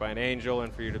touched by an angel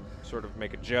and for you to sort of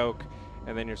make a joke,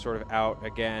 and then you're sort of out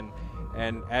again.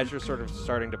 And as you're sort of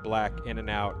starting to black in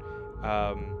and out,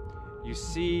 you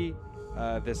see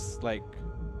this like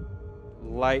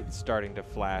light starting to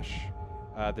flash,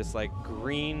 this like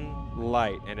green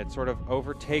light, and it sort of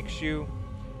overtakes you,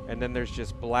 and then there's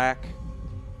just black.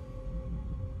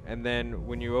 And then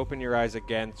when you open your eyes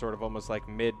again, sort of almost like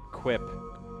mid-quip,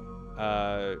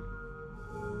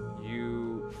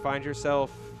 you find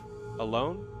yourself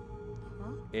alone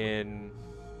in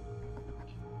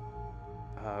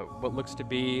what looks to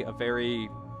be a very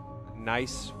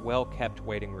nice, well-kept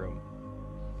waiting room.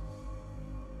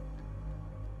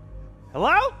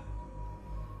 Hello?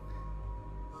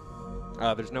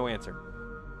 There's no answer.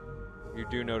 You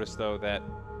do notice, though, that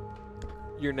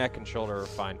your neck and shoulder are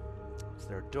fine. Is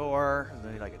there a door? Is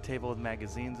there like a table with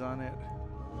magazines on it?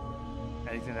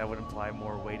 Anything that would imply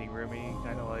more waiting roomy,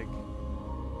 kind of like?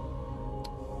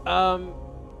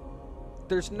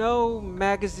 There's no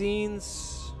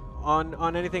magazines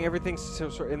on anything. Everything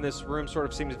in this room sort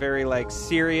of seems very like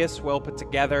serious, well put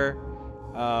together.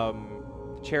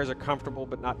 Chairs are comfortable,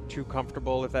 but not too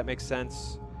comfortable, if that makes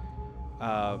sense.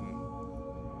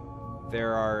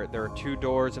 There are 2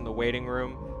 doors in the waiting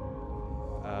room.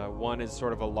 One is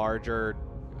sort of a larger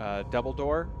double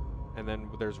door, and then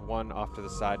there's one off to the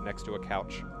side next to a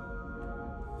couch.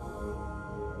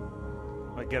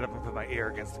 I get up and put my ear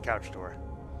against the couch door.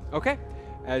 Okay.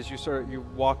 As you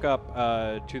walk up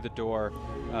to the door,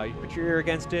 you put your ear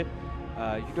against it.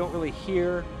 You don't really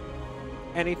hear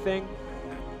anything,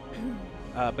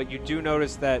 but you do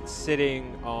notice that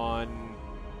sitting on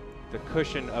the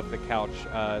cushion of the couch,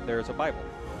 there's a Bible.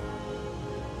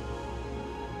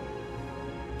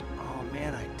 Oh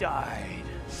man, I died.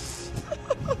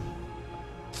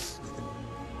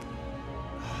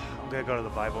 I'm gonna go to the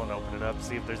Bible and open it up,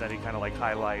 see if there's any kind of like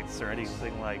highlights or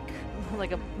anything like.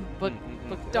 Like a book,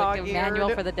 Dog like a manual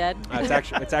eared. for the dead.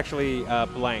 It's actually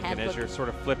blank, and as Handbook. you're sort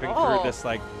of flipping through this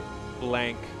like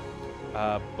blank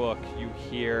book, you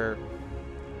hear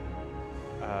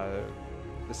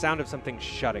the sound of something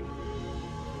shutting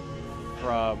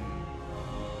from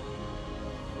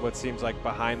what seems like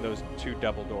behind those 2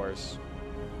 double doors.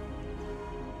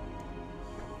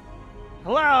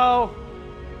 Hello.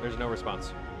 There's no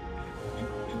response.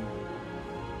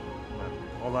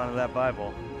 Hold on to that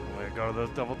Bible. I'm gonna go to those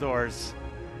double doors.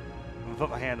 I'm gonna put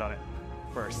my hand on it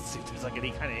first, see if there's like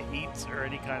any kind of heat or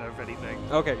any kind of anything.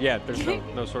 Okay, yeah, there's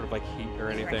no sort of like heat or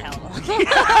anything.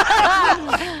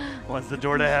 One's the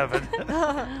door to heaven.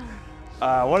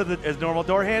 What are is normal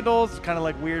door handles? Kind of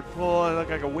like weird pull. Look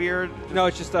like a weird. No,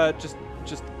 it's just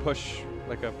push,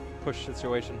 like a push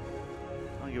situation.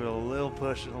 I'll give it a little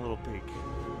push and a little peek.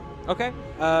 Okay,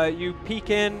 you peek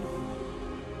in,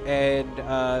 and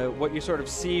what you sort of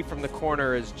see from the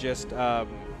corner is just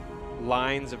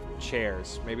lines of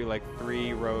chairs, maybe like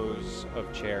 3 rows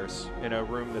of chairs in a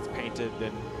room that's painted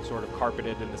and sort of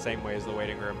carpeted in the same way as the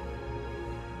waiting room.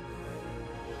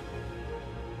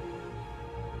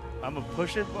 I'm gonna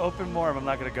push it open more. I'm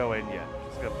not gonna go in yet.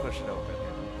 Just gonna push it open.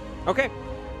 Okay,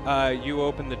 you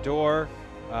open the door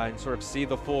and sort of see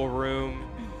the full room,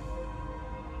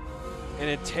 and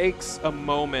it takes a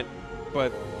moment,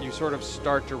 but you sort of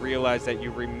start to realize that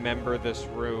you remember this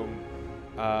room.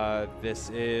 This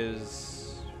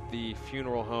is the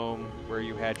funeral home where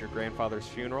you had your grandfather's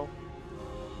funeral.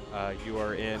 You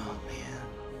are in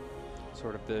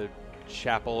sort of the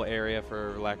chapel area,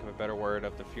 for lack of a better word,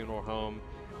 of the funeral home.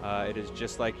 It is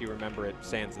just like you remember it,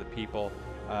 sans the people.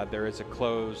 There is a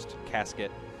closed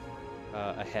casket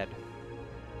ahead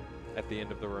at the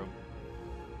end of the room.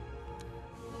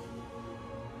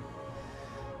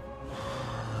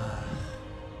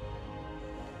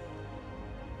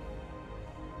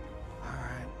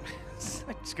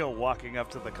 I just go walking up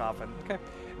to the coffin. Okay.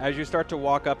 As you start to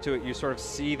walk up to it, you sort of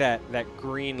see that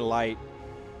green light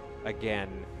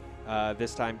again,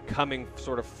 this time coming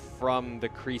sort of from the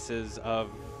creases of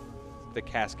the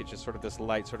casket, just sort of this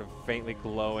light sort of faintly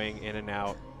glowing in and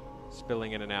out,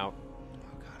 spilling in and out.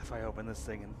 Oh God, if I open this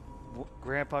thing and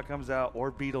Grandpa comes out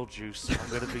or Beetlejuice, I'm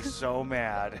going to be so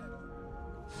mad.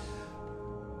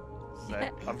 So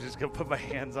I'm just going to put my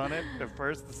hands on it at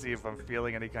first to see if I'm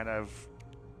feeling any kind of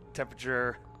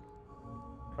temperature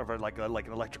or like an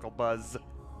electrical buzz.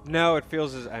 No, it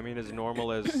feels as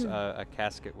normal as a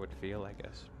casket would feel, I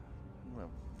guess. I'm going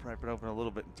to pry it open a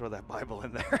little bit and throw that Bible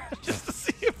in there just to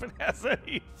see if it has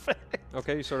any effect.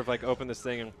 Okay, you sort of like open this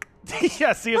thing and...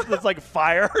 Yeah, see if there's like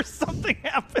fire or something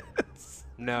happens.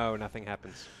 No, nothing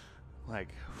happens.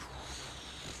 Like...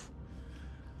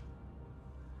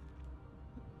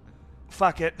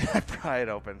 fuck it. I pry it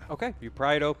open. Okay, you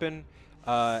pry it open.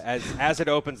 As it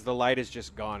opens, the light is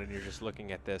just gone, and you're just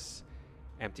looking at this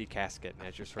empty casket. And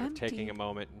as you're sort of taking a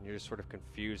moment, and you're sort of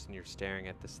confused, and you're staring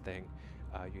at this thing,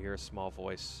 you hear a small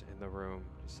voice in the room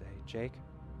say, "Jake."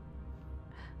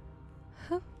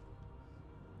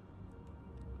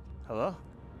 Hello?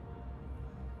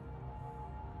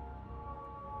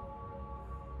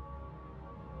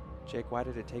 Jake, why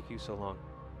did it take you so long?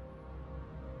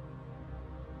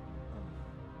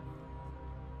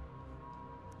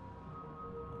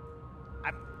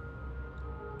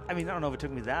 I mean, I don't know if it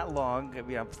took me that long. I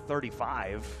mean, I'm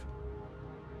 35.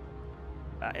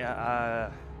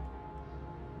 How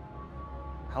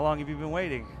long have you been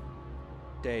waiting?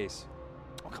 Days.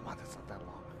 Oh, come on, that's not that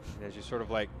long. And as you sort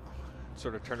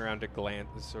of turn around to glance,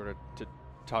 sort of to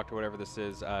talk to whatever this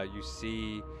is, you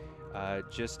see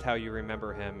just how you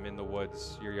remember him in the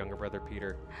woods, your younger brother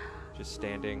Peter, just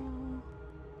standing.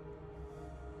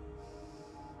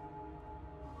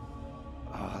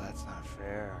 Oh, that's not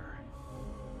fair.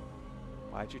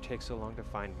 Why'd you take so long to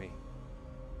find me?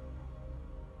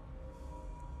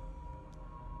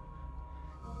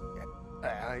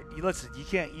 Listen, you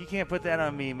can't put that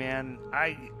on me, man.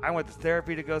 I went to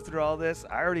therapy to go through all this.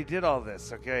 I already did all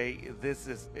this, okay?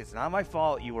 It's not my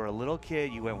fault. You were a little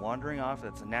kid. You went wandering off.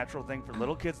 That's a natural thing for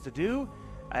little kids to do.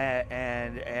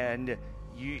 And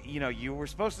you were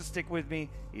supposed to stick with me.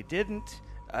 You didn't.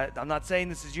 I'm not saying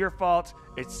this is your fault.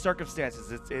 It's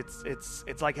circumstances.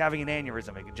 It's like having an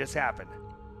aneurysm. It could just happen.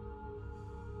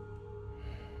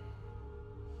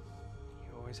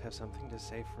 You always have something to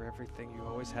say for everything. You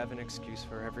always have an excuse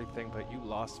for everything, but you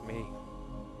lost me.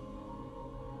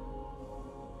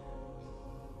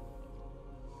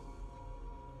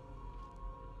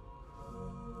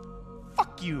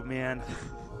 Fuck you, man.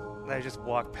 And I just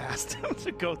walk past him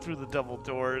to go through the double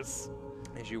doors.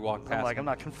 As you walk past, I'm like, I'm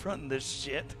not confronting this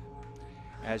shit.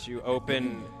 As you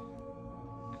open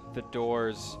the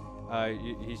doors,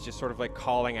 he's just sort of like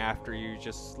calling after you,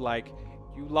 just like,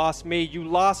 "You lost me, you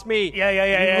lost me, Yeah.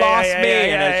 you lost me."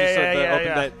 And as you sort of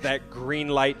yeah. open that green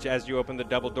light, as you open the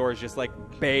double doors, just like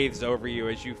bathes over you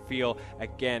as you feel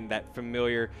again that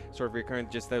familiar sort of recurrent,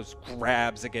 just those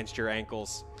grabs against your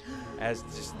ankles, as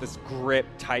just this grip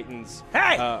tightens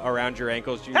around your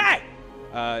ankles.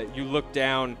 You look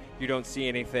down, you don't see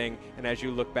anything, and as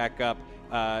you look back up,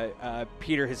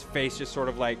 Peter, his face just sort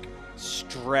of like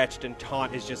stretched, and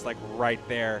Taunt is just like right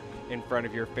there in front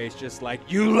of your face, just like,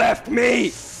 "You left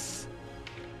me!"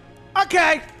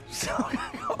 Okay. So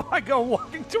I go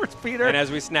walking towards Peter. And as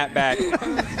we snap back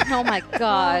Oh my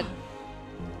God.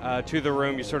 to the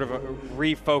room, you sort of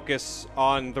refocus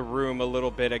on the room a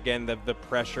little bit. Again, the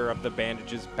pressure of the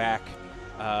bandages back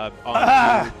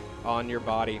on your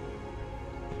body.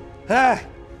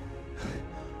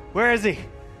 Where is he?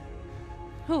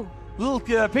 Who? Little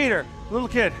Peter. Little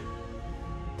kid.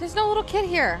 There's no little kid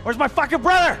here. Where's my fucking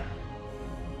brother?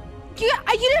 You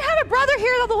didn't have a brother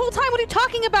here the whole time. What are you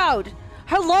talking about?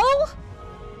 Hello?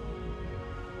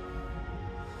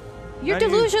 You're None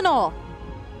of you- delusional.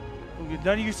 None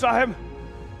of you saw him?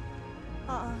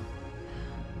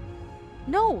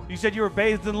 No. You said you were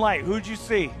bathed in light. Who'd you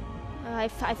see? I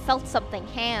felt something,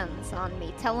 hands on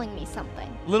me, telling me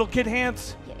something. Little kid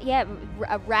hands? Yeah,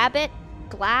 a rabbit,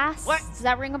 glass. What? Does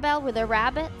that ring a bell? Were there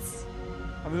rabbits?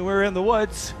 I mean, we were in the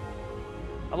woods.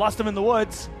 I lost him in the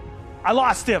woods. I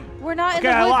lost him. We're not in Okay,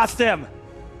 the I woods. lost him.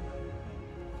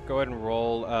 Go ahead and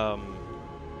roll.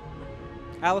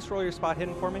 Alice, roll your spot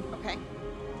hidden for me. Okay.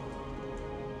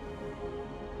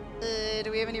 Do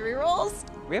we have any rerolls?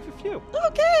 We have a few.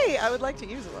 Okay, I would like to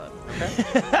use one.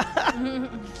 Okay.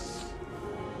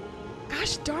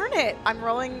 Gosh darn it. I'm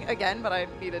rolling again, but I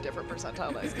need a different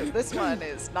percentile dice because this one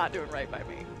is not doing right by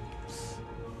me.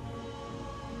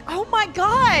 Oh my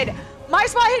god! My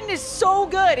spot hidden is so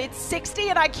good. It's 60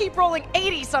 and I keep rolling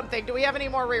 80 something. Do we have any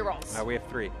more rerolls? We have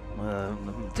 3.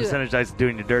 Percentage dice is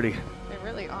doing you dirty. They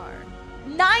really are.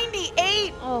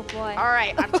 98! Oh boy. All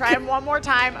right, I'm trying one more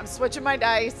time. I'm switching my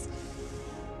dice.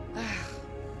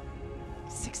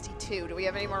 62. Do we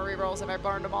have any more rerolls? Have I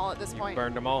burned them all at this point?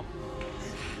 Burned them all.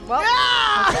 Well,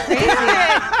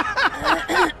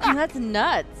 That's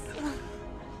nuts.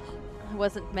 It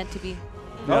wasn't meant to be.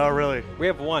 No, really. We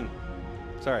have 1.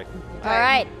 Sorry. All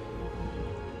right.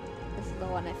 This is the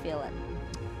one I feel it.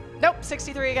 Nope,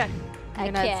 63 again.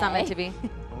 You know, it's not meant to be.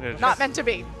 Not meant to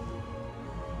be.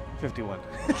 51.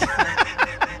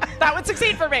 That would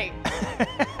succeed for me.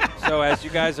 So as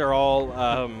you guys are all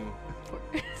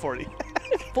 40.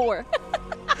 4.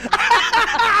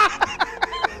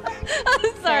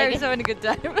 I'm sorry, I'm just having a good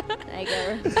time. I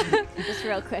go just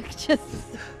real quick. Just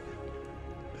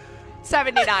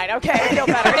 79. Okay, I feel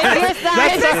better. Here's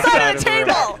that. It's this side of the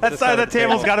table. That side of the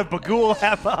table's got a bagul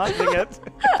hat behind it.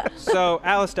 So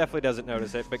Alice definitely doesn't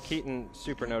notice it, but Keaton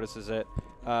super notices it.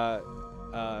 A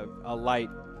light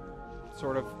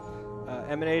sort of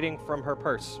emanating from her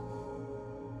purse.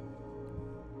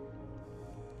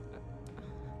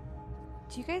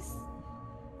 Do you guys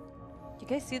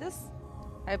see this?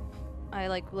 I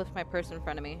like lift my purse in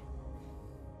front of me.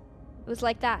 It was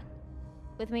like that.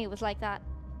 With me, it was like that.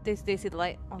 They see the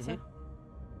light also.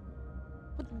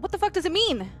 What the fuck does it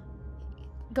mean?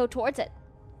 Go towards it.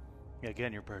 Yeah, get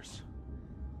in your purse.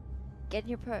 Get in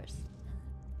your purse.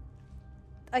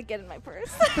 I get in my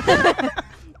purse.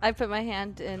 I put my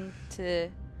hand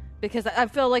into because I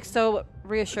feel like so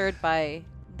reassured by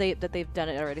that they've done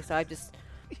it already. So I just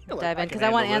dive in because I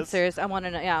want answers. I want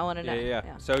to know. Yeah, I want to know. Yeah.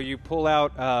 So you pull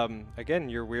out again.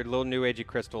 Your weird little new agey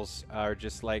crystals are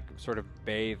just like sort of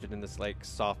bathed in this like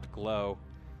soft glow.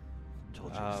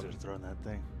 Told you to start throwing that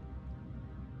thing.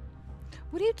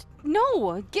 What do you?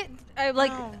 No, get. I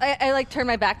like turn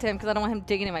my back to him because I don't want him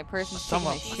digging in my purse and taking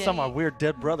my shit. Some my weird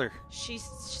dead brother. She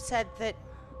said that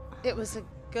it was a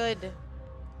good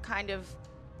kind of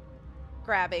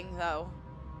grabbing, though.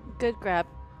 Good grab.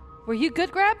 Were you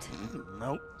good grabbed?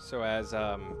 Nope. So as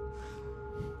as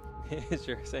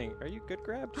you're saying, are you good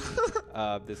grabbed?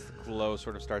 This glow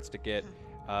sort of starts to get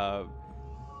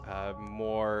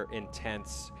more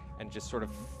intense and just sort of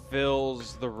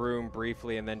fills the room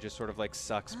briefly and then just sort of like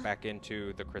sucks back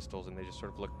into the crystals and they just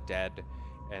sort of look dead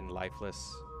and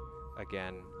lifeless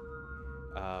again.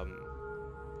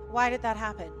 Why did that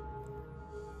happen?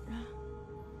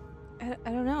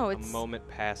 I don't know. A moment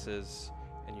passes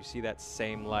and you see that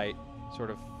same light sort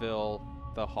of fill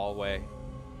the hallway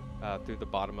through the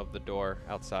bottom of the door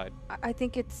outside. I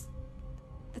think it's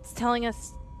telling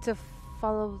us to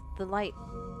follow the light.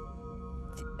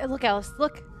 Look, Alice,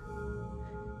 look.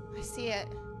 I see it.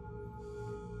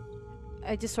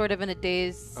 I just sort of in a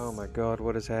daze. Oh my god,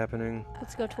 what is happening?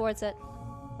 Let's go towards it.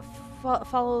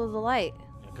 Follow the light.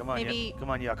 Yeah, come on, come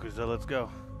on, Yakuza, let's go.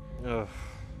 Ugh.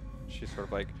 She sort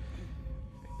of like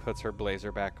puts her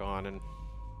blazer back on and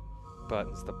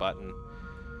buttons the button.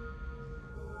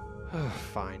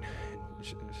 Fine.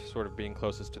 Sort of being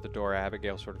closest to the door,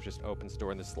 Abigail sort of just opens the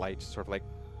door and this light just sort of like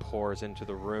pours into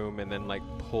the room and then like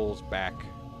pulls back,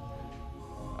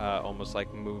 almost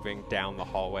like moving down the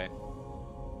hallway.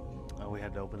 Oh, we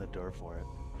had to open the door for it.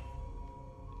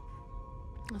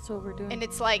 That's what we're doing. And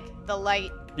it's like the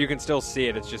light. You can still see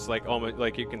it. It's just like almost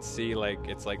like you can see like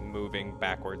it's like moving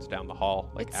backwards down the hall,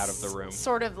 like It's out of the room.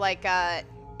 Sort of like so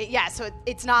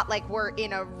it's not like we're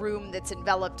in a room that's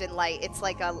enveloped in light. It's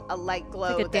like a light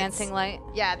glow. Like a dancing light.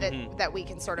 Yeah, that we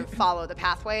can sort of follow the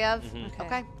pathway of.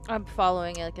 Okay. I'm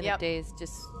following it like in a daze,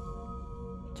 just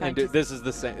trying to. This is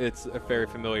the same. It's very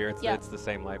familiar. It's the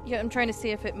same light. Yeah, I'm trying to see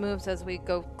if it moves as we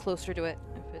go closer to it.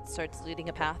 If it starts leading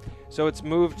a path. So it's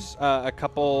moved a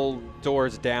couple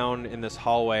doors down in this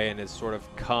hallway and has sort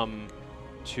of come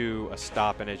to a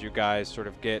stop. And as you guys sort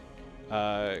of get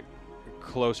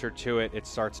closer to it, it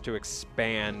starts to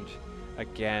expand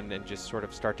again and just sort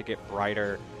of start to get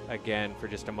brighter again for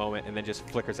just a moment and then just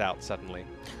flickers out suddenly.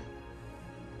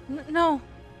 No.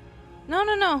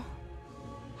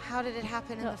 How did it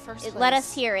happen in the first place? It let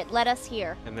us hear. It let us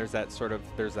hear. And there's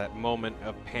that moment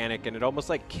of panic and it almost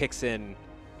like kicks in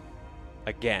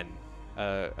again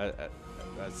a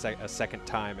second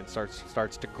time and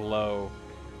starts to glow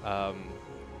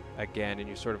again, and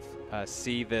you sort of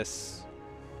see this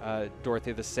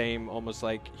Dorothy, the same almost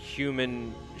like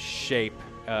human shape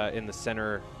in the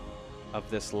center of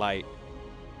this light,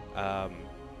 and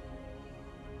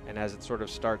as it sort of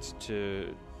starts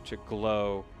to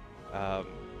glow,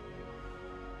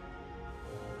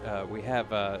 we have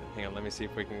hang on, let me see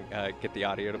if we can get the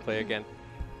audio to play again.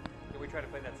 Can we try to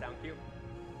play that sound cue?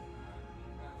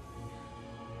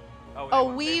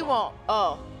 We won't.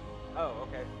 Oh,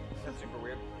 okay. That's super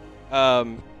weird.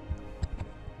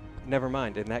 Never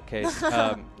mind. In that case,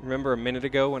 remember a minute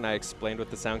ago when I explained what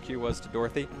the sound cue was to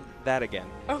Dorothy? That again.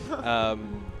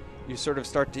 You sort of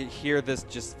start to hear this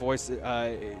just voice.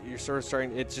 You're sort of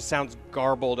starting. It just sounds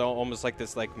garbled, almost like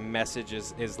this like message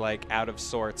is like out of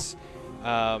sorts.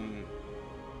 You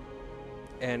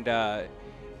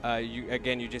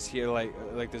just hear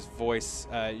like this voice.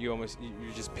 You're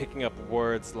just picking up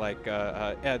words like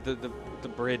the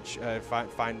bridge,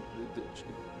 find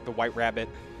the white rabbit,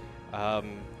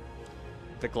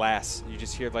 the glass. You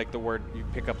just hear like the word. You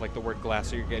pick up like the word glass.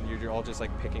 So you're all just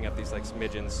like picking up these like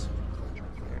smidgens.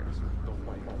 There's the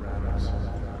white rabbit.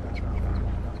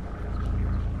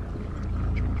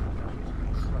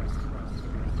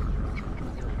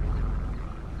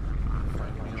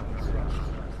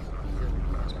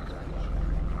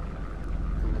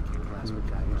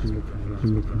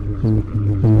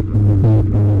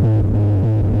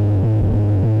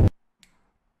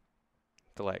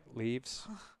 The light leaves,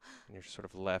 and you're sort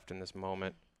of left in this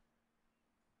moment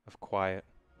of quiet.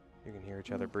 You can hear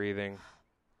each other breathing.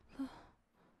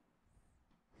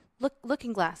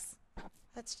 Looking glass.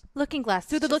 That's Looking glass.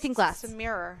 Through the just- looking glass. It's a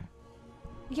mirror.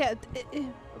 Yeah,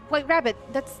 White Rabbit.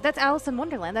 That's Alice in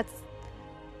Wonderland. That's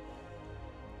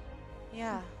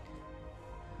Yeah.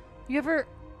 you ever,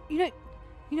 you know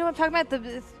what I'm talking about,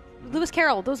 the Lewis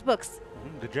Carroll, those books.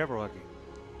 The Jabberwocky.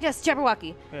 Yes,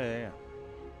 Jabberwocky. Yeah.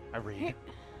 I read.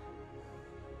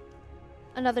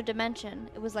 Another dimension.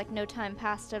 It was like no time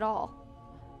passed at all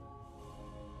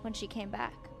when she came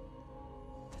back.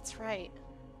 That's right.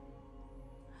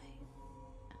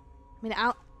 I mean,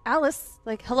 Alice,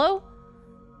 like, hello?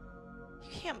 You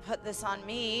can't put this on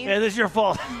me. Yeah, this is your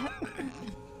fault.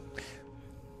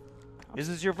 Is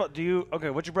this your fault? Okay,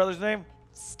 what's your brother's name?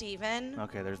 Steven?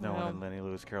 Okay, there's no one in Lenny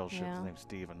Lewis Carroll's ship. Yeah. His name's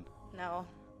Steven. No.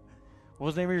 What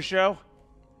was the name of your show?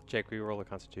 Jake, will you roll a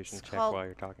constitution It's check called- while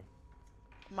you're talking?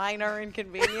 Minor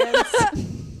inconvenience.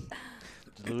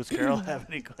 Did Lewis Carroll have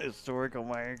any historical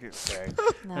minor? Okay.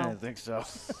 No. I don't think so.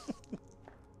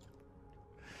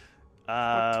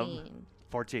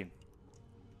 14.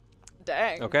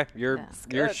 Dang. Okay, you're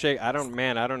good. I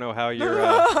don't know how you're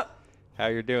how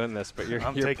you're doing this, but you're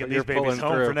I'm you're, taking you're these babies pulling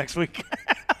home through. for next week.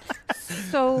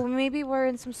 So maybe we're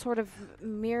in some sort of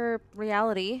mirror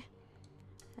reality.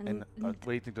 And what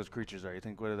do you think those creatures are? You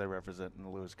think what do they represent in the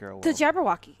Lewis Carroll world? The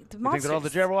Jabberwocky, the You think monsters. they're all the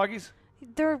Jabberwockies?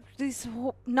 They're these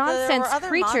There nonsense were other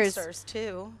creatures. monsters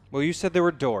too. Well, you said there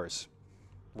were doors,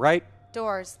 right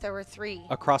Doors. There were 3.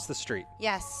 across the street.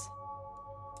 Yes.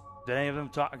 Did any of them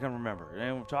talk? I can't remember. Did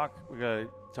any of them talk? We gotta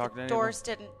talk to any Doors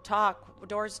didn't talk.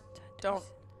 Doors don't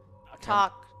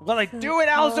talk. of them? Well, they do in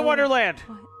Alice in Wonderland.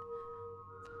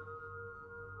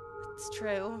 It's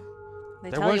true. They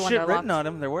There tell was you when shit they're written locked. on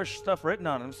them. There was stuff written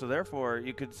on them, so therefore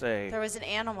you could say. There was an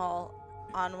animal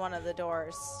on one of the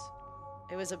doors.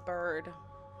 It was a bird.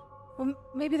 Well,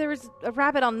 maybe there was a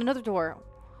rabbit on another door,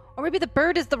 or maybe the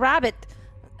bird is the rabbit.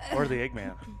 Or the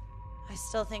Eggman. I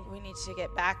still think we need to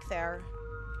get back there.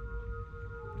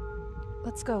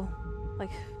 Let's go. Like,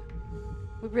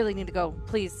 we really need to go,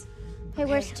 please. Hey,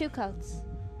 where's Two Coats?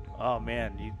 Oh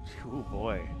man, oh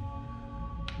boy.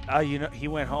 He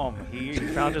went home. He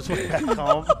found his way back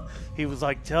home. He was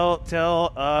like, tell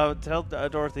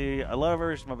Dorothy I love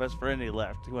her. She's my best friend. He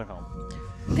left. He went home.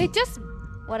 They just.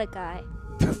 What a guy.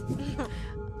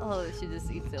 Oh, she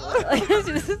just eats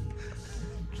it.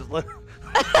 Just let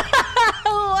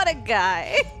What a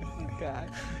guy.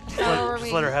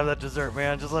 just let her have that dessert,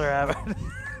 man. Just let her have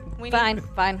it.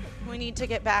 Fine. We need to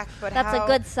get back, but That's how, a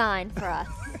good sign for us.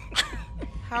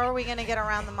 How are we going to get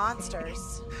around the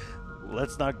monsters?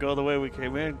 Let's not go the way we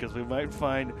came in, because we might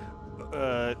find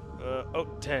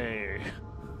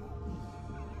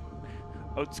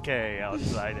Oatske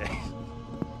outside.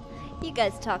 You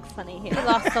guys talk funny He here.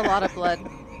 lost a lot of blood.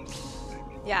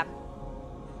 Yeah.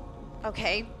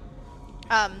 Okay.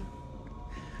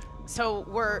 So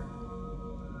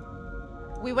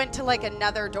we went to like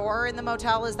another door in the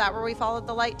motel. Is that where we followed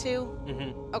the light to?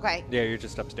 Mm-hmm. Okay. Yeah, you're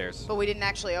just upstairs. But we didn't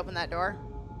actually open that door.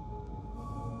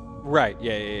 Right.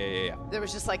 Yeah. There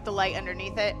was just like the light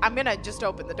underneath it. I'm gonna just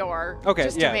open the door. Okay,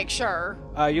 Just yeah. to make sure.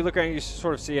 You look around, you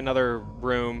sort of see another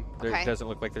room. There Okay. doesn't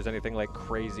look like there's anything like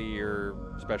crazy or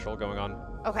special going on.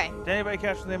 Okay. Did anybody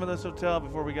catch the name of this hotel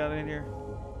before we got in here?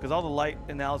 Because all the light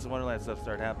in Alice in Wonderland stuff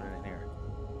started happening in here.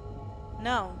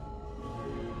 No.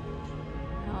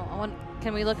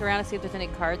 Can we look around and see if there's any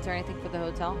cards or anything for the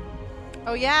hotel?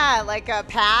 Oh yeah, like a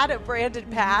pad, a branded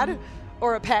pad,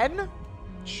 or a pen.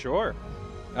 Sure.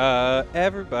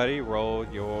 Everybody roll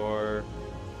your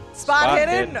Spot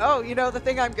hidden? hidden. Oh, you know the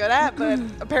thing I'm good at, but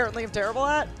apparently I'm terrible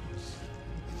at?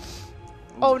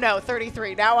 Oh no,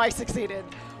 33. Now I succeeded.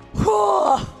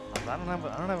 I don't have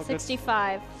a good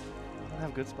 65. I don't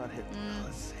have good spot hidden.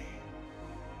 Let's see.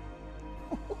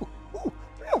 Ooh,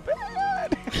 real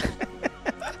bad.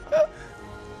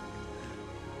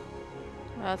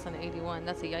 Oh, that's an 81.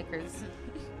 That's a yikers.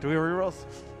 Do we rerolls?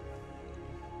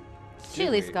 She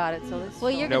at least got it, so this.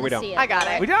 Well, you're No, going we to don't. see it. I got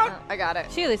it. We don't? I got it.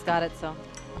 She at least got it, so.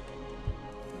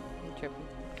 I'm tripping.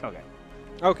 Okay.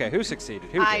 Okay, who succeeded?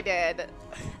 Who I did? did.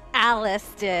 Alice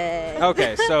did.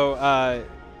 Okay, so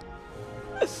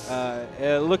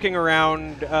looking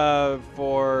around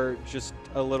for just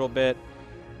a little bit,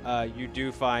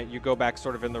 you go back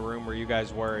sort of in the room where you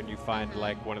guys were, and you find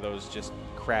like one of those just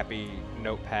crappy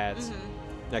notepads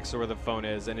next to where the phone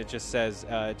is, and it just says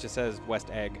West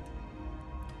Egg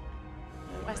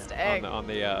West Egg. on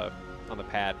the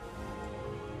pad.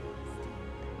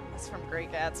 Rags from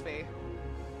Great Gatsby.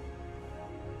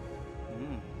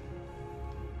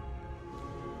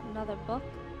 Another book?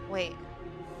 Wait.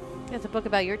 It's a book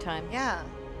about your time. Yeah.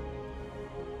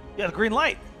 Yeah, the green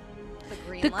light. The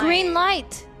green The light. green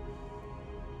light.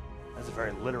 That's a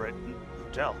very literate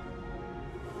hotel.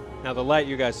 Now the light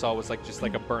you guys saw was like just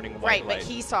like a burning white Right, light. but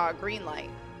he saw a green light.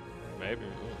 Maybe.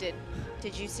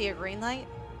 Did you see a green light?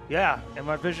 Yeah, in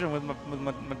my vision with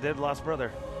my dead lost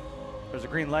brother. There's a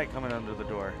green light coming under the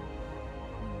door.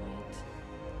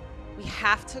 We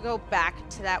have to go back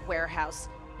to that warehouse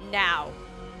now.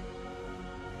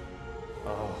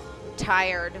 Oh.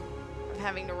 Tired of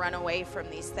having to run away from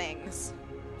these things.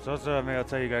 So maybe I'll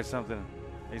tell you guys something.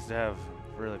 I used to have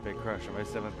a really big crush on my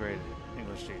 7th grade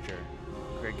English teacher.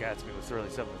 Great Gatsby was really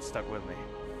something that stuck with me.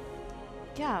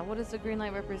 Yeah, what does the green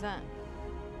light represent?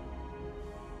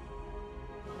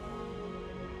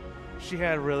 She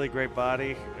had a really great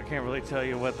body. I can't really tell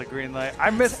you what the green light. I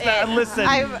missed that. Listen,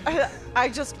 I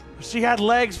just, she had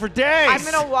legs for days. I'm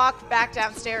going to walk back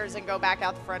downstairs and go back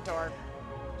out the front door.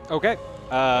 Okay.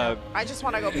 I just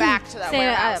want to go back to that Same,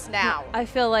 warehouse now. I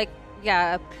feel like,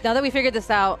 yeah, now that we figured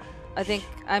this out, I think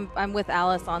I'm with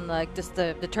Alice on like just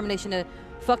the determination to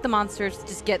fuck the monsters,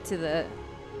 just get to the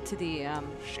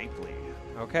Shapely.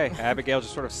 Okay. Abigail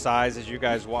just sort of sighs as you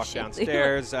guys walk Shapely.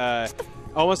 downstairs.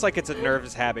 Almost like it's a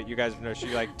nervous habit. You guys know she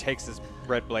like takes this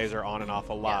red blazer on and off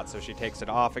a lot, so she takes it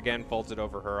off again, folds it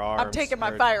over her arms. I'm taking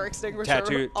my Her fire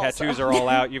extinguisher. also. Tattoos are all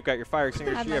out. You've got your fire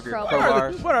extinguisher. And You my have your crowbar.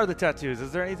 crowbar. What are the tattoos?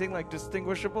 Is there anything like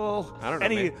distinguishable? I don't know,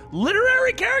 Any man.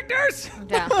 literary characters?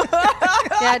 yeah.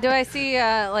 Yeah, do I see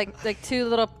like two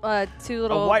little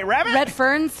white rabbit? red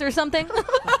ferns or something?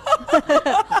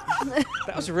 That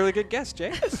was a really good guess,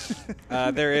 Jay.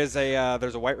 There's a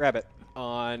white rabbit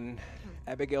on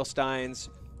Abigail Stein's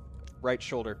right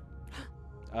shoulder.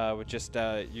 With just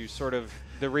you sort of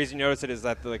the reason you notice it is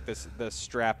that the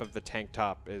strap of the tank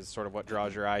top is sort of what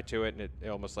draws your eye to it, and it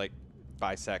almost like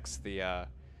bisects the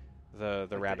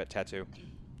rabbit tattoo.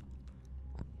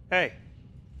 Hey.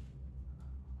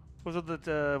 What's with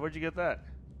the? Where'd you get that?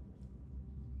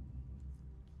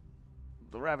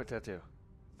 The rabbit tattoo.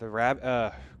 The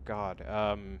rabbit. God.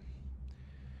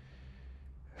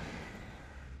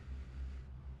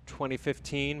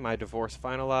 2015, my divorce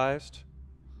finalized.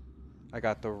 I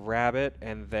got the rabbit,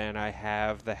 and then I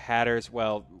have the Hatter's.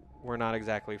 Well, we're not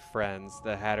exactly friends.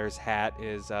 The Hatter's hat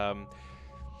is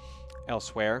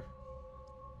elsewhere.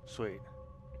 Sweet.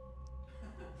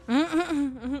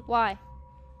 Why?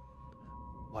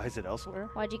 Why is it elsewhere?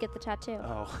 Why'd you get the tattoo?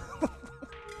 Oh.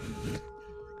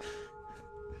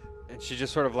 And she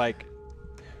just sort of like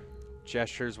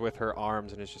gestures with her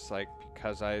arms, and it's just like,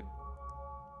 because I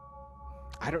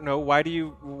don't know. Why do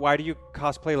you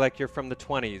cosplay like you're from the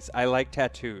 20s? I like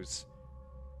tattoos.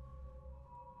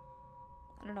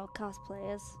 I don't know what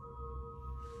cosplay is.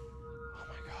 Oh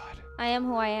my god. I am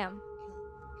who I am.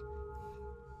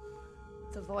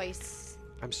 The voice.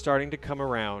 I'm starting to come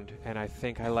around, and I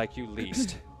think I like you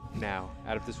least now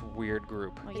out of this weird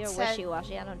group. Well, It you're said-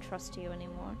 wishy-washy. I don't trust you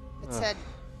anymore. It said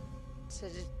to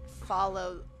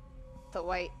follow the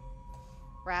white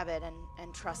rabbit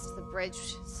and trust the bridge.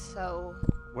 So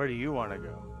Where do you want to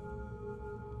go?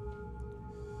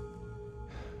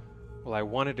 Well, I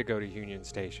wanted to go to Union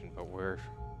Station, but we're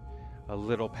a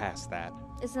little past that.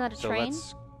 Isn't that a So train?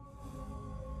 let's.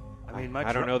 I mean,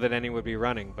 I don't know that any would be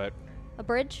running, but A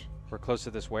bridge? we're close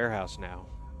to this warehouse now.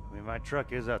 I mean, my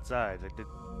truck is outside. It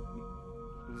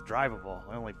was drivable.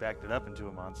 I only backed it up into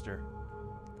a monster.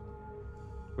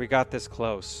 We got this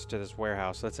close to this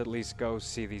warehouse. Let's at least go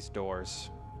see these doors.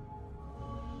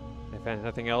 If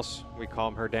nothing else, we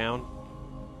calm her down.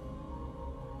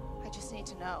 I just need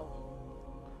to know.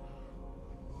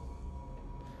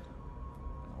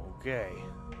 Okay.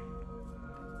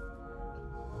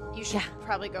 You should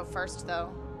probably go first,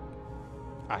 though.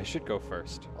 I should go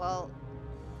first. Well,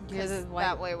 You're 'cause the white-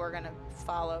 that way we're gonna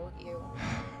follow you.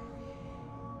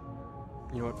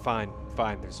 You know what? Fine.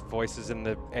 There's voices in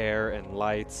the air and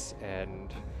lights,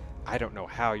 and I don't know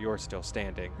how you're still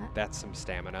standing. That's some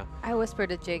stamina. I whispered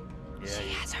to Jake. Yeah.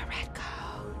 Has a red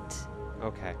coat.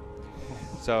 Okay.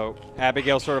 So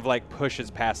Abigail sort of like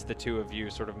pushes past the two of you,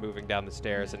 sort of moving down the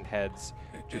stairs, and heads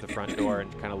to the front door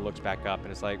and kind of looks back up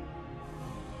and is like,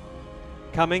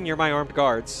 "Coming, you're my armed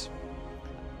guards."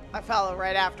 I follow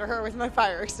right after her with my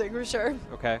fire extinguisher.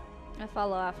 Okay. I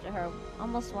follow after her,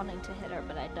 almost wanting to hit her,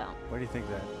 but I don't. Where do you think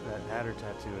that Hatter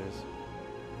tattoo is?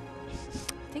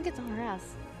 I think it's on her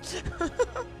ass.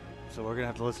 So we're gonna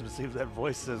have to listen to see if that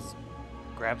voice says,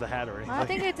 "Grab the hat" or anything. I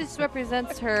think it just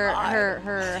represents her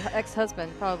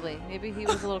ex-husband, probably. Maybe he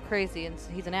was a little crazy and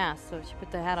he's an ass, so she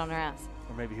put the hat on her ass.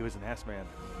 Or maybe he was an ass man.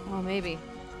 Oh, maybe.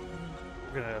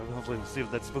 We're gonna hopefully see if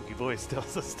that spooky voice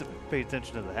tells us to pay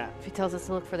attention to the hat. If he tells us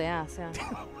to look for the ass, yeah.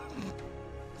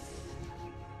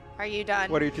 Are you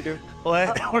done? What are you two doing?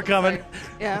 What? We're coming. Sorry.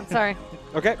 Yeah, sorry.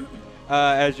 Okay.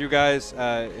 As you guys...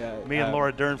 Me and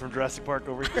Laura Dern from Jurassic Park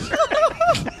over here.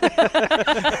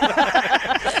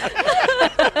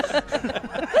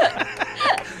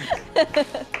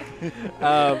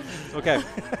 Okay.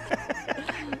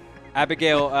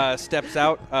 Abigail steps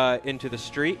out into the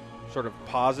street, sort of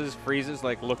pauses, freezes,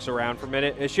 like looks around for a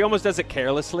minute. She almost does it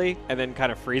carelessly and then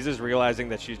kind of freezes, realizing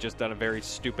that she's just done a very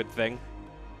stupid thing.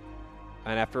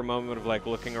 And after a moment of like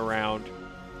looking around,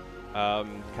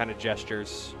 kind of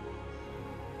gestures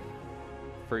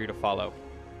for you to follow.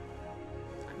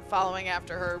 I'm following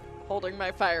after her, holding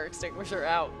my fire extinguisher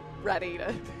out, ready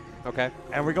to... Okay.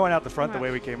 And we're going out the front the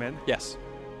way we came in. Yes.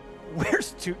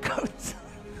 Where's Two Coats?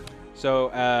 So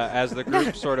as the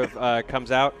group sort of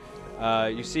comes out,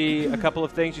 you see a couple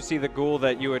of things. You see the ghoul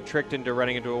that you had tricked into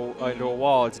running into a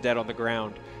wall. It's dead on the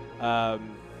ground.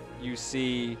 You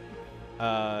see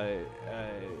a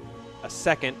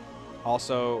second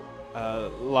also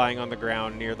lying on the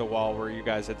ground near the wall where you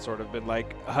guys had sort of been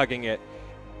like hugging it.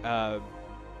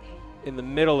 In the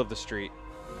middle of the street,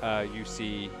 you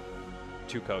see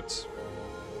Two Coats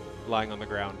lying on the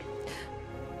ground.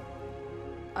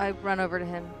 I run over to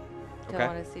him. Do Okay. I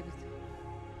want to see?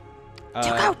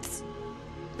 Two Coats!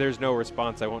 There's no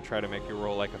response. I won't try to make you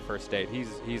roll like a first aid.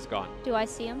 He's gone. Do I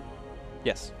see him?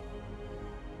 Yes.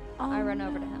 I run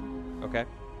over to him. Okay.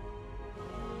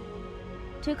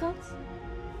 Two Coats?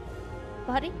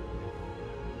 Buddy?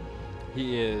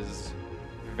 He is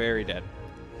very dead.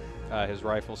 His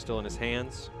rifle's still in his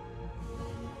hands.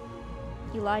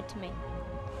 You lied to me.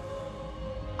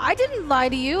 I didn't lie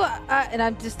to you. And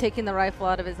I'm just taking the rifle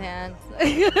out of his hands.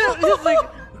 Just like,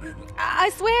 I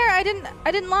swear, I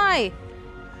didn't lie.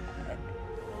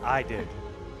 I did.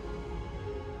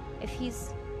 If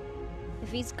he's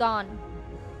gone,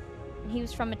 and he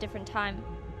was from a different time,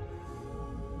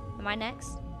 am I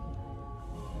next?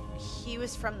 He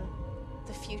was from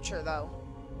the future, though.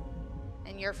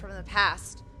 And you're from the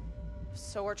past.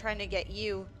 So we're trying to get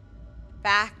you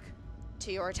back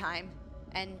to your time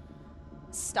and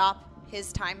stop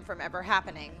his time from ever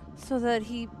happening. So that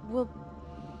he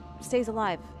stays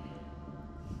alive.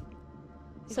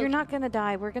 So You're not going to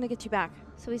die. We're going to get you back.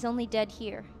 So he's only dead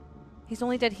here. He's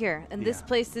only dead here. And this Yeah.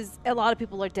 place is, a lot of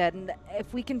people are dead. And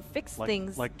if we can fix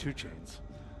things. Like 2 Chains.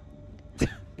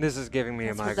 This is giving me a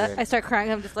That's what migraine. I start crying.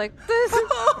 I'm just like, this.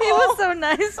 He was so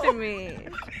nice to me.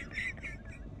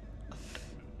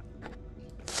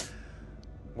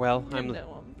 Well,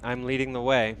 I'm leading the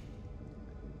way.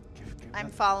 I'm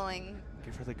following.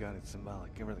 Give her the gun. It's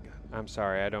symbolic. Give her the gun. I'm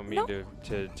sorry. I don't mean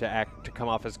to come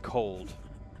off as cold.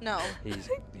 No.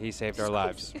 He saved our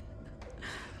lives.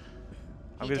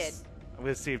 I'm He gonna did. I'm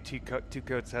gonna see if Two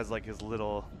Coats has like his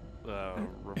little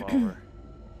revolver.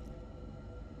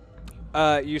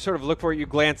 You sort of look for it. You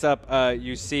glance up.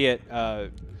 You see it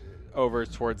over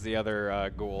towards the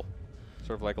other ghoul,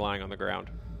 sort of like lying on the ground.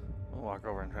 I'll walk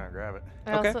over and try to grab it.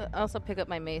 Okay. I also pick up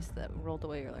my mace that rolled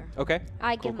away earlier. Okay.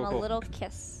 I Cool, give cool, him cool. a little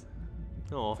kiss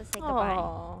Oh, to say goodbye.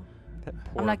 Aw. that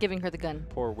poor, I'm not giving her the gun.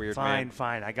 poor weird Fine, man.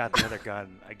 fine. I got the other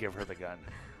gun. I give her the gun.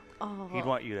 Oh. He'd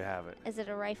want you to have it. Is it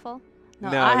a rifle? No,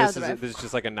 No, I have this the is rifle. this is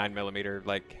just like a 9mm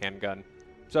like handgun.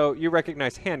 So you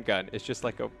recognize handgun. It's just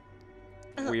like a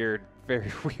weird,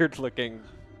 very weird looking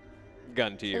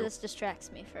gun to So you. this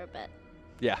distracts me for a bit.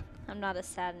 Yeah. I'm not as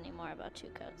sad anymore about Two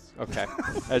Coats. Okay.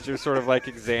 As you're sort of like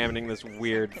examining this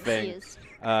weird thing, Confused.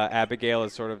 Abigail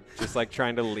is sort of just like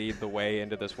trying to lead the way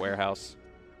into this warehouse.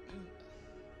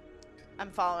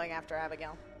 I'm following after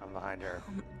Abigail. I'm behind her.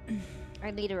 I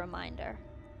need a reminder.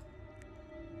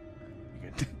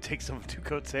 You can take some of Two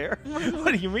Coats' hair?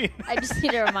 What do you mean? I just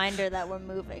need a reminder that we're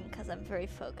moving because I'm very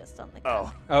focused on the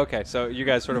gun. Oh. Okay, so you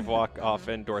guys sort of walk off,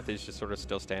 and Dorothy's just sort of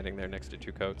still standing there next to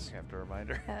Two Coats. You have to remind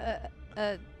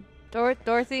her.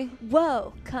 Dorothy?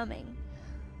 Whoa, coming.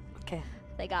 Okay.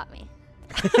 They got me.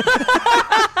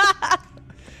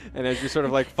 And as you sort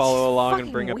of like follow along and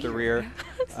fucking bring up the rear,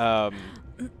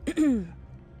 weird.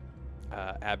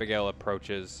 Abigail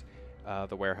approaches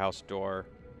the warehouse door,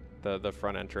 the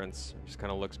front entrance. Just kind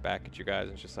of looks back at you guys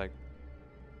and just like,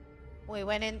 We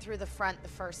went in through the front the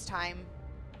first time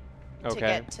to okay,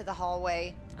 get to the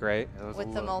hallway great, It was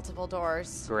with the multiple doors.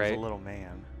 It was great. a little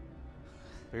man.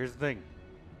 But here's the thing.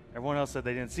 Everyone else said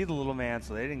they didn't see the little man,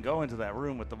 so they didn't go into that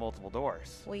room with the multiple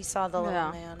doors. We saw the little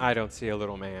Yeah. man. I don't see a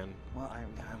little man. Well, I'm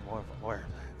more of a lawyer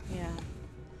than Yeah.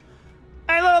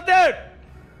 that. Hey, little dude!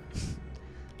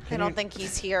 I don't think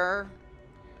he's here.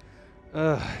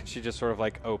 She just sort of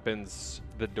like opens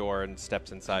the door and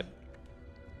steps inside.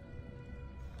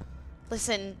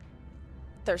 Listen,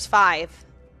 there's 5.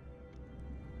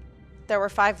 There were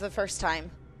 5 the first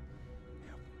time.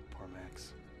 Yeah, poor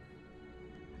Max.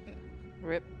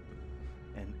 Rip.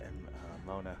 And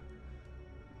Mona,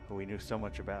 who we knew so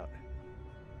much about.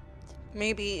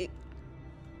 Maybe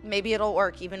it'll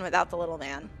work even without the little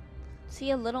man. Is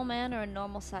he a little man or a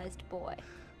normal-sized boy?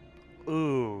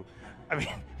 Ooh. I mean,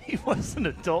 he was an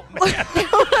adult man.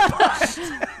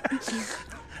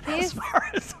 As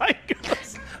far as I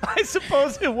goes, I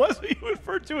suppose it was what you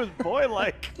referred to as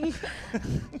boy-like.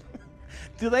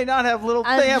 Do they not have little?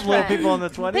 They have little people in the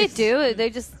 20s. They do. They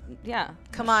just, yeah,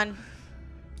 Come on.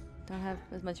 don't have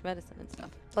as much medicine and stuff.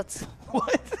 Let's.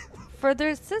 What? For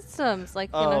their systems, like,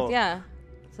 you know, yeah.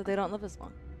 So they don't live as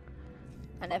long.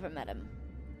 I never met him,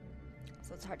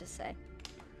 so it's hard to say.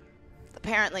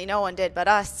 Apparently, no one did but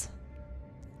us.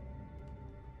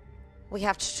 We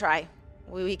have to try.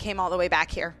 We came all the way back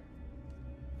here.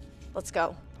 Let's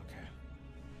go. Okay.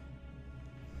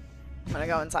 I'm gonna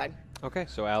go inside. Okay,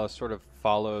 so Alice sort of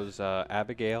follows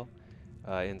Abigail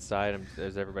inside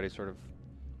as everybody sort of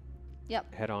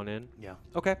Yep. head on in. Yeah.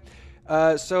 Okay.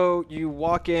 So you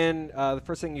walk in. The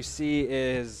first thing you see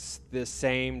is the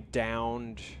same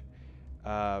downed,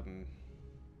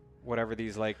 whatever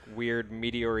these like weird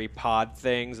meteor-y pod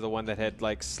things, the one that had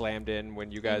like slammed in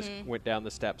when you guys went down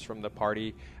the steps from the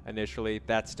party initially.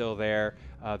 That's still there.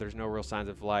 There's no real signs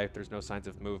of life. There's no signs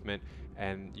of movement.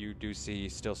 And you do see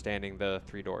still standing the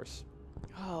 3 doors.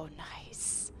 Oh,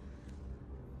 nice.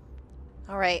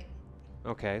 All right.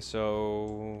 Okay,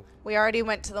 so We already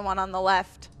went to the one on the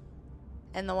left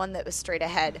and the one that was straight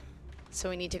ahead. So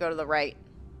we need to go to the right.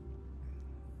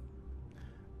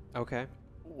 okay.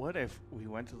 What if we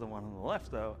went to the one on the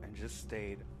left, though, and just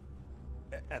stayed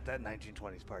at that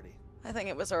 1920s party? I think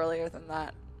it was earlier than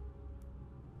that.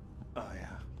 Oh, yeah.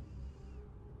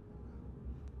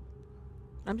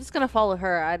 I'm just going to follow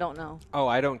her. I don't know. Oh,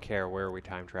 I don't care where we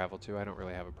time travel to. I don't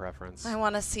really have a preference. I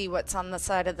want to see what's on the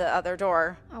side of the other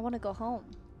door. I want to go home.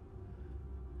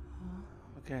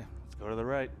 Okay, let's go to the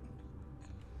right.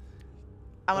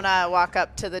 I want to walk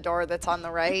up to the door that's on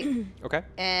the right. Okay.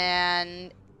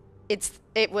 And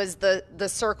it was the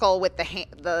circle with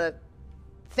the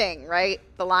thing, right?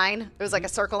 The line. It was like a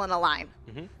circle and a line.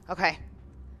 Mm-hmm. Okay.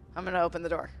 I'm going to open the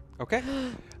door. Okay.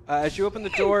 As you open the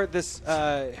door, this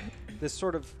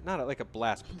sort of, not like a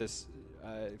blast, but this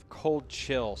cold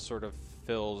chill sort of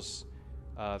fills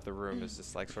the room as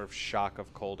this like sort of shock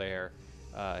of cold air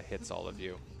hits all of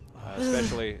you,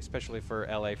 especially for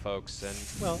LA folks and,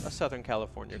 well, a Southern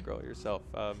California girl yourself.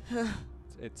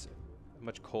 It's a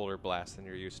much colder blast than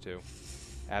you're used to.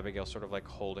 Abigail sort of like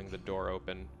holding the door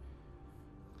open.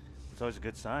 It's always a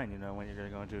good sign, you know, when you're going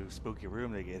to go into a spooky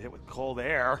room, they get hit with cold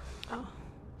air. Oh.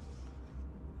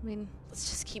 I mean, Let's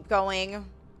just keep going.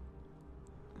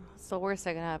 it's the worst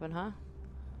that can happen, huh?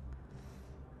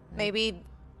 Maybe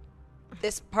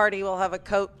this party will have a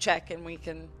coat check and we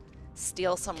can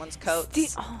steal someone's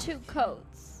coats. 2 coats.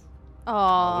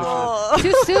 Oh,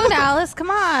 too soon, Alice.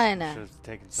 Come on. Should have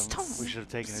taken we should have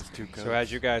taken his 2 coats. So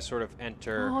as you guys sort of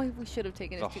enter Oh, we should have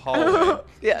taken the his coat. hallway,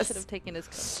 Yes. Should have taken his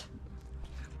coat.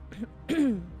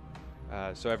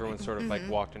 so everyone sort of like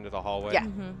walked into the hallway. Yeah.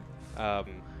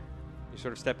 You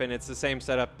sort of step in. It's the same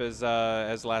setup as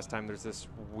last time. There's this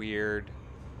weird,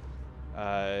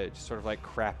 just sort of like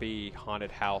crappy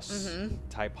haunted house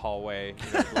type hallway,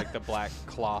 you know, like the black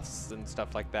cloths and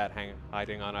stuff like that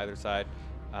hiding on either side.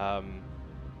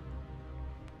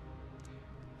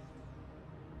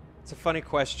 It's a funny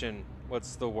question.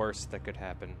 What's the worst that could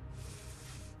happen?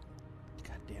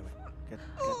 God damn it.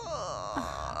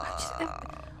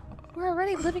 We're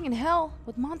already living in hell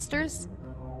with monsters.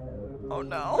 Oh,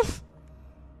 no.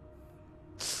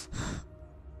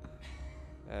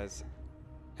 As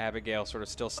Abigail sort of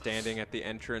still standing at the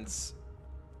entrance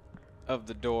of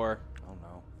the door, Oh,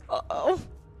 no.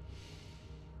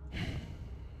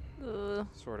 Uh-oh.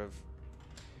 sort of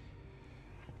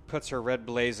puts her red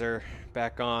blazer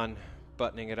back on,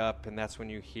 buttoning it up, and that's when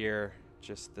you hear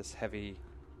just this heavy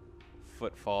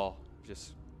footfall,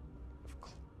 just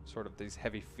sort of these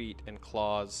heavy feet and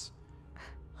claws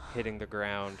hitting the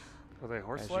ground. Were they As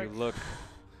horse-like? you look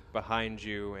behind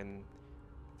you, and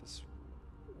this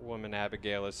woman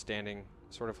Abigail is standing,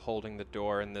 sort of holding the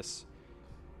door, and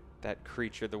that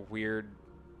creature, the weird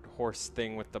horse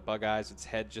thing with the bug eyes, its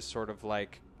head just sort of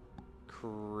like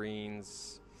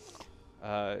careens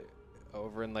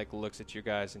over and like looks at you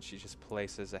guys, and she just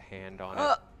places a hand on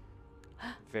it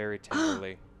very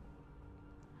tenderly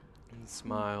and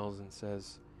smiles and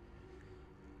says,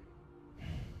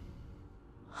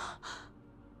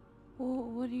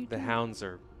 What are you The doing? hounds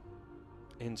are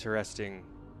interesting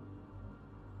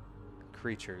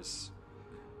creatures.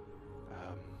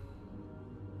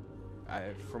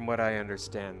 From what I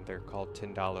understand, they're called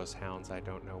Tyndalos hounds. I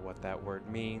don't know what that word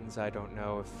means. I don't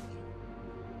know if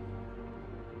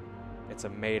it's a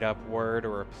made-up word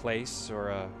or a place or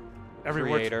a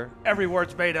creator. Every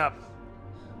word's made up.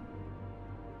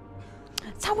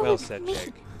 That's not Well what said, mean.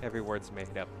 Jake. Every word's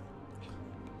made up.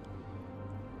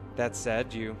 That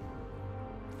said, you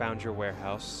found your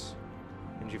warehouse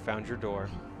and you found your door.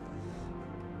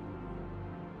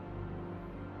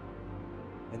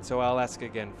 And so I'll ask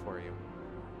again for you.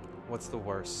 What's the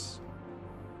worst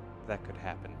that could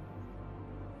happen?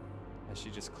 As she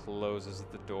just closes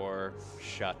the door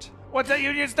shut. What's that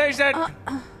Union Station?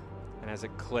 And as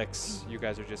it clicks, you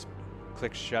guys are just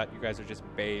clicks shut. You guys are just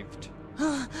bathed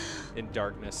in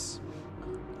darkness.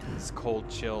 This cold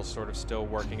chill sort of still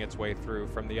working its way through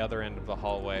from the other end of the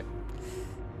hallway.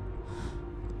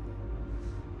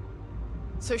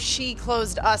 So she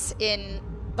closed us in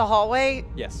the hallway.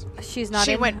 Yes. She's not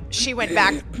She in. went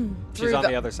back through She's on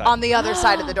the other side. On the other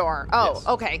side of the door. Oh, Yes.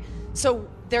 okay. So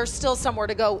there's still somewhere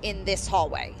to go in this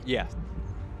hallway. Yeah.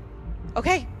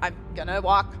 Okay, I'm gonna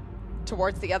walk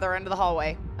towards the other end of the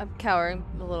hallway. I'm cowering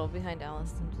a little behind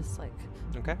Alice and just like.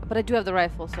 Okay. But I do have the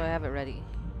rifle, so I have it ready.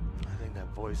 I think that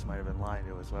voice might have been lying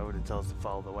to us. Why would it tell us to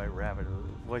follow the white rabbit?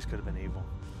 The voice could have been evil.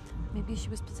 Maybe she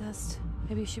was possessed.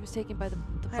 Maybe she was taken by the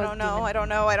I bug don't know,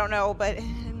 demon. I don't know, but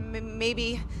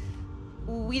maybe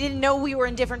we didn't know we were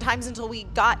in different times until we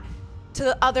got to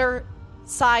the other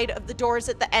side of the doors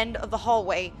at the end of the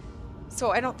hallway.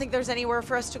 So I don't think there's anywhere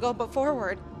for us to go but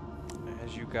forward.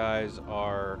 As you guys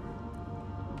are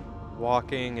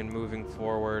walking and moving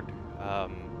forward,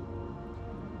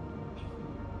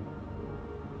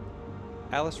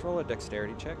 Alice, roll a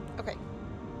dexterity check. Okay.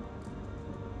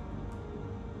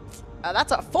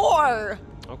 That's a 4!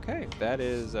 Okay, that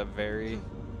is a very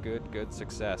good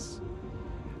success.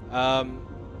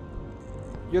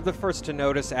 You're the first to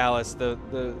notice, Alice.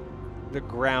 The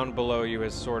ground below you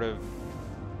has sort of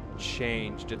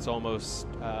changed. It's almost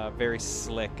very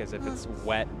slick, as if it's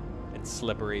wet and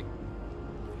slippery.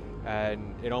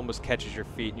 And it almost catches your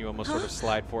feet, and you almost sort of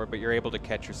slide forward, but you're able to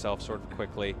catch yourself sort of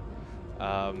quickly.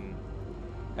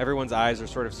 Everyone's eyes are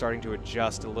sort of starting to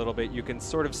adjust a little bit. You can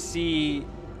sort of see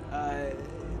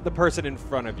the person in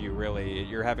front of you, really.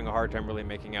 You're having a hard time really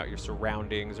making out your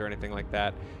surroundings or anything like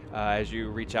that. As you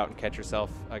reach out and catch yourself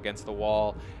against the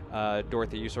wall,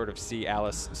 Dorothy, you sort of see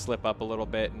Alice slip up a little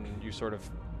bit, and you sort of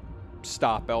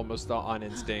stop almost on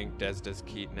instinct, as does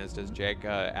Keaton, as does Jake.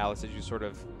 Alice, as you sort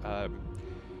of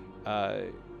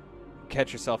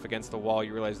catch yourself against the wall,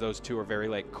 you realize those two are very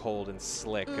like cold and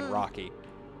slick and rocky,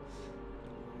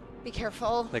 Be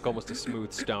careful. like almost a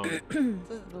smooth stone.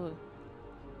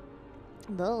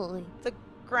 The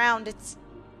ground, it's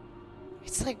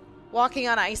like walking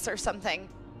on ice or something.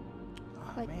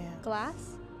 Oh, Like man.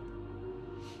 glass?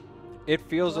 It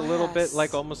feels a little bit Glass.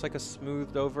 like almost like a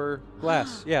smoothed over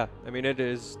glass. Yeah, I mean, it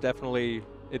is definitely,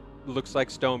 it looks like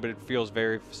stone, but it feels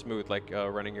very smooth, like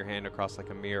running your hand across like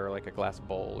a mirror, like a glass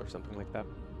bowl or something like that.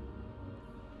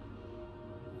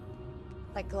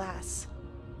 Like glass.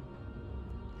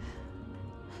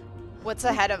 What's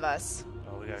ahead of us?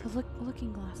 Oh, we got The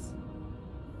looking glass.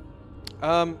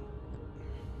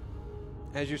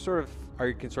 As you sort of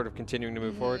are sort of continuing to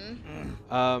move forward,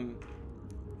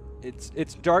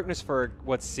 it's darkness for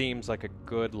what seems like a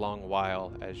good long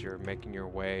while as you're making your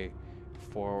way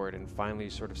forward, and finally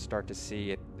you sort of start to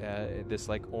see it, this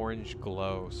like orange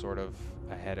glow sort of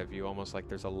ahead of you, almost like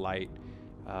there's a light,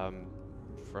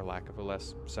 for lack of a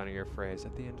less sunnier phrase,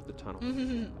 at the end of the tunnel.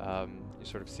 You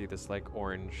sort of see this like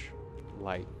orange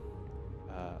light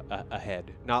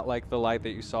ahead, not like the light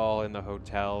that you saw in the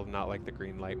hotel, not like the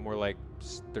green light, more like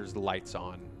there's lights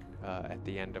on at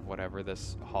the end of whatever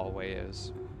this hallway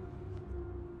is.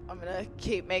 I'm gonna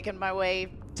keep making my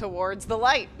way towards the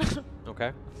light.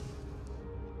 Okay.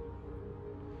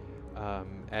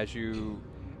 As you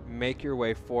make your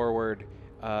way forward,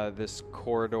 this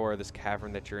corridor, this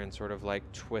cavern that you're in, sort of like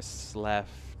twists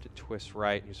left, twists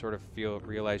right, and you sort of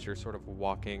realize you're sort of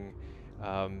walking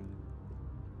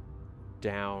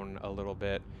down a little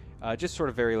bit, just sort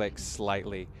of very like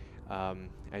slightly,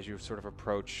 as you sort of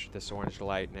approach this orange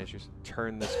light, and as you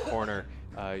turn this corner,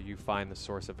 you find the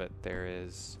source of it. There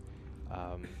is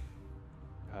a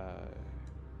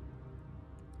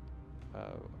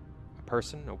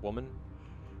person, a woman,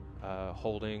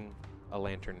 holding a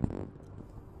lantern,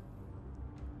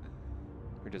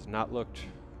 who does not look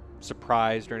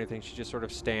surprised or anything. She just sort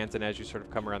of stands, and as you sort of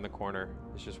come around the corner,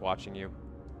 is just watching you.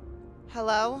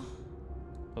 Hello?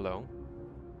 Hello?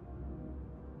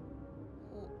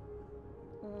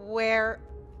 Where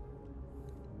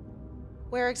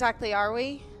exactly are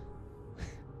we?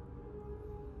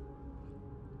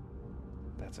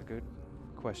 That's a good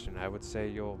question. I would say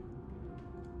you're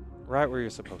right where you're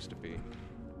supposed to be.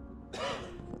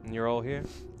 And you're all here?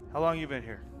 How long you been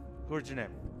here? What's your name?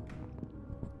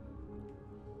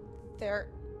 There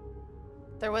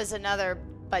was another,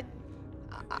 but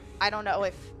I don't know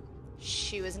if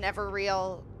she was never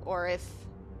real or if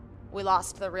we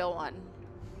lost the real one.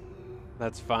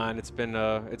 That's fine. It's been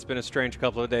a strange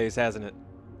couple of days, hasn't it?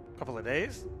 Couple of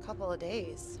days? Couple of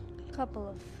days. Couple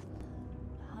of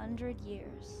 100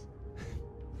 years.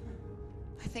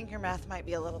 I think your math might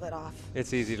be a little bit off.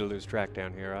 It's easy to lose track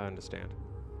down here, I understand.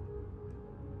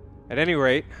 At any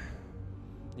rate,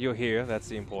 you're here, that's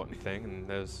the important thing, and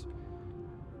there's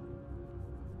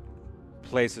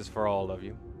places for all of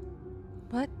you.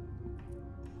 What?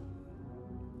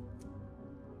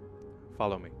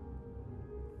 Follow me.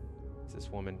 As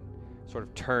this woman sort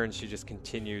of turns, she just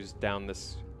continues down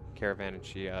this caravan, and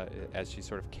she, as she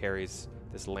sort of carries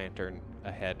this lantern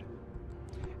ahead.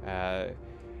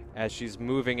 As she's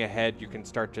moving ahead, you can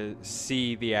start to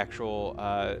see the actual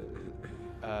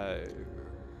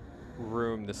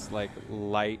room, this like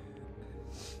light,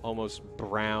 almost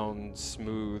brown,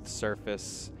 smooth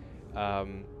surface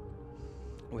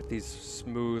with these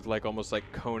smooth, like almost like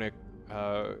conic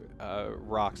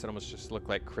rocks that almost just look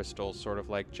like crystals, sort of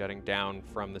like jutting down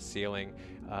from the ceiling,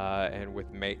 and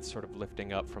with mates sort of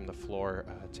lifting up from the floor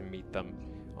to meet them,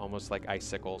 almost like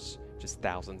icicles, just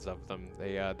thousands of them.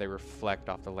 They reflect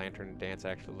off the lantern and dance. It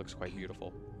actually looks quite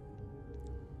beautiful.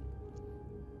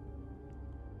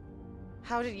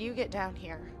 How did you get down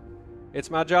here? It's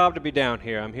my job to be down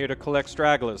here. I'm here to collect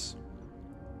stragglers.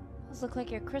 Those look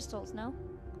like your crystals, no?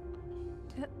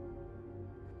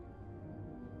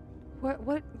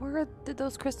 Where did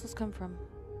those crystals come from?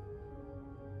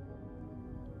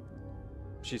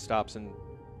 She stops and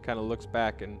kind of looks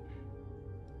back and...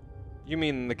 You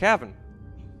mean the cavern?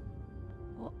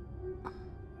 Well, I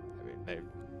mean,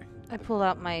 I pull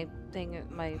out my thing,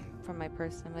 from my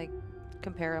purse, and like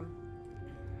compare them.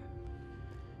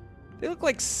 they look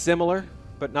like similar,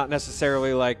 but not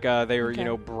necessarily like they were, Okay. you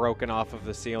know, broken off of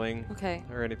the ceiling Okay.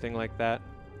 or anything like that.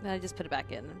 Then I just put it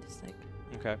back in. I'm just like,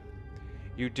 Okay.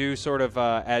 You do sort of,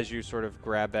 as you sort of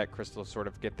grab that crystal, sort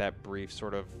of get that brief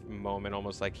sort of moment,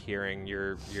 almost like hearing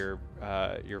your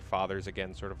fathers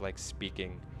again, sort of like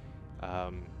speaking.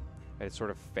 It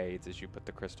sort of fades as you put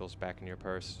the crystals back in your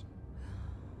purse.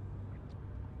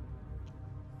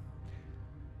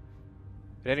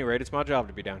 At any rate, it's my job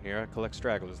to be down here. I collect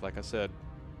stragglers, like I said.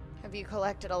 Have you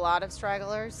collected a lot of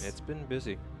stragglers? It's been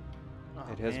busy. Oh,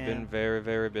 It has man. been very,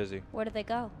 very busy. Where do they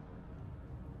go?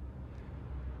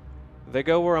 They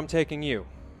go where I'm taking you.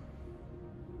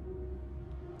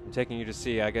 I'm taking you to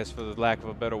see, I guess, for the lack of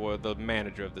a better word, the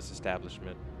manager of this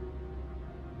establishment.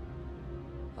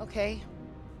 Okay.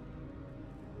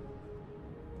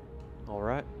 All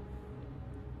right.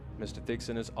 Mr.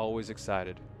 Thigson is always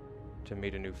excited to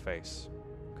meet a new face.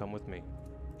 Come with me.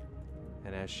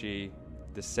 And as she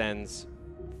descends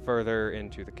further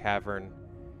into the cavern,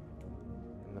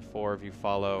 and the four of you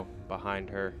follow behind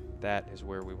her, that is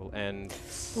where we will end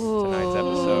tonight's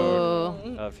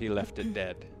episode of He Left It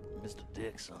Dead. Mr.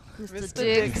 Dixon. Mr.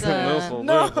 Dixon.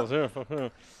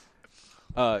 Mr.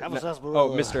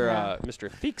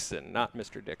 Thigson, not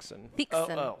Mr. Dixon.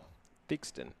 Thigson. Oh.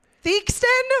 Thigson. Theakston?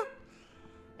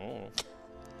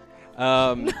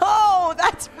 No,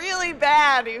 that's really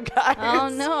bad, you guys. Oh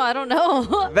no, I don't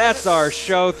know. That's our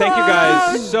show. Thank you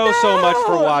guys so much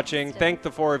for watching. Thank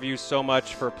the four of you so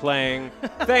much for playing.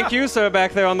 Thank you, sir,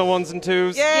 back there on the ones and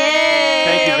twos. Yay!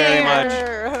 Thank you very much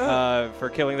for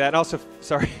killing that. And also,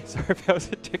 sorry if I was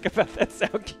a dick about that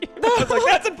sound cue. I was like,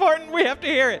 that's important. We have to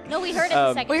hear it. No, we heard it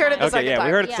the second we heard it time. the second we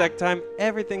time. heard it the second time.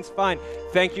 Everything's fine.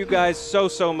 Thank you guys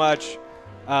so much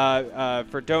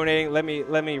for donating. Let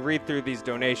me read through these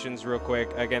donations real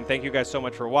quick. Again, thank you guys so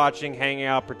much for watching, hanging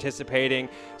out, participating.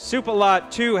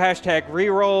 Soup-a-lot 2 hashtag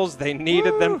rerolls. They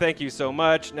needed them. Thank you so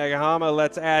much. Nagahama,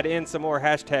 let's add in some more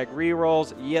hashtag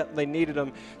rerolls. Yep, they needed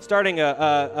them. Starting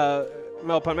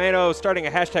Melpomeno, starting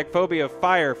a hashtag phobia of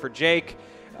fire for Jake.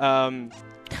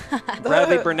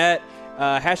 Bradley Burnett.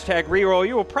 Hashtag reroll.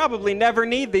 You will probably never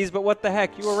need these, but what the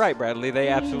heck? You were right, Bradley. They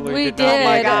absolutely We did. did. Not Oh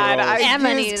my need god, rerolls. Emma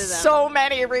I needed used them. so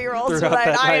many rerolls Throughout tonight.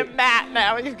 that I night. am Matt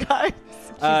now, you guys.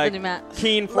 She's the new Matt.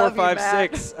 Keen Love you,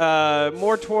 456.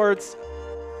 More towards.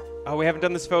 Oh, we haven't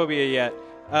done this phobia yet.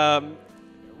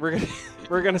 We're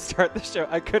gonna start the show.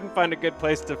 I couldn't find a good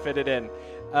place to fit it in.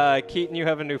 Keaton, you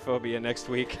have a new phobia next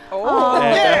week. Oh,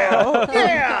 And,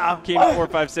 Yeah! Keen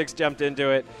 456 jumped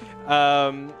into it.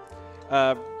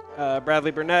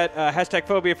 Bradley Burnett, hashtag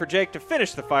phobia for Jake to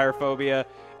finish the fire phobia.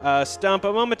 Stump,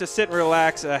 a moment to sit and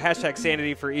relax. Hashtag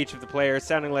sanity for each of the players,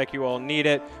 sounding like you all need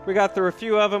it. We got through a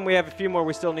few of them. We have a few more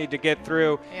we still need to get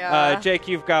through. Yeah. Jake,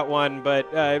 you've got one, but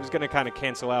it was going to kind of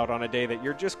cancel out on a day that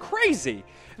you're just crazy.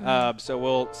 So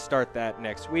we'll start that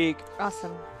next week.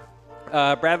 Awesome.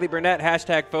 Bradley Burnett,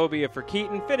 hashtag phobia for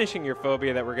Keaton, finishing your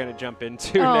phobia that we're going to jump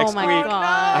into Oh next my week. God.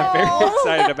 I'm very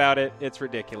excited about it. It's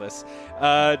ridiculous.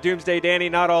 Doomsday Danny,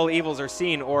 not all evils are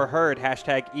seen or heard.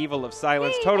 Hashtag evil of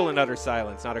silence. Total and utter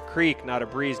silence. Not a creak, not a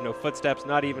breeze, no footsteps,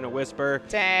 not even a whisper.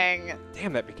 Dang.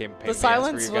 Damn, that became a pain The in the ass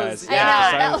silence for you guys. was- Yeah, yeah,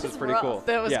 the that silence was was pretty rough. cool.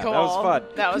 That was yeah, cool. That was fun.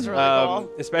 That was really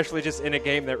cool. Especially just in a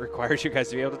game that requires you guys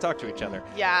to be able to talk to each other.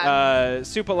 Yeah.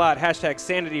 Supalot, hashtag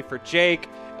sanity for Jake.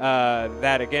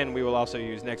 That, again, we will also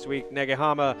use next week.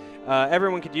 Negahama,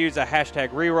 everyone could use a hashtag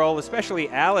reroll, especially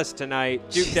Alice tonight.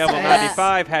 Duke Devil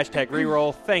 95, hashtag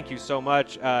reroll. Thank you so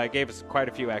much. Gave us quite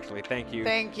a few, actually. Thank you.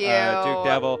 Thank you. Duke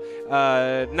Devil.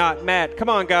 Not Matt. Come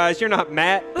on, guys. You're not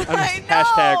Matt. I know.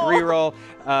 Hashtag reroll.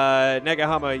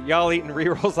 Negahama, y'all eating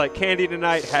rerolls like candy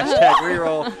tonight. Hashtag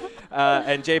reroll.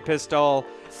 And J Pistol.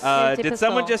 J Did Pistol.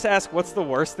 someone just ask what's the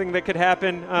worst thing that could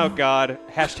happen? Oh, God.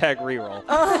 Hashtag reroll.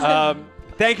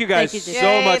 Thank you guys Thank you, so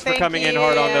Jake. much for Thank coming in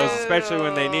hard on those, you. especially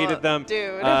when they needed them.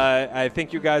 Dude. I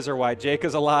think you guys are why Jake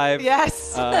is alive.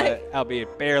 Yes.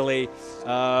 Albeit barely.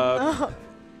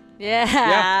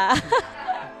 Yeah.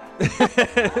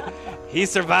 He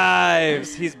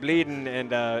survives. He's bleeding,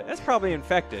 and that's probably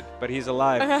infected, but he's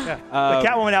alive. The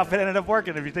Catwoman outfit ended up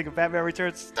working. If you think of Batman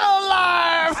Returns, still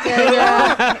alive.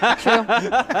 True.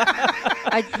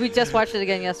 We just watched it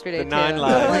again yesterday. The too. 9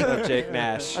 lives Like, of Jake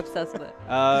Nash. obsessed with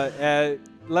it.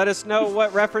 Let us know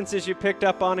what references you picked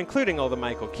up on, including all the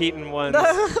Michael Keaton ones.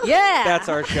 Yeah. That's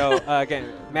our show. Again,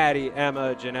 Maddie,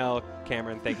 Emma, Janelle,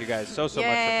 Cameron, thank you guys so much for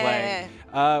playing.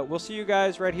 We'll see you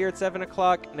guys right here at 7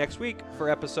 o'clock next week for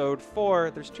episode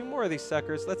 4. There's 2 more of these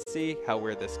suckers. Let's see how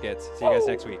weird this gets. See you guys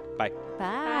next week. Bye.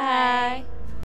 Bye.